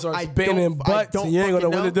I will. gonna start I spinning butts and you ain't gonna know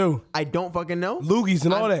what to do. I don't fucking know. Loogies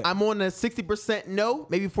and all that. I'm on a 60% no,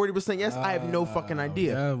 maybe 40% yes. I have no fucking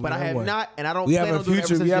idea. yeah, we but I have have one. not, and I don't we plan have a on doing it ever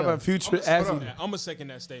future. since We have young. a future ass. I'm gonna second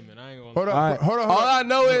that statement. I ain't gonna. Hold All on. right. Hold on. All I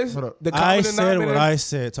know is Hold on. the I common said denominator. what I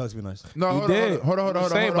said. Talk to me nice. No, You hold did. on. Hold on. I'm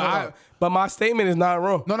saying, but my statement is not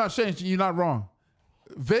wrong. No, Shane, you're not wrong.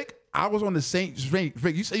 Vic, I was on the same. Vic,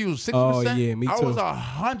 you said you was 60%. Oh, yeah, me I too. was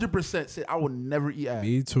 100% said I would never eat ass.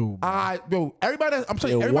 Me too. Everybody. I'm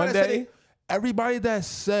saying Yeah, everybody one that said day- it, everybody that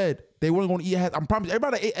said they weren't going to eat ass. I'm promise.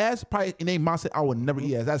 Everybody that ate ass probably in their mind said I would never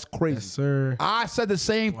eat ass. That's crazy, Yes, sir. I said the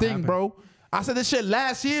same thing, happened? bro. I said this shit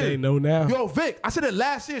last year. Say no now. Yo, Vic, I said it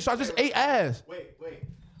last year, so I just ate ass. Wait.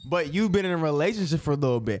 But you've been in a relationship for a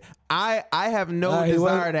little bit. I have no He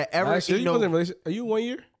wasn't- desire to ever Actually, eat you no. wasn't in a relationship. Are you 1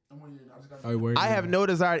 year? I have no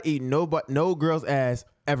desire to eat no girl's ass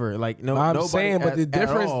ever. Like no. I'm nobody's saying, but ass the at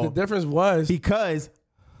difference, all. the difference was Because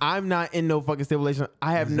I'm not in no fucking stable relationship.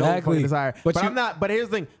 I have no Exactly. fucking desire. But But you- I'm not. But here's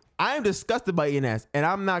the thing. I am disgusted by eating ass, and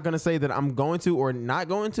I'm not gonna say that I'm going to or not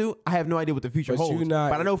going to. I have no idea what the future But you holds.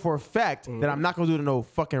 not- but I know for a fact that I'm not gonna do it to no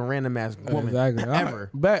fucking random ass woman Exactly. ever.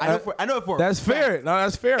 Bet. I know it for That's a fact. fair. No,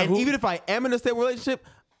 that's fair. And Who- even if I am in a stable relationship,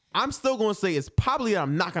 I'm still going to say it's probably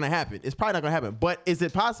I'm not going to happen. It's probably not going to happen. But is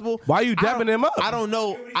it possible? Why you I don't- dapping him up? I don't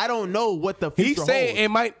know. I don't know what the future he's saying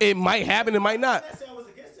holds. it might happen, it might not.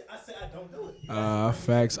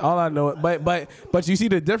 Facts. All I know, but you see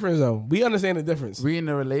the difference though. We understand the difference. We in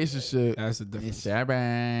a relationship. That's the difference. That's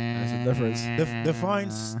That's the difference.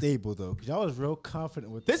 Define stable though, because y'all was real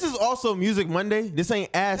confident with This is also Music Monday. This ain't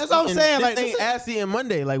ass. That's what I'm eating- saying, This like, ain't this ass eating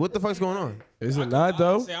Monday. Like what the fuck's going on? Is it not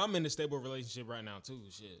though? Say I'm in a stable relationship right now too.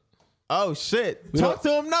 Shit. Oh shit! Talk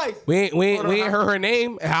to him nice. We ain't heard her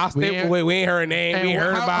name. How stable? We ain't heard her name. We ain't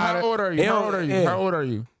heard about her. How old are you? It How don't- old are you? yeah. How old are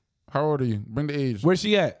you? How old are you? Bring the age. Where's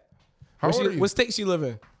she at? How old are you? What state she live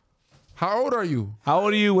in? How old are you? How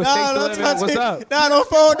old are you? What state she live in? What's up? Nah, don't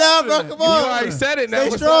fall down, bro. Come You on. already said it. Now Stay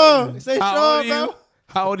what's strong. up? Stay How strong, old are you? bro.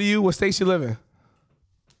 How old are you? What state she live in?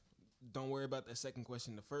 Don't worry about that second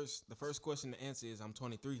question. The first question to answer is I'm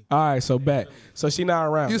 23. All right, so bet. So she not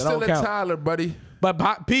around. You That still don't at count. Tyler, buddy.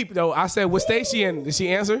 But peep though, I said what state she in? Did she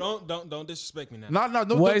answer? Don't disrespect me now.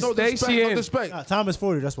 No What disrespect. state she No in? disrespect. Nah, Tom is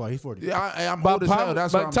 40. That's why he's 40. Yeah, I'm old as hell.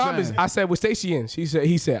 That's what I'm Thomas, saying. I said what state she in? He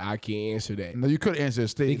said I can't answer that No, you could answer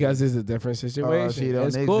state. because it's a different she situation. don't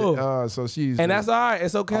It's exist. cool, So she's and that's all right.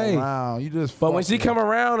 It's okay. Wow, you just. But when she fucking- come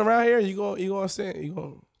around here, you gonna say you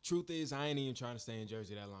gonna. Truth is, I ain't even trying to stay in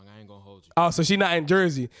Jersey that long. I ain't gonna hold you. Oh, so she not in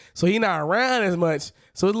Jersey, so he not around as much.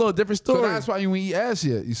 So it's a little different So story. that's why you ain't eat ass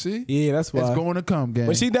yet. You see? Yeah, that's why. It's going to come, gang.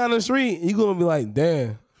 When she down the street, you gonna be like,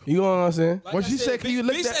 damn. You know what I'm saying? Like What I she said, can you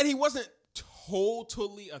look Big that- said he wasn't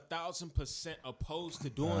totally 1,000% opposed to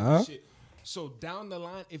doing Uh-huh. this shit. So down the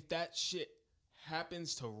line, if that shit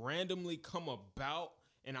happens to randomly come about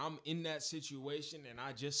and I'm in that situation and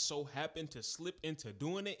I just so happen to slip into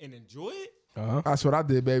doing it and enjoy it, That's what I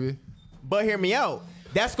did, baby. But hear me out.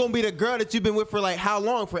 That's gonna be the girl that you've been with for like how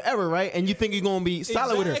long? Forever, right? And you think you're gonna be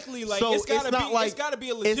solid with her. Exactly, like, so it's gotta not be- like it's gotta be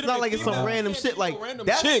a it's not legitimate like it's some female. random You can't shit. be Like no random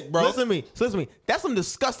that's chick, bro. Listen to me. That's some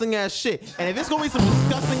disgusting ass shit. And if it's gonna be some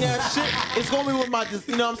disgusting ass shit, it's gonna be with my,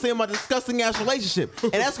 you know what I'm saying, my disgusting ass relationship.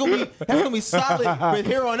 And that's gonna be solid from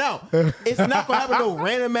here on out. It's not gonna have no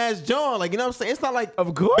random ass John. Like, you know what I'm saying? It's not like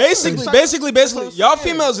Of course. Basically, That's what y'all I'm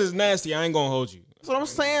saying. females is nasty. I ain't gonna hold you. That's what I'm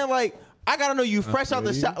saying. Like, I gotta know you fresh out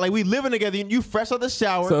the shower. Like, we living together. You fresh out the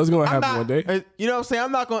shower. So it's gonna I'm happen not- one day? You know what I'm saying?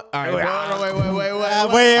 I'm not gonna. All right, wait,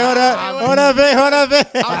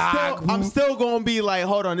 I'm still gonna be like,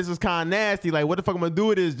 hold on, this is kind of nasty. Like, what the fuck am I gonna do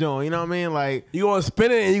with this joint? You know what I mean? Like, You gonna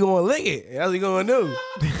spin it and you gonna lick it. That's what you gonna do.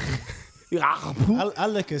 I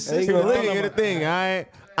look at Ain't sis. gonna look at the thing. I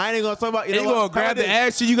ain't gonna talk about. You And know you gonna what? grab the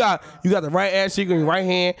ass cheek. You got the right ass cheek in your right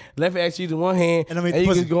hand, left ass cheek in one hand, And and, I mean the you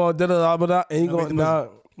pussy. just go on da da da da, and you I mean go the nah.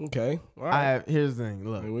 Okay, all right. Here's the thing.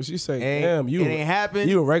 Look, What she say? Ain't- Damn, you it ain't happen.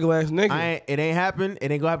 You a regular ass nigga. it ain't happen. It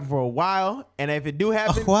ain't gonna happen for a while. And if it do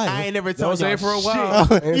happen, why? I ain't never telling Don't say y'all it for a shit.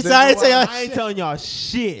 while. Ain't You say sorry it to for a tell while. y'all I ain't telling y'all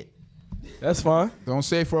shit. That's fine. Don't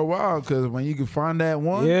say it for a while, because when you can find that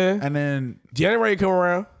one, Yeah. and then January come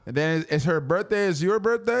around. it's her birthday, it's your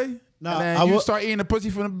birthday, Nah, and then I you will- start eating the pussy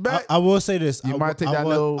from the back. I will say this. You I, might take I that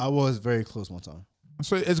was, little- I was very close one time.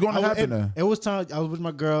 so it's going to happen. then. It was time. I was with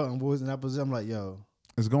my girl and we was in that position. I'm like, yo,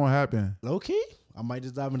 It's going to happen. low key, I might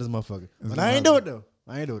just dive in this motherfucker. But gonna I ain't do it though.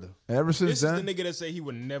 I ain't do it though. Ever since This is the then, nigga that say he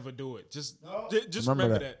would never do it. Just Remember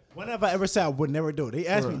remember that. that. Whenever I ever said I would never do it, they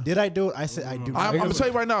asked me, did I do it? I said I do. I'm gonna tell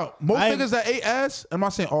you right now, most I- niggas that ate ass, I'm not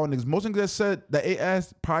saying all niggas, most niggas that said that ate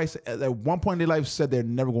ass probably at one point in their life said they're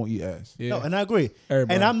never gonna eat ass. Yeah. No, and I agree.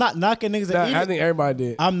 Everybody. And I'm not knocking niggas that Nah, eat I it. think everybody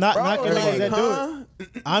did. I'm not Bro, knocking like, niggas that huh? do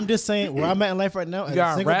it. I'm just saying where I'm at in life right now as a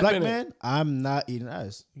got single rap black in it. man, I'm not eating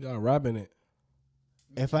ass. You got rapping it.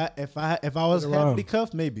 If I was Look around. happily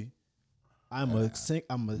cuffed, maybe. I'm a happily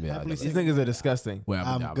These single. niggas are disgusting.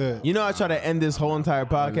 I'm good. You know, I tried to end this whole entire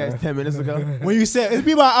podcast 10 minutes ago. When you said it's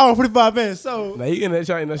been about an hour 45 minutes, so Now you in that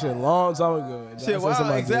shit a long time ago. Shit, That's what wow,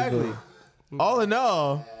 somebody did exactly. good. All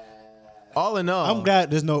in all, I'm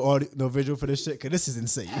glad there's no audio, no visual for this shit because this is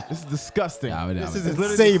insane. this is disgusting. This is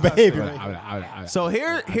literally insane disgusting. behavior. So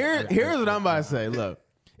here's what I'm about to say. Look,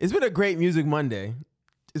 it's been a great music Monday.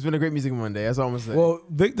 That's all I'm gonna say. Well,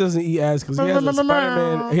 Vic doesn't eat ass because he has a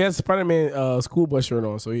Spider-Man. He has a Spider-Man school bus shirt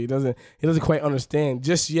on, so he doesn't quite understand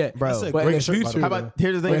just yet. Bro, That's a but in great the shirt, by the future, way. how about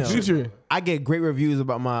here's the in thing? the though. future, I get great reviews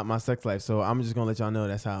about my sex life, so I'm just gonna let y'all know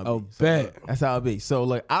that's how it oh be. bet. That's how it be. So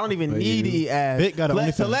like, I don't even need to eat ass. Vic got a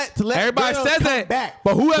to let Everybody girls says come that, back.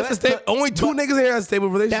 but who has Let- to stay? Only two niggas here has a stable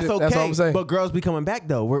relationship. That's okay. That's all I'm saying. But girls be coming back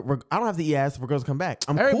though. I don't have to eat ass for girls to come back.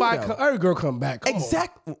 I'm Everybody, cool, though. every girl come back. Come on.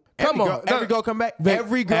 Exactly. Come on. Every girl come back. Vic,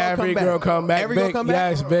 Every girl every come girl back. come back. Every girl Vic, come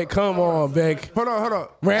back. Yes, Vic. Come on, Vic. Hold on.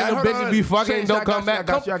 Random Hold bitches on. be fucking Change, don't I got come you, back.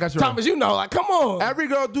 I got you. Thomas, you know, like, come on. Every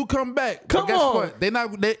girl do come back. Come but guess on.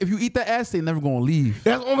 what? If you eat that ass, they never gonna leave.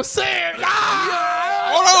 That's what I'm saying.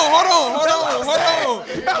 Ah!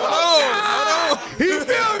 Hold on. He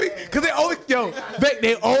feel me? Cause they always, Vic,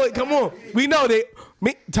 they always, come on. We know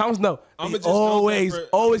Thomas know. I'ma They just note always that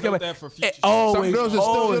come note back. that for future shit. Always, Some girls are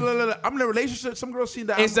always. still. I'm in a relationship. Some girls see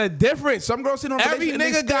that. It's a difference. Some girls see no Every relationship. and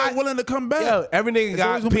they nigga still got willing to come back. Yo, every nigga It's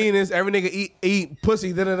always got gonna be- penis. Every nigga eat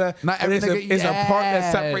pussy. Da da da. Not every it's nigga a, eat it's a part that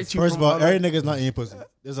ass. separates you. First of from all, other- every nigga's not eating pussy.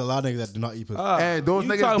 There's a lot of niggas that do not eat pussy. Hey, those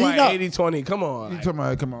you niggas- talking He about know. 80-20. Come on. You talking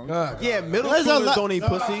about? Come on. Yeah, middle There's a schoolers lot- don't eat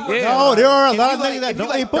pussy. Yeah. No, there are a If lot you of like- niggas that if you don't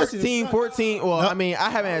like eat pussy. 13, 14. Well, No. I mean,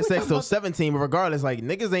 I haven't had sex till 17, but regardless, like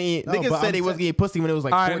niggas ain't. No, Niggas but said I'm they wasn't saying- eating pussy when it was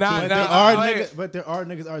like All right, 14. nah, There are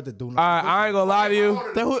niggas that do not. All right, I ain't gonna lie to you.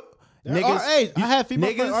 Then who- Niggas, niggas, hey, I have female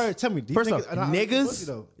niggas- friends. All right, tell me. These First niggas off, are not eating pussy, niggas,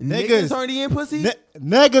 though. niggas aren't eating pussy.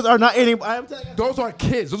 Niggas are not eating. I'm telling you. Those are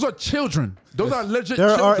kids. Those are children. Those are legit They're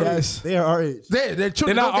our children. age. They are our age. They're They're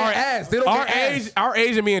children. not They don't our get ass. They don't our get age. ass. Our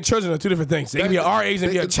age and being children are two different things. They can be our age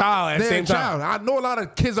and be a child at the They're same a child. time. I know a lot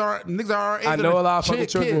of kids are niggas are our age. I know a lot of fucking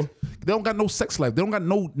kids. children. They don't got no sex life. They don't got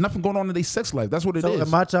nothing going on in their sex life. That's what it So is.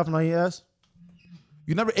 am I chopping on your ass?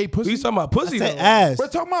 You never ate pussy. We talking about pussy I said though. ass. We're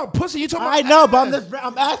talking about pussy. You talking about? I know, but ass.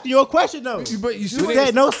 I'm asking you a question though. But you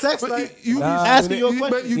said no sex but life. You be Nah, asking you a but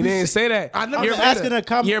question. You be didn't say that. I never You're said asking that. a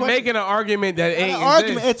common You're question. making an argument that It's ain't not an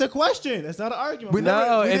argument. exist. It's a question. It's not an argument. We never-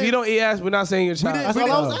 No, we if didn't- you don't eat ass, we're not saying you're a child. That's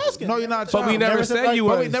all I was asking. No, you're not. a But we child. never Never said said you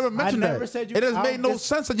But was. we never mentioned never that. said you- It has I made no just-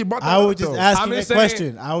 sense that you brought that I up, was just though. asking I'm a just saying.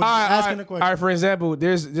 question. I was just asking a question. All right, for example,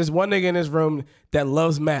 there's one nigga in this room that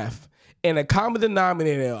loves math. And a common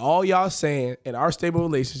denominator, all y'all saying in our stable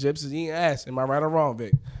relationships is eating ass. Am I right or wrong,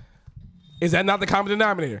 Vic? Is that not the common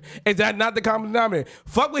denominator? Is that not the common denominator?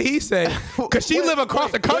 Fuck what he said. Because she live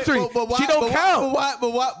across the country. she don't count.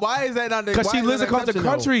 Why is that not the? Because she lives across the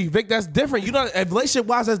country, Vic. That's different. You know, relationship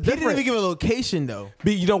wise, that's He different. didn't even give a location though.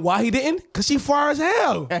 But you know why he didn't? Because she far as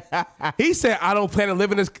hell. He said, I don't plan to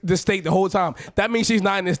live in this state the whole time. That means she's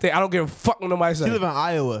not in this state. I don't give a fuck what nobody says. She live in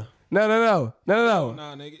Iowa. No.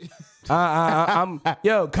 Nah, nigga. I'm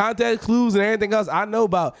contact clues and everything else I know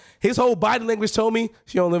about. His whole body language told me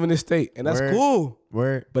she don't live in this state, and that's Word. cool.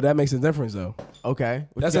 Word. But that makes a difference, though. Okay.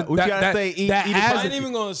 What That's you, a- got, what that- you gotta that- say? Eat that a adds- I prodigy. ain't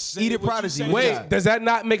even gonna say Eat a what you prodigy. saying. What you Wait, got? does that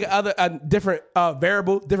not make a different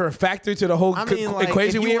variable, different factor to the whole I mean, like,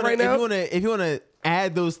 equation if we you in wanna, right now? if you wanna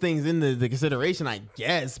add those things into the consideration, I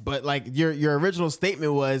guess. But like your original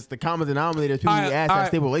statement was the common denominator. People you ask that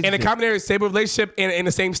stable in relationship. a combination stable relationship in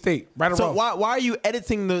the same state, right or So wrong? why are you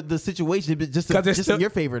editing the situation just Because it's still in your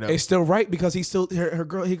favor though? It's still right because he's still her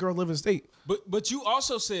girl. His girl live in the state. But you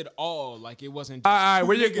also said all like it wasn't. All right, two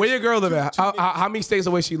where niggas- your girl live at? two niggas. How many states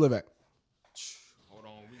away she live at? Hold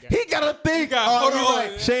on, we got. He gotta think. hold you're on.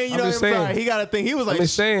 right. Shane, you I'm know, I'm just saying. sorry. He gotta think. He was I'm like,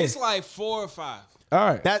 just saying. It's like 4 or 5. All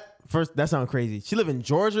right, that sounds crazy. She live in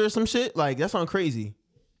Georgia or some shit. Like that sounds crazy.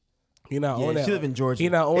 he not on Yeah, that. she live in Georgia. He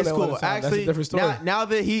not on it's that all cool. the time. Actually, That's a different story. now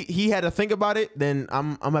that he had to think about it, then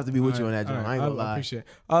I'm gonna have to be with you on that, John. I ain't gonna lie. appreciate it.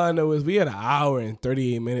 All I know is we had an hour and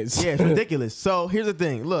 38 minutes. Yeah, it's ridiculous. So here's the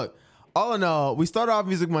thing. Look, all in all, we started off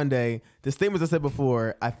Music Monday. The statements I said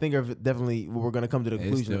before, I think are definitely what we're gonna come to the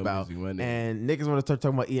conclusion still about. Music Monday. And niggas want to start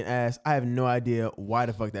talking about eating ass. I have no idea why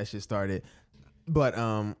the fuck that shit started. But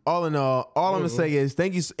all in all I'm gonna say is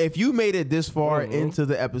thank you. If you made it this far into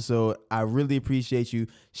the episode, I really appreciate you.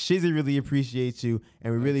 Shizzy really appreciates you,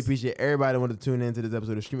 and we really appreciate everybody that wanted to tune into this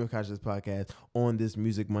episode of Stream of Consciousness podcast on this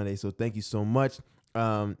Music Monday. So thank you so much.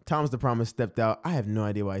 Thomas the Promise stepped out. I have no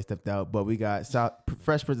idea why he stepped out, but we got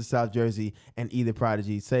Fresh Prince of South Jersey and Either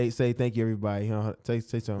Prodigy. Say thank you, everybody. You know, say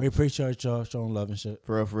something. We appreciate y'all showing love and shit.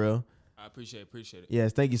 For real. I appreciate it.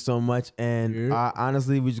 Yes, thank you so much. And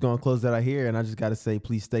honestly, we're just gonna close that out here. And I just gotta say,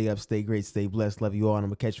 please stay up, stay great, stay blessed. Love you all, and I'm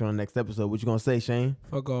gonna catch you on the next episode. What you gonna say, Shane?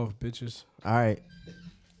 Fuck off, bitches. All right.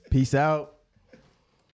 Peace out.